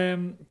was...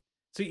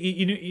 So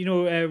you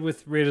know,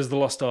 with Raiders of the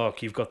Lost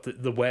Ark, you've got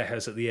the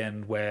warehouse at the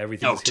end where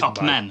everything's hidden Top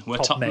by Men. Where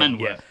Top Men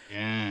were.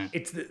 Yeah.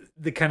 It's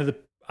the kind of the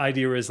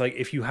idea is like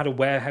if you had a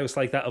warehouse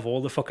like that of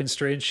all the fucking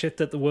strange shit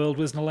that the world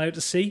wasn't allowed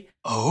to see.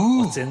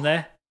 Oh, what's in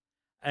there?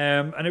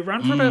 And it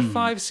ran for about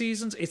 5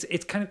 seasons. It's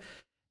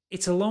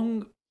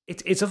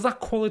of that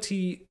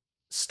quality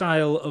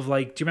style of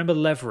like. Do you remember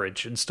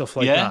Leverage and stuff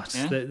like that?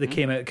 Yeah. That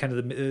came out kind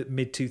of the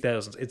mid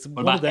 2000s. It's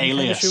what about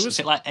Alias? Kind of is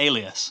it like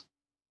Alias?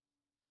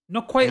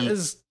 Not quite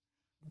as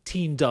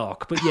teen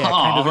dark, but yeah,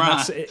 kind of.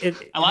 Right.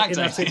 I like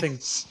that same thing.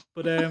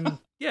 But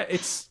yeah,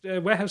 it's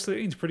Warehouse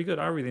 13 is pretty good.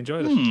 I really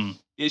enjoyed it.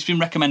 It's been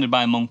recommended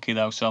by a monkey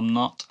though, so I'm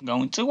not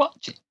going to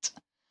watch it.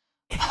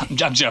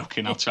 I'm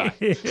joking. I'll try.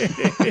 The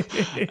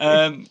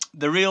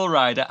Real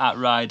Rider at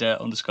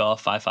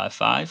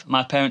Rider_555.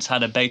 My parents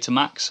had a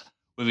Betamax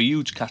with a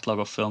huge catalogue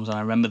of films, and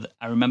I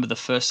remember the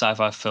first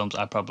sci-fi films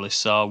I probably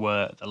saw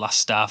were The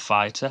Last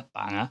Starfighter,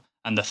 banger,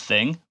 and The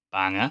Thing,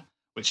 banger,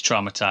 which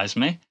traumatized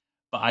me.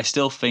 But I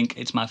still think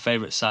it's my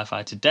favourite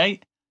sci-fi to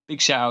date. Big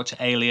shout out to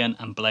Alien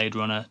and Blade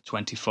Runner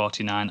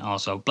 2049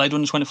 also. Blade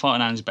Runner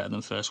 2049 is better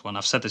than the first one.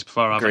 I've said this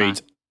before, haven't I?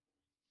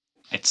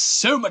 It's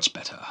so much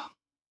better.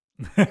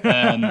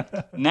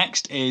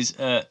 Next is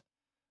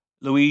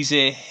Louise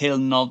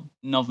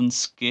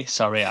Hilnovsky.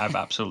 Sorry, I've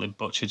absolutely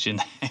butchered your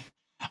name.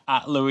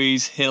 At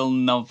Louise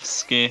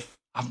Hilnovsky.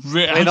 I'm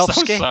so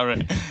sorry.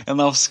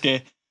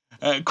 Hilnovsky.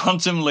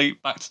 Quantum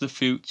Leap, Back to the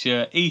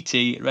Future,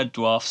 E.T., Red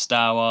Dwarf,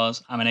 Star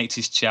Wars. I'm an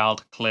 80s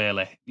child,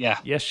 clearly. Yeah.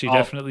 Yes, she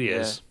definitely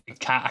is.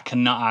 I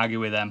cannot argue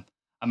with them.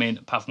 I mean,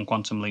 apart from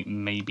Quantum Leap,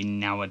 maybe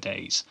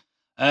nowadays.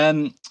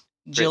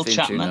 Jill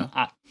Chapman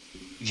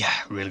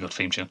really good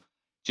theme tune.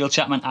 Jill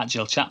Chapman at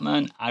Jill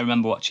Chapman. I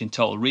remember watching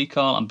Total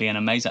Recall and being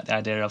amazed at the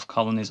idea of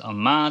colonies on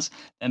Mars,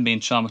 then being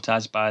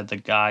traumatized by the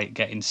guy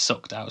getting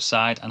sucked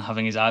outside and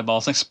having his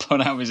eyeballs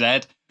explode out of his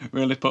head.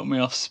 Really put me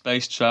off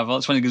space travel.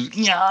 It's when he goes,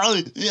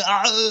 love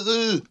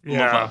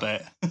that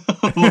bit.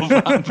 Love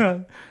that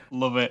bit.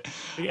 Love it.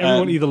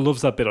 Everyone either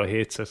loves that bit or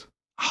hates it.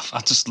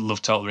 I just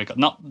love Total Recall.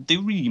 Not the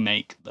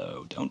remake,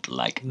 though. Don't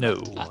like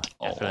that at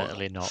all.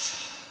 Definitely not.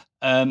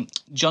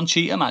 John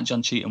Cheetham at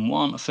John Cheetham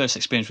 1. First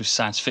experience with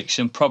science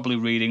fiction, probably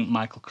reading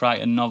Michael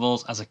Crichton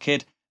novels as a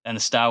kid. Then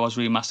the Star Wars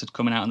remastered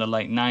coming out in the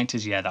late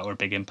 90s. Yeah, that were a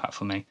big impact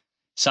for me.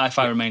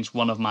 Sci-fi remains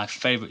one of my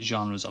favourite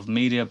genres of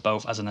media,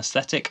 both as an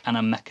aesthetic and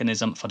a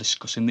mechanism for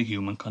discussing the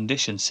human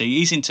condition. See,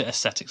 he's into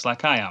aesthetics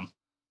like I am.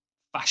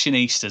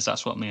 Fashionistas,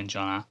 that's what me and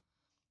John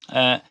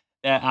are.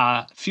 There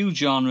are few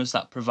genres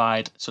that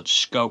provide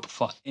such scope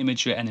for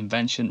imagery and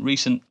invention.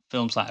 Recent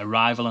films like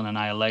Arrival and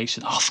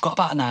Annihilation. Oh, I forgot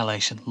about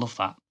Annihilation. Love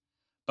that.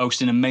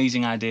 Boasting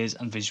amazing ideas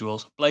and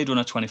visuals. Blade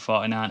Runner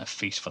 2049, a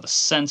feast for the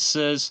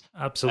senses.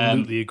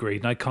 Absolutely agreed.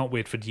 And I can't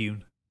wait for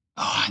Dune.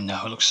 Oh, I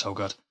know. It looks so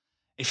good.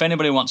 If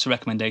anybody wants a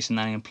recommendation,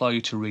 then I implore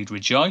you to read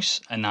Rejoice,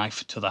 A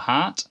Knife to the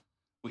Heart,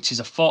 which is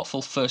a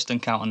thoughtful first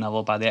encounter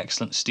novel by the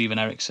excellent Stephen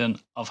Erickson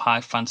of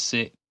high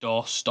fantasy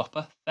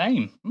doorstopper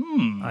fame.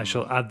 I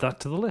shall add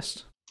that to the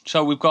list.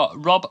 So we've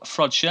got Rob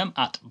Frodsham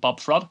at Bob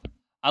Frod.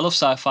 I love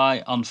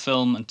sci-fi on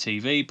film and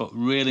TV, but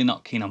really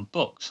not keen on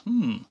books.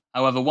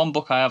 However, one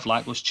book I have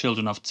liked was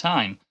Children of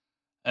Time,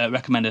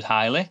 recommended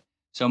highly.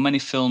 So many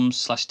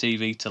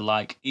films/TV to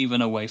like,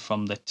 even away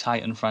from the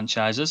Titan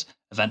franchises.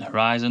 Event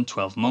Horizon,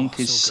 12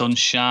 Monkeys,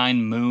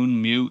 Sunshine,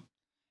 Moon, Mute,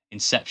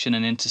 Inception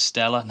and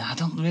Interstellar. Now, I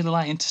don't really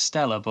like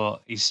Interstellar,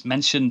 but he's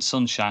mentioned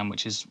Sunshine,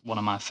 which is one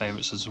of my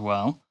favourites as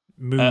well.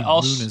 Moon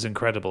is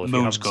incredible.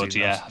 Moon's good,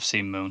 yeah. I've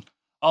seen Moon.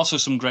 Also,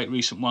 some great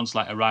recent ones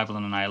like Arrival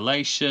and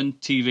Annihilation.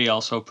 TV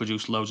also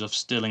produced loads of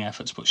sterling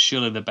efforts, but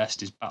surely the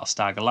best is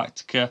Battlestar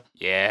Galactica.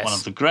 Yes. One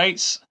of the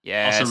greats.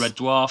 Yes. Also, Red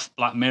Dwarf,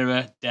 Black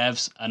Mirror,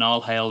 Devs, and all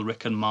hail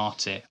Rick and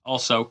Morty.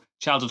 Also,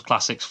 childhood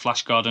classics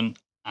Flash Gordon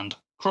and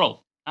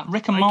Krull.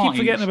 Rick and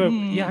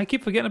Morty. I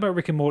keep forgetting about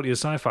Rick and Morty as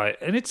sci-fi,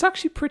 and it's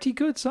actually pretty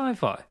good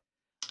sci-fi.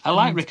 I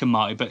like Rick and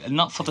Morty, but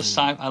not for the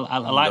sci-fi. I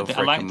like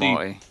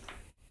the.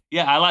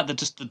 Yeah, I like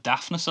just the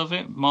daftness of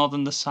it more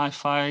than the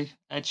sci-fi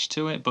edge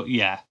to it. But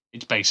yeah,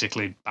 it's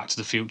basically Back to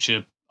the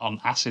Future on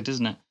acid,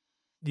 isn't it?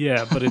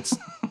 Yeah, but it's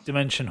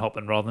dimension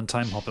hopping rather than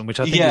time hopping, which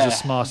I think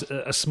is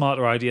a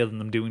smarter idea than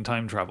them doing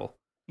time travel.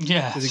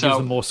 Yeah, because it gives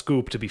them more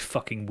scope to be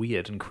fucking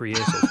weird and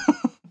creative.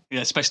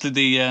 Yeah, especially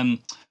the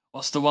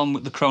what's the one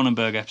with the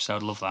Cronenberg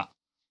episode? Love that.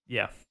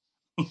 Yeah,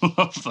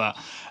 love that.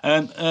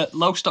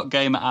 Low Stock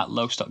Gamer at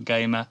Low Stock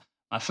Gamer.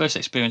 My first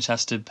experience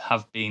has to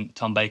have been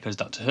Tom Baker's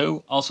Doctor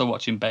Who, also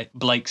watching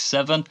Blake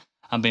 7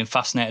 and being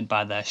fascinated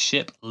by their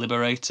ship,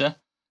 Liberator.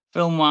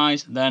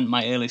 Film-wise, then,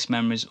 my earliest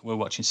memories were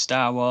watching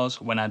Star Wars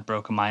when I'd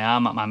broken my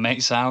arm at my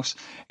mate's house.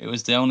 It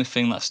was the only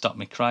thing that stopped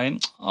me crying.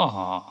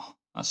 Oh,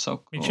 that's so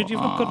cool. I mean, should you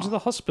have gone to the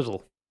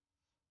hospital?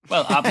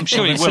 Well, I'm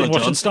sure he will have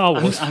done. Star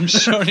Wars. I'm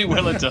sure he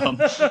will have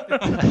done.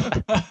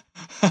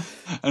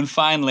 And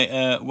finally,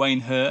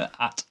 Wayne Hur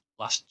at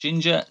Last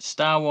Ginger,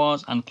 Star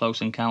Wars and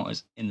Close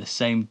Encounters in the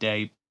same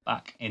day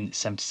back in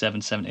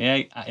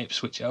 77-78 at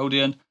Ipswich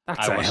Odeon.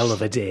 That's a hell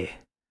of a day.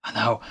 I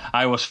know.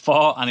 I was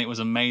 4 and it was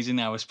amazing.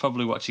 I was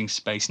probably watching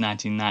Space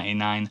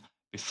 1999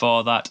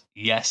 before that.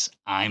 Yes,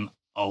 I'm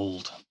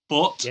old.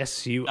 But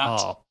yes, you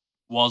are.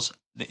 Was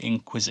the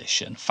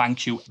Inquisition.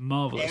 Thank you,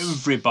 marvelous,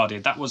 everybody.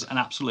 That was an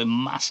absolutely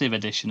massive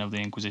edition of the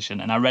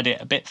Inquisition, and I read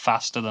it a bit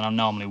faster than I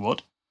normally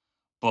would.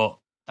 But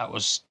that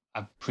was. I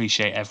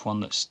appreciate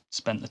everyone that's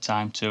spent the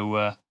time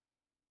to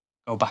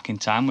go back in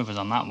time with us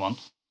on that one.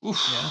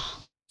 Oof. Yeah.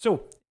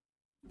 So,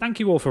 thank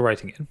you all for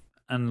writing in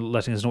and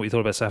letting us know what you thought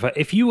about sci-fi.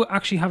 If you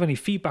actually have any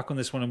feedback on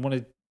this one and want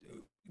to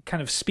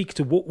kind of speak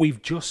to what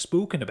we've just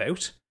spoken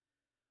about,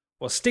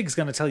 well, Stig's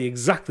going to tell you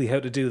exactly how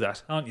to do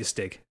that, aren't you,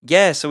 Stig?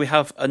 Yeah, so we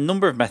have a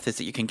number of methods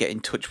that you can get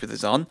in touch with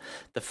us on.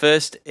 The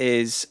first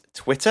is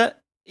Twitter.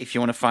 If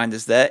you want to find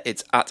us there,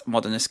 it's at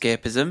Modern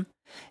Escapism.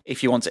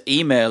 If you want to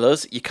email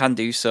us, you can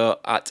do so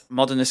at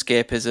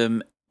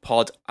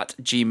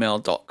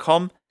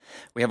modernescapismpod@gmail.com.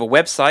 We have a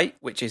website,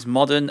 which is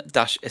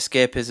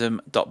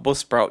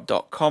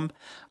modern-escapism.buzzsprout.com.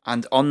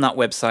 And on that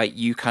website,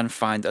 you can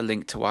find a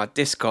link to our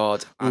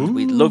Discord. And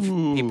we'd love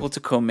people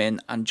to come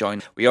in and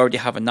join. We already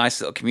have a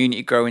nice little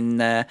community growing in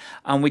there.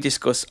 And we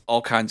discuss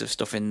all kinds of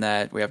stuff in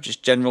there. We have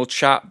just general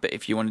chat. But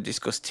if you want to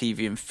discuss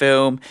TV and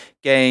film,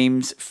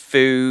 games,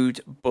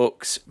 food,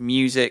 books,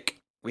 music,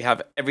 we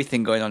have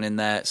everything going on in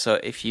there. So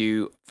if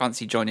you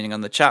fancy joining on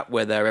the chat,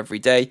 we're there every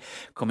day.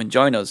 Come and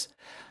join us.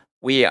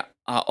 We are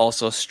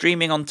also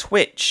streaming on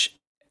Twitch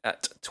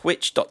at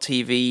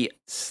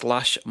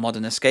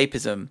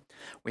twitch.tv/modernescapism.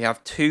 We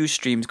have 2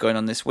 streams going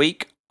on this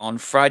week. On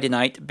Friday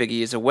night,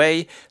 Biggie is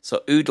away,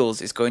 so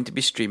Oodles is going to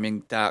be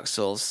streaming Dark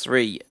Souls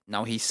 3.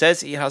 Now, he says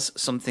he has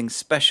something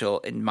special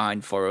in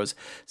mind for us,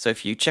 so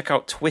if you check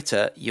out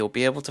Twitter, you'll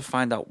be able to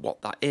find out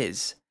what that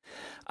is.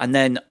 And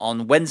then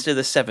on Wednesday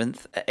the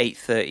 7th at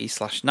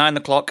 8:30/9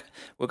 o'clock,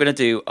 we're going to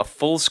do a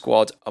full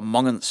squad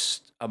Among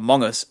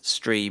Us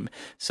stream.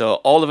 So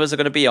all of us are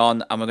going to be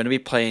on, and we're going to be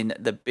playing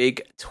the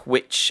big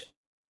Twitch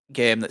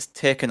game that's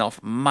taken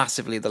off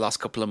massively the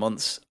last couple of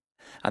months,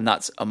 and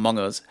that's Among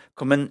Us.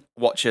 Come and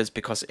watch us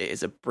because it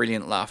is a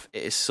brilliant laugh.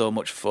 It is so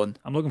much fun.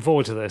 I'm looking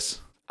forward to this.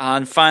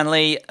 And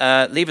finally,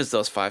 leave us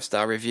those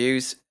 5-star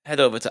reviews. Head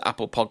over to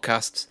Apple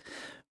Podcasts.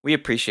 We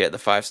appreciate the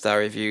 5-star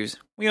reviews.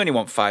 We only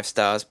want 5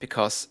 stars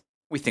because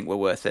we think we're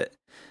worth it.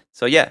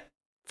 So yeah,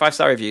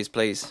 5-star reviews,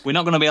 please. We're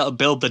not going to be able to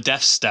build the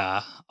Death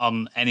Star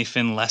on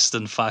anything less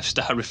than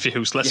 5-star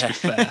reviews, let's be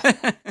fair.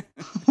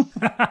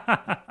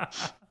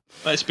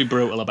 Let's be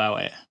brutal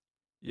about it.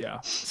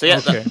 Yeah. So yeah,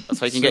 okay. That's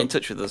how you can get in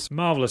touch with us.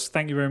 Marvellous.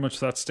 Thank you very much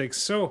for that, Stig.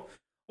 So,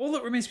 all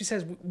that remains to be said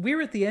is we're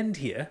at the end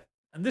here,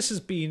 and this has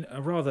been a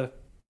rather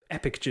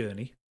epic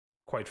journey,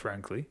 quite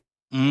frankly.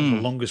 The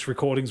longest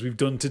recordings we've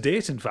done to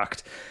date, in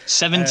fact.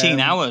 17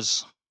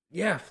 hours.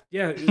 Yeah.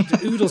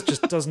 Oodles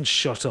just doesn't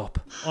shut up.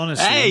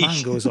 Honestly, the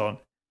man goes on.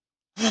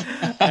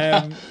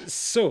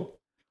 So,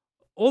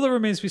 all that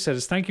remains to be said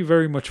is thank you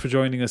very much for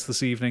joining us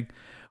this evening.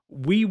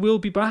 We will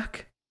be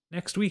back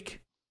next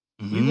week.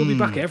 We will be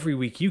back every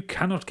week. You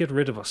cannot get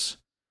rid of us.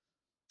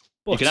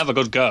 But, you can have a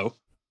good go.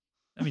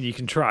 I mean, you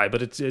can try,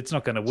 but it's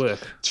not going to work.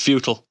 It's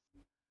futile.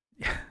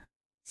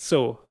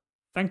 So,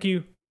 thank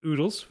you,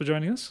 Oodles, for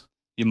joining us.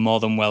 You're more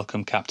than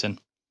welcome, Captain.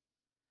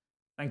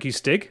 Thank you,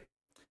 Stig.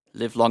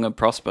 Live long and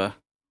prosper.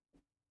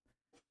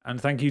 And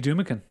thank you,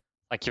 Doomican.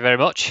 Thank you very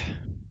much.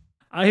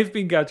 I have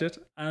been Gadget,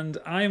 and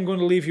I am going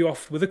to leave you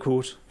off with a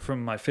quote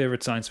from my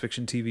favourite science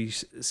fiction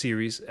TV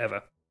series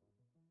ever.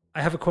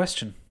 I have a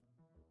question.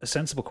 A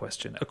sensible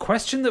question. A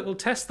question that will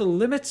test the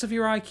limits of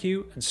your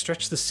IQ and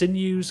stretch the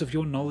sinews of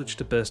your knowledge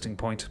to bursting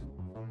point.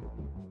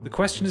 The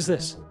question is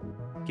this.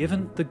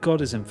 Given that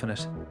God is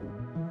infinite,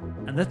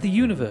 and that the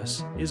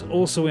universe is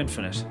also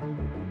infinite,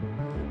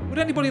 would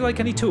anybody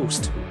like any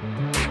toast?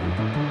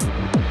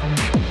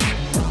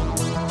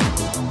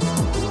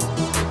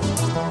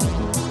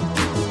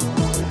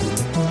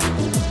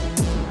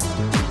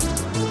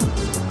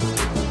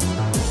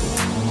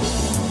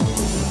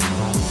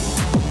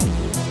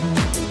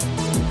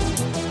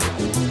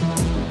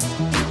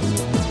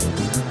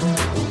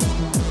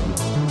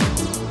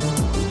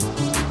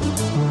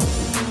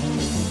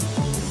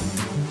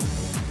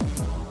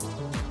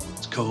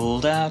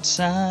 Cold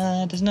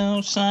outside, there's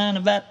no sign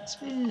of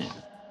atmosphere.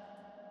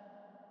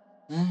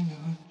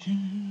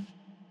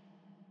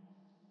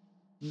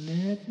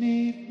 Let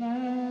me fly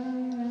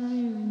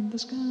in the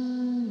sky.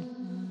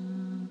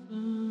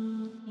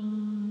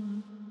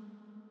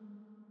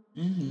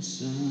 In the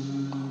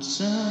sun.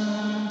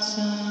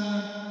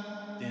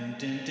 Dim,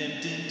 dim, dim,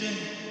 dim,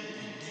 dim.